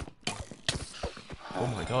 Oh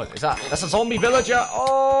my god, that's a zombie villager?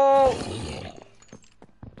 Oh!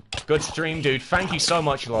 Good stream, dude. Thank you so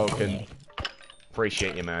much, Logan.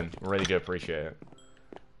 Appreciate you, man. Really do appreciate it.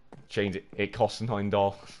 Change it. It costs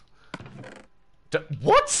 $9.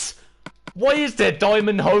 What? Why is there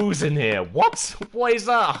diamond hose in here? What? Why is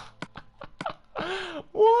that?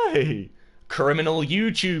 Why? Criminal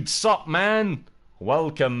YouTube, sup, man?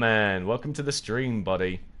 Welcome, man. Welcome to the stream,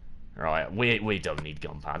 buddy. Right, we don't need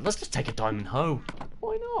gunpowder. Let's just take a diamond hoe.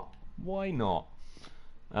 Why not? Why not?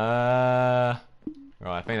 Right,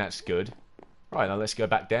 I think that's good. Right, now let's go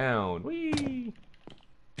back down. Whee!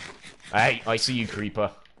 Hey, I see you,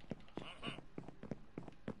 creeper.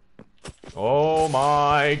 Oh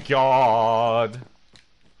my god.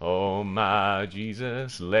 Oh my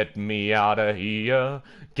Jesus, let me out of here.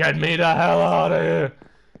 Get me the hell out of here.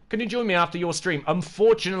 Can you join me after your stream?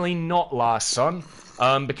 Unfortunately not, last son.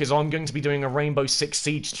 Because I'm going to be doing a Rainbow Six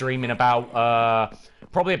Siege stream in about,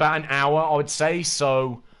 probably about an hour, I would say.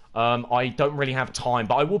 So, I don't really have time.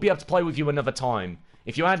 But I will be able to play with you another time.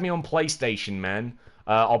 If you add me on PlayStation, man,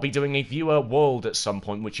 I'll be doing a viewer world at some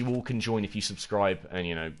point, which you all can join if you subscribe and,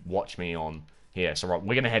 you know, watch me on here. So, right,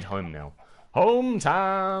 we're going to head home now. Home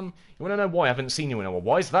time! You want to know why I haven't seen you in a while?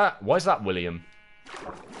 Why is that? Why is that, William?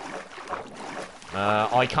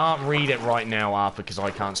 I can't read it right now, Arthur, because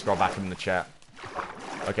I can't scroll back in the chat.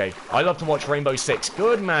 Okay, I love to watch Rainbow Six.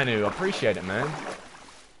 Good, Manu. Appreciate it, man.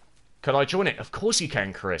 Could I join it? Of course you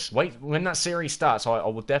can, Chris. Wait, when that series starts, I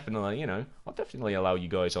will definitely, you know, I'll definitely allow you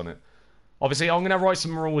guys on it. Obviously, I'm going to write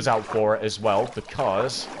some rules out for it as well,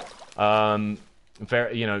 because, there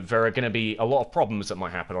are going to be a lot of problems that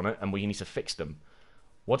might happen on it, and we need to fix them.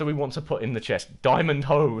 What do we want to put in the chest? Diamond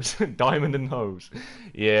hose. Diamond and hose.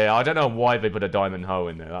 Yeah, I don't know why they put a diamond hoe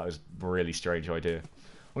in there. That was a really strange idea.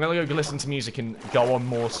 I'm going to go listen to music and go on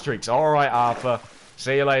more streaks. Alright, Arthur.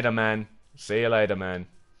 See you later, man. See you later, man.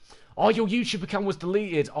 Oh, your YouTube account was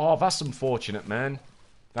deleted. Oh, that's unfortunate, man.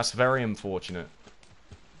 That's very unfortunate.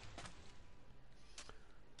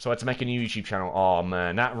 So I had to make a new YouTube channel. Oh,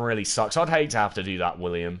 man, that really sucks. I'd hate to have to do that,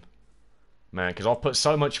 William. Man, because I've put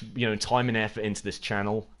so much, you know, time and effort into this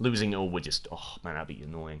channel. Losing it all would just... Oh, man, that'd be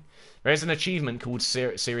annoying. There's an achievement called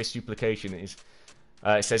Serious Duplication.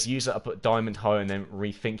 It says, use that to put diamond hoe and then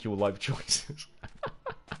rethink your life choices.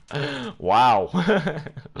 Wow.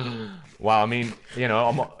 Wow, I mean, you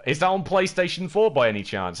know, is that on PlayStation 4 by any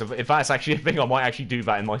chance? If that's actually a thing, I might actually do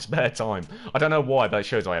that in my spare time. I don't know why, but it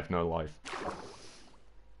shows I have no life.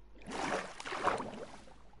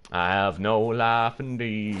 I have no life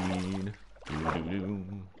indeed.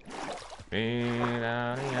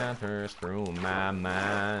 Through my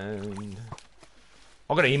mind.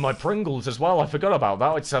 I'm gonna eat my Pringles as well. I forgot about that.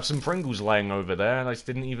 I just have some Pringles laying over there, and I just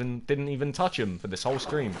didn't even touch them for this whole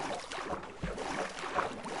stream.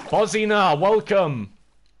 Bozina, welcome.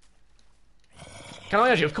 Can I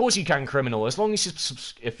add you? Of course you can, criminal. As long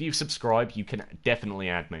as if you subscribe, you can definitely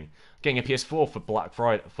add me. Getting a PS4 for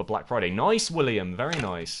Black Friday. Nice, William. Very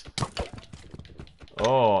nice.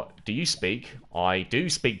 Oh, do you speak? I do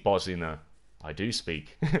speak Bozina. I do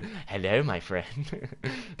speak. Hello, my friend.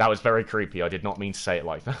 That was very creepy. I did not mean to say it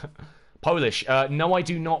like that. Polish. No, I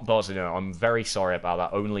do not, Bosnia. I'm very sorry about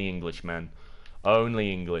that. Only English, man.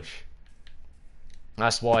 Only English.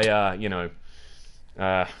 That's why, you know,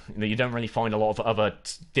 you don't really find a lot of other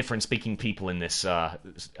different speaking people in this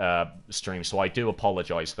stream, so I do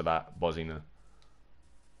apologize for that, Bosnia.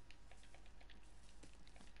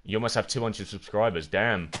 You almost have 200 subscribers.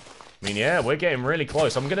 Damn. I mean, yeah, we're getting really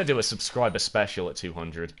close. I'm going to do a subscriber special at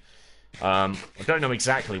 200. I don't know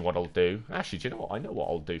exactly what I'll do. Actually, do you know what? I know what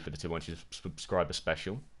I'll do for the 200 subscriber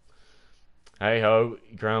special. Hey ho,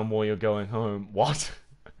 ground while you're going home. What?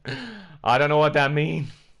 I don't know what that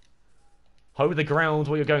means. Hoe the ground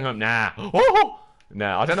while you're going home. Nah. Oh!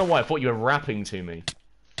 Nah, I don't know why. I thought you were rapping to me.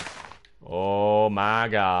 Oh my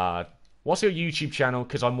god. What's your YouTube channel?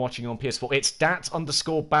 Because I'm watching on PS4. It's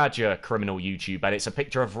Dat_Badger Criminal YouTube, and it's a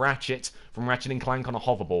picture of Ratchet from Ratchet and Clank on a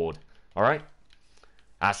hoverboard. Alright?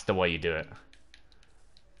 That's the way you do it.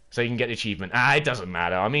 So you can get the achievement. It doesn't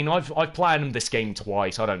matter. I mean, I've platinum this game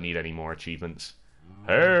twice. I don't need any more achievements.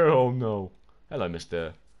 Hell no. Hello,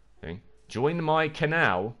 Mr. Thing. Join my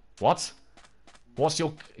canal. What? What's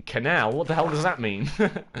your canal? What the hell does that mean?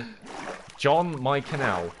 John, my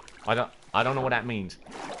canal. I don't know what that means.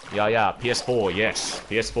 Yeah. PS4, yes.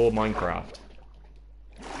 PS4 Minecraft.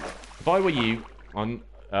 If I were you,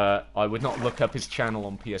 I would not look up his channel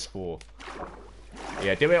on PS4.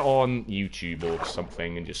 Yeah, do it on YouTube or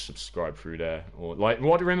something and just subscribe through there. Or like,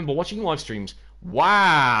 what do you remember watching live streams?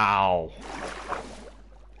 Wow.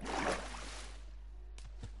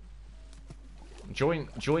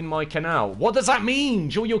 Join my canal. What does that mean?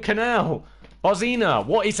 Join your canal. Bozina,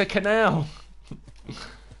 what is a canal?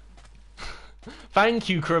 Thank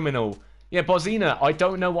you, criminal. Yeah, Bozina, I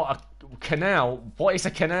don't know what a canal. What is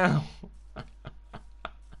a canal?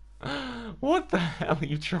 What the hell are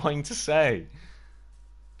you trying to say?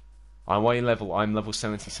 I'm level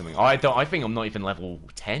 70 something. I think I'm not even level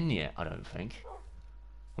 10 yet, I don't think.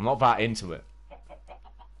 I'm not that into it.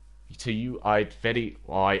 To you, I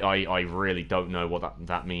really don't know what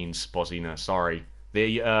that means, Bozina. Sorry.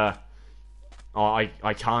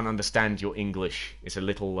 I can't understand your English. It's a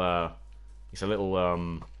little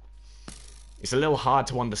hard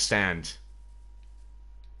to understand.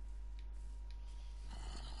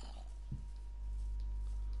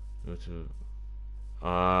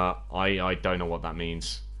 I don't know what that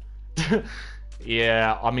means.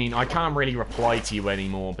 Yeah, I mean, I can't really reply to you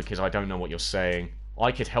anymore because I don't know what you're saying.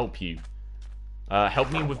 I could help you.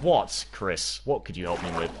 Help me with what, Chris? What could you help me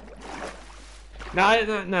with? No,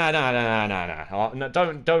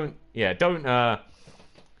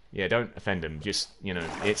 don't offend him. Just, you know,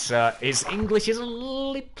 his English is a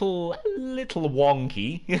little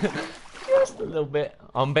wonky. Just a little bit.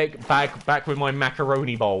 I'm back with my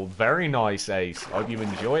macaroni bowl. Very nice, Ace. Hope you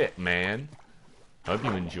enjoy it, man. Hope you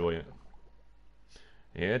enjoy it.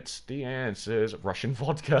 It's the answers. Russian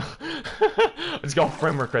vodka. I just got a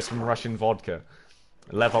friend request from Russian vodka.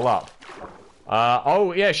 Level up.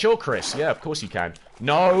 Oh, yeah, sure, Chris. Yeah, of course you can.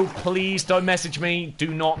 No, please don't message me.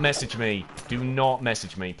 Do not message me. Do not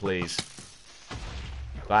message me, please.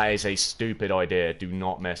 That is a stupid idea. Do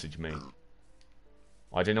not message me.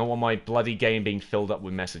 I do not want my bloody game being filled up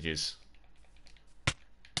with messages.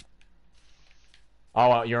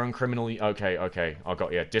 Oh, you're on criminal... Okay, I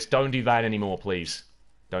got you. Just don't do that anymore, please.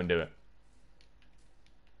 Don't do it.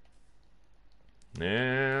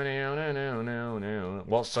 No.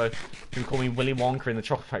 What, so... You can call me Willy Wonka in the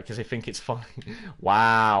Chocolate Factory because they think it's funny.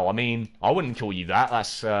 Wow, I mean, I wouldn't call you that.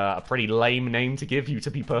 That's a pretty lame name to give you,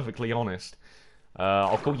 to be perfectly honest.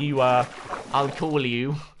 I'll call you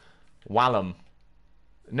Wallum.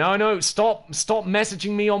 No, stop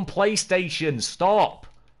messaging me on PlayStation. Stop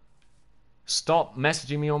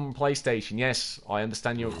messaging me on PlayStation. Yes, I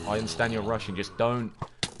understand you're Russian. Just don't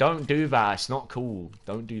do that. It's not cool.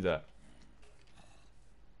 Don't do that.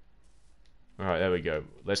 Alright, there we go.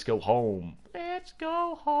 Let's go home. Let's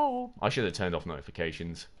go home. I should have turned off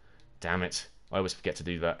notifications. Damn it. I always forget to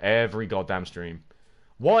do that every goddamn stream.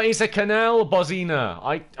 What is a canal, Bozina?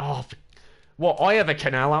 I have a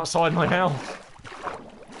canal outside my house.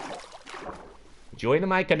 Join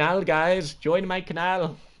my canal, guys. Join my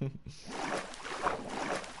canal.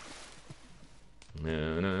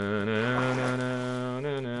 No.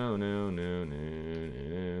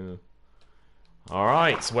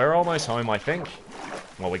 Alright, so we're almost home, I think.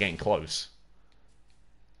 Well, we're getting close.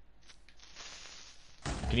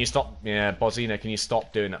 Can you stop? Yeah, Bozina, can you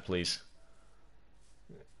stop doing that, please?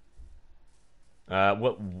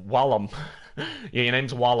 Wallum. Yeah, your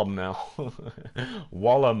name's Wallum now.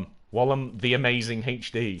 Wallum the Amazing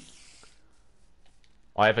HD.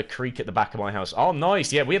 I have a creek at the back of my house. Oh,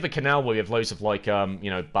 nice. Yeah, we have a canal where we have loads of, like, you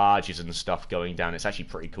know, barges and stuff going down. It's actually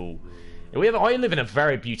pretty cool. Yeah, I live in a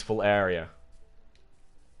very beautiful area.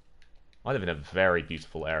 I live in a very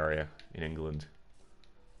beautiful area in England.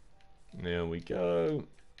 There we go.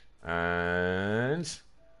 And...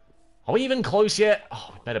 Are we even close yet?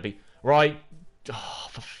 Oh, we better be. Right. Oh,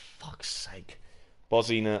 for fuck's sake.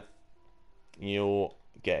 Bozina, you're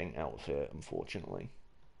getting out of here, unfortunately.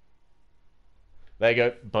 There you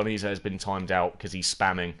go. Bunny's has been timed out because he's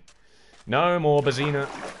spamming. No more Bozina.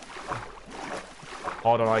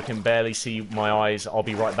 Hold on, I can barely see my eyes. I'll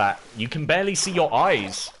be right back. You can barely see your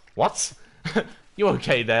eyes? What? You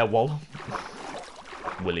okay there,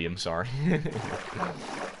 William, sorry.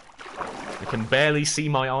 I can barely see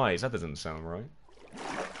my eyes. That doesn't sound right.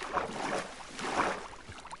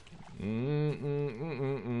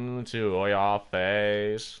 To your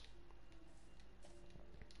face.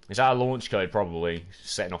 Is that a launch code? Probably.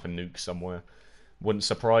 Setting off a nuke somewhere. Wouldn't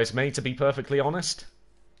surprise me, to be perfectly honest.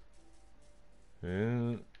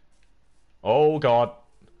 Oh, God.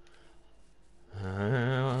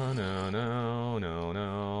 No, no, no, no,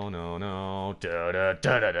 no, no, no. Da da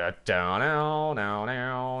da da da da no, no,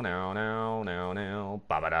 no, no, no, no, no.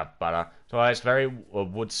 Ba ba da ba da. So it's very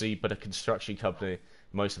woodsy, but a construction company.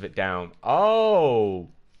 Most of it down. Oh,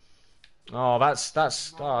 oh, that's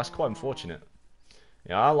quite unfortunate.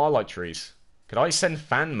 Yeah, I like trees. Could I send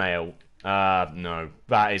fan mail? No.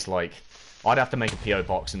 That is like, I'd have to make a PO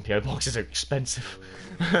box, and PO boxes are expensive.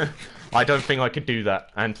 I don't think I could do that.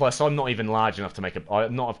 And plus, I'm not even large enough to make a. I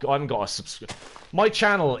haven't got a subscribe. My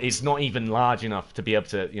channel is not even large enough to be able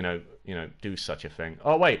to, you know, do such a thing.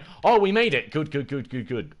 Oh wait. Oh, we made it. Good, good, good, good,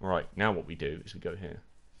 good. Right. Now what we do is we go here.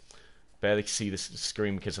 Barely see the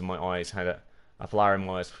screen because of my eyes. Had a flower in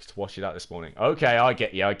my eyes to wash it out this morning. Okay, I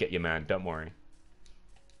get you, man. Don't worry.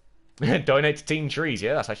 Donate to Team Trees.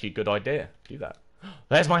 Yeah, that's actually a good idea. Do that.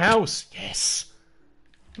 There's my house. Yes.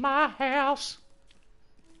 My house.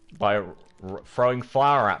 By throwing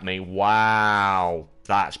flour at me. Wow.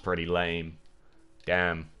 That's pretty lame.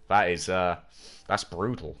 Damn. That is, that's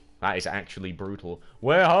brutal. That is actually brutal.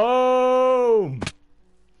 We're home!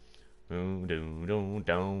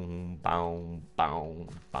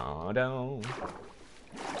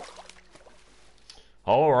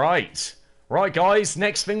 Alright. Right, guys.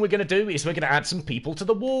 Next thing we're going to do is we're going to add some people to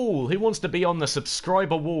the wall. Who wants to be on the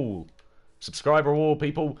subscriber wall? Subscriber wall,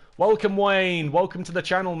 people. Welcome, Wayne. Welcome to the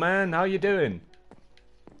channel, man. How you doing?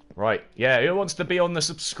 Right. Yeah, who wants to be on the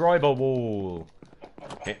subscriber wall?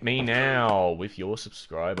 Hit me now with your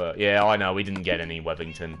subscriber. Yeah, I know. We didn't get any,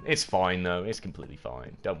 Webington. It's fine, though. It's completely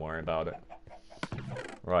fine. Don't worry about it.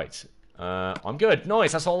 Right. I'm good.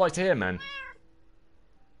 Nice. That's all I like to hear, man.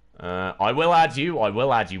 I will add you. I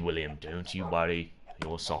will add you, William. Don't you worry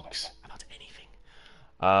your socks about anything.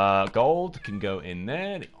 Gold can go in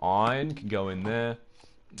there. The iron can go in there.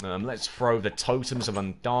 Let's throw the totems of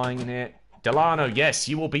undying in here. Delano, yes,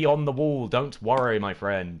 you will be on the wall. Don't worry, my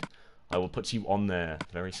friend. I will put you on there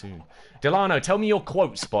very soon. Delano, tell me your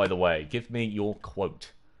quotes, by the way. Give me your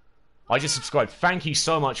quote. I just subscribed. Thank you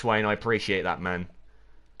so much, Wayne. I appreciate that, man.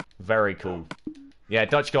 Very cool. Yeah,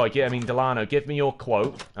 Dutch guy, Delano, give me your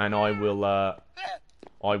quote, and I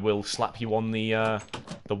will slap you on the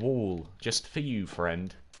wall. Just for you,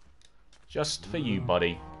 friend. Just for you,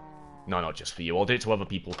 buddy. No, not just for you. I'll do it to other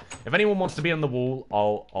people. If anyone wants to be on the wall,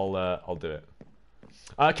 I'll do it.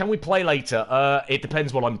 Can we play later? It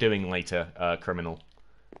depends what I'm doing later, criminal.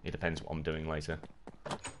 It depends what I'm doing later.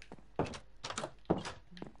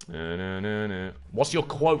 What's your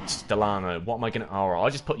quote, Delano? What am I gonna... Alright, I'll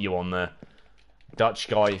just put you on there. Dutch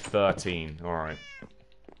guy 13. Alright.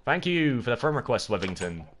 Thank you for the friend request,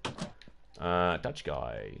 Webington. Dutch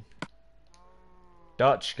guy.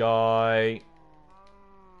 Dutch guy.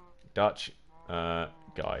 Dutch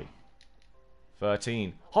guy.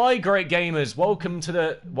 13. Hi, great gamers. Welcome to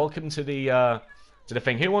the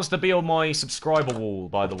thing. Who wants to be on my subscriber wall,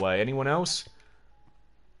 by the way? Anyone else?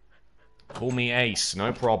 Call me Ace.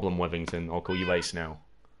 No problem, Webington. I'll call you Ace now.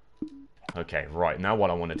 Okay, right. Now what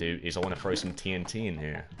I want to do is I want to throw some TNT in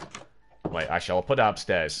here. Wait, actually, I'll put it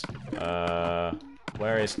upstairs.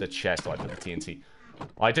 Where is the chest? I put the TNT.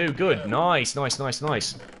 I do. Good. Nice, nice, nice,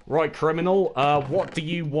 nice. Right, criminal. What do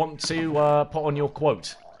you want to put on your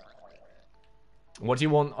quote? What do you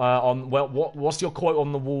want on... Well, what's your quote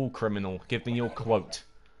on the wall, criminal? Give me your quote.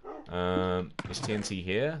 Is TNT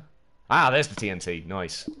here? Ah, there's the TNT.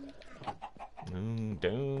 Nice.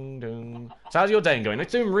 So how's your day going?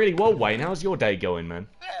 It's doing really well, Wayne. How's your day going, man?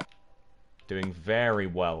 Doing very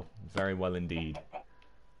well. Very well indeed.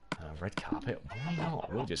 Red carpet? Why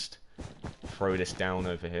not? We'll just throw this down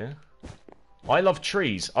over here. I love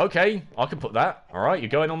trees. Okay, I can put that. Alright, you're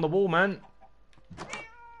going on the wall, man.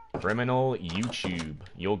 Criminal YouTube.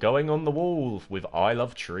 You're going on the wall with I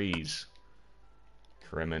love trees.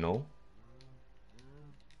 Criminal.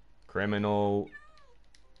 Criminal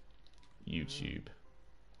YouTube.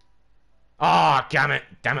 Ah, damn it.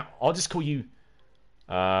 Damn it. I'll just call you...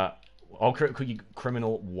 I'll call you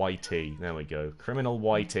Criminal YT. There we go. Criminal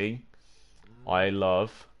YT. I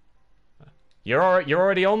love... You're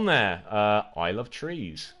already on there. I love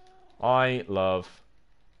trees. I love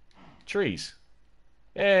trees.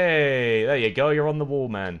 Hey, there you go. You're on the wall,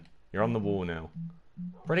 man. You're on the wall now.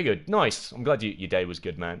 Pretty good. Nice. I'm glad your day was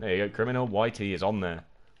good, man. There you go. Criminal YT is on there.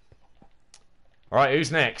 Alright,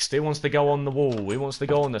 who's next? Who wants to go on the wall? Who wants to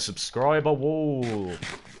go on the subscriber wall? Alright,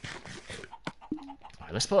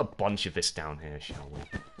 let's put a bunch of this down here, shall we?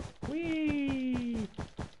 Whee!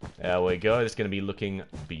 There we go. It's going to be looking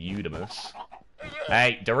beautiful.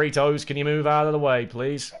 Hey, Doritos, can you move out of the way,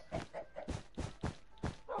 please?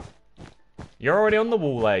 You're already on the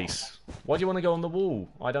wall, Ace. Why do you want to go on the wall?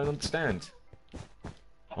 I don't understand.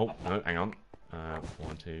 Oh, no, hang on. 1,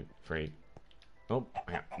 2, 3. Oh,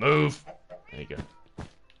 hang on. Move! There you go.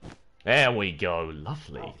 There we go.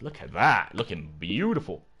 Lovely. Look at that. Looking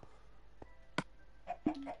beautiful.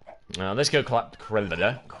 Let's go collect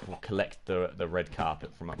the red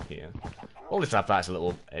carpet from up here. We'll just have that as a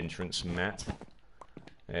little entrance mat.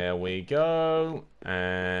 There we go.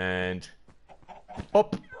 And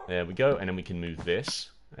up. There we go. And then we can move this.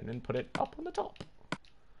 And then put it up on the top.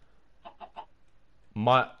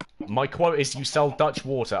 My quote is you sell Dutch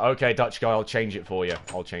water. Okay, Dutch guy, I'll change it for you.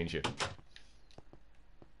 I'll change it.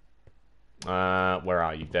 Where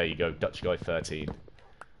are you? There you go. Dutch guy 13.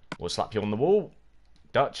 We'll slap you on the wall.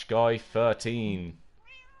 Dutch guy 13.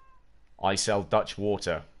 I sell Dutch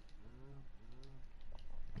water.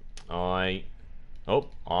 I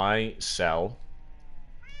sell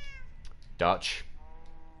Dutch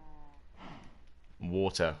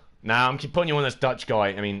water. Now I'm putting you on as Dutch guy.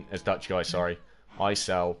 I mean, as Dutch guy, sorry. I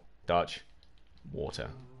sell Dutch water.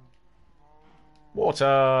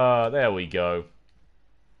 Water! There we go.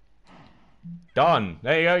 Done.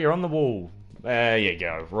 There you go. You're on the wall. There you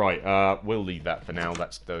go. Right. We'll leave that for now.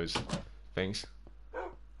 That's those things.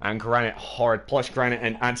 And granite, horrid plush granite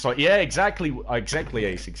and andesite. Yeah, exactly. Exactly,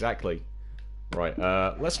 Ace. Exactly. Right.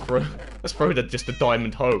 Let's throw just the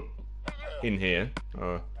diamond hoe in here.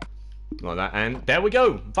 Like that. And there we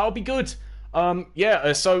go. That'll be good.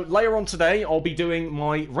 Yeah. So later on today, I'll be doing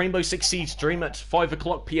my Rainbow Six Siege stream at 5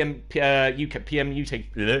 o'clock PM UK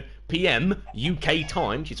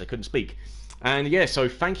time. Jeez, I couldn't speak. And yeah, so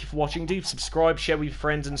thank you for watching. Do subscribe, share with your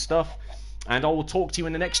friends and stuff. And I will talk to you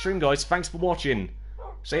in the next stream, guys. Thanks for watching.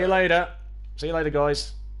 See you later. See you later,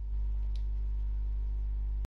 guys.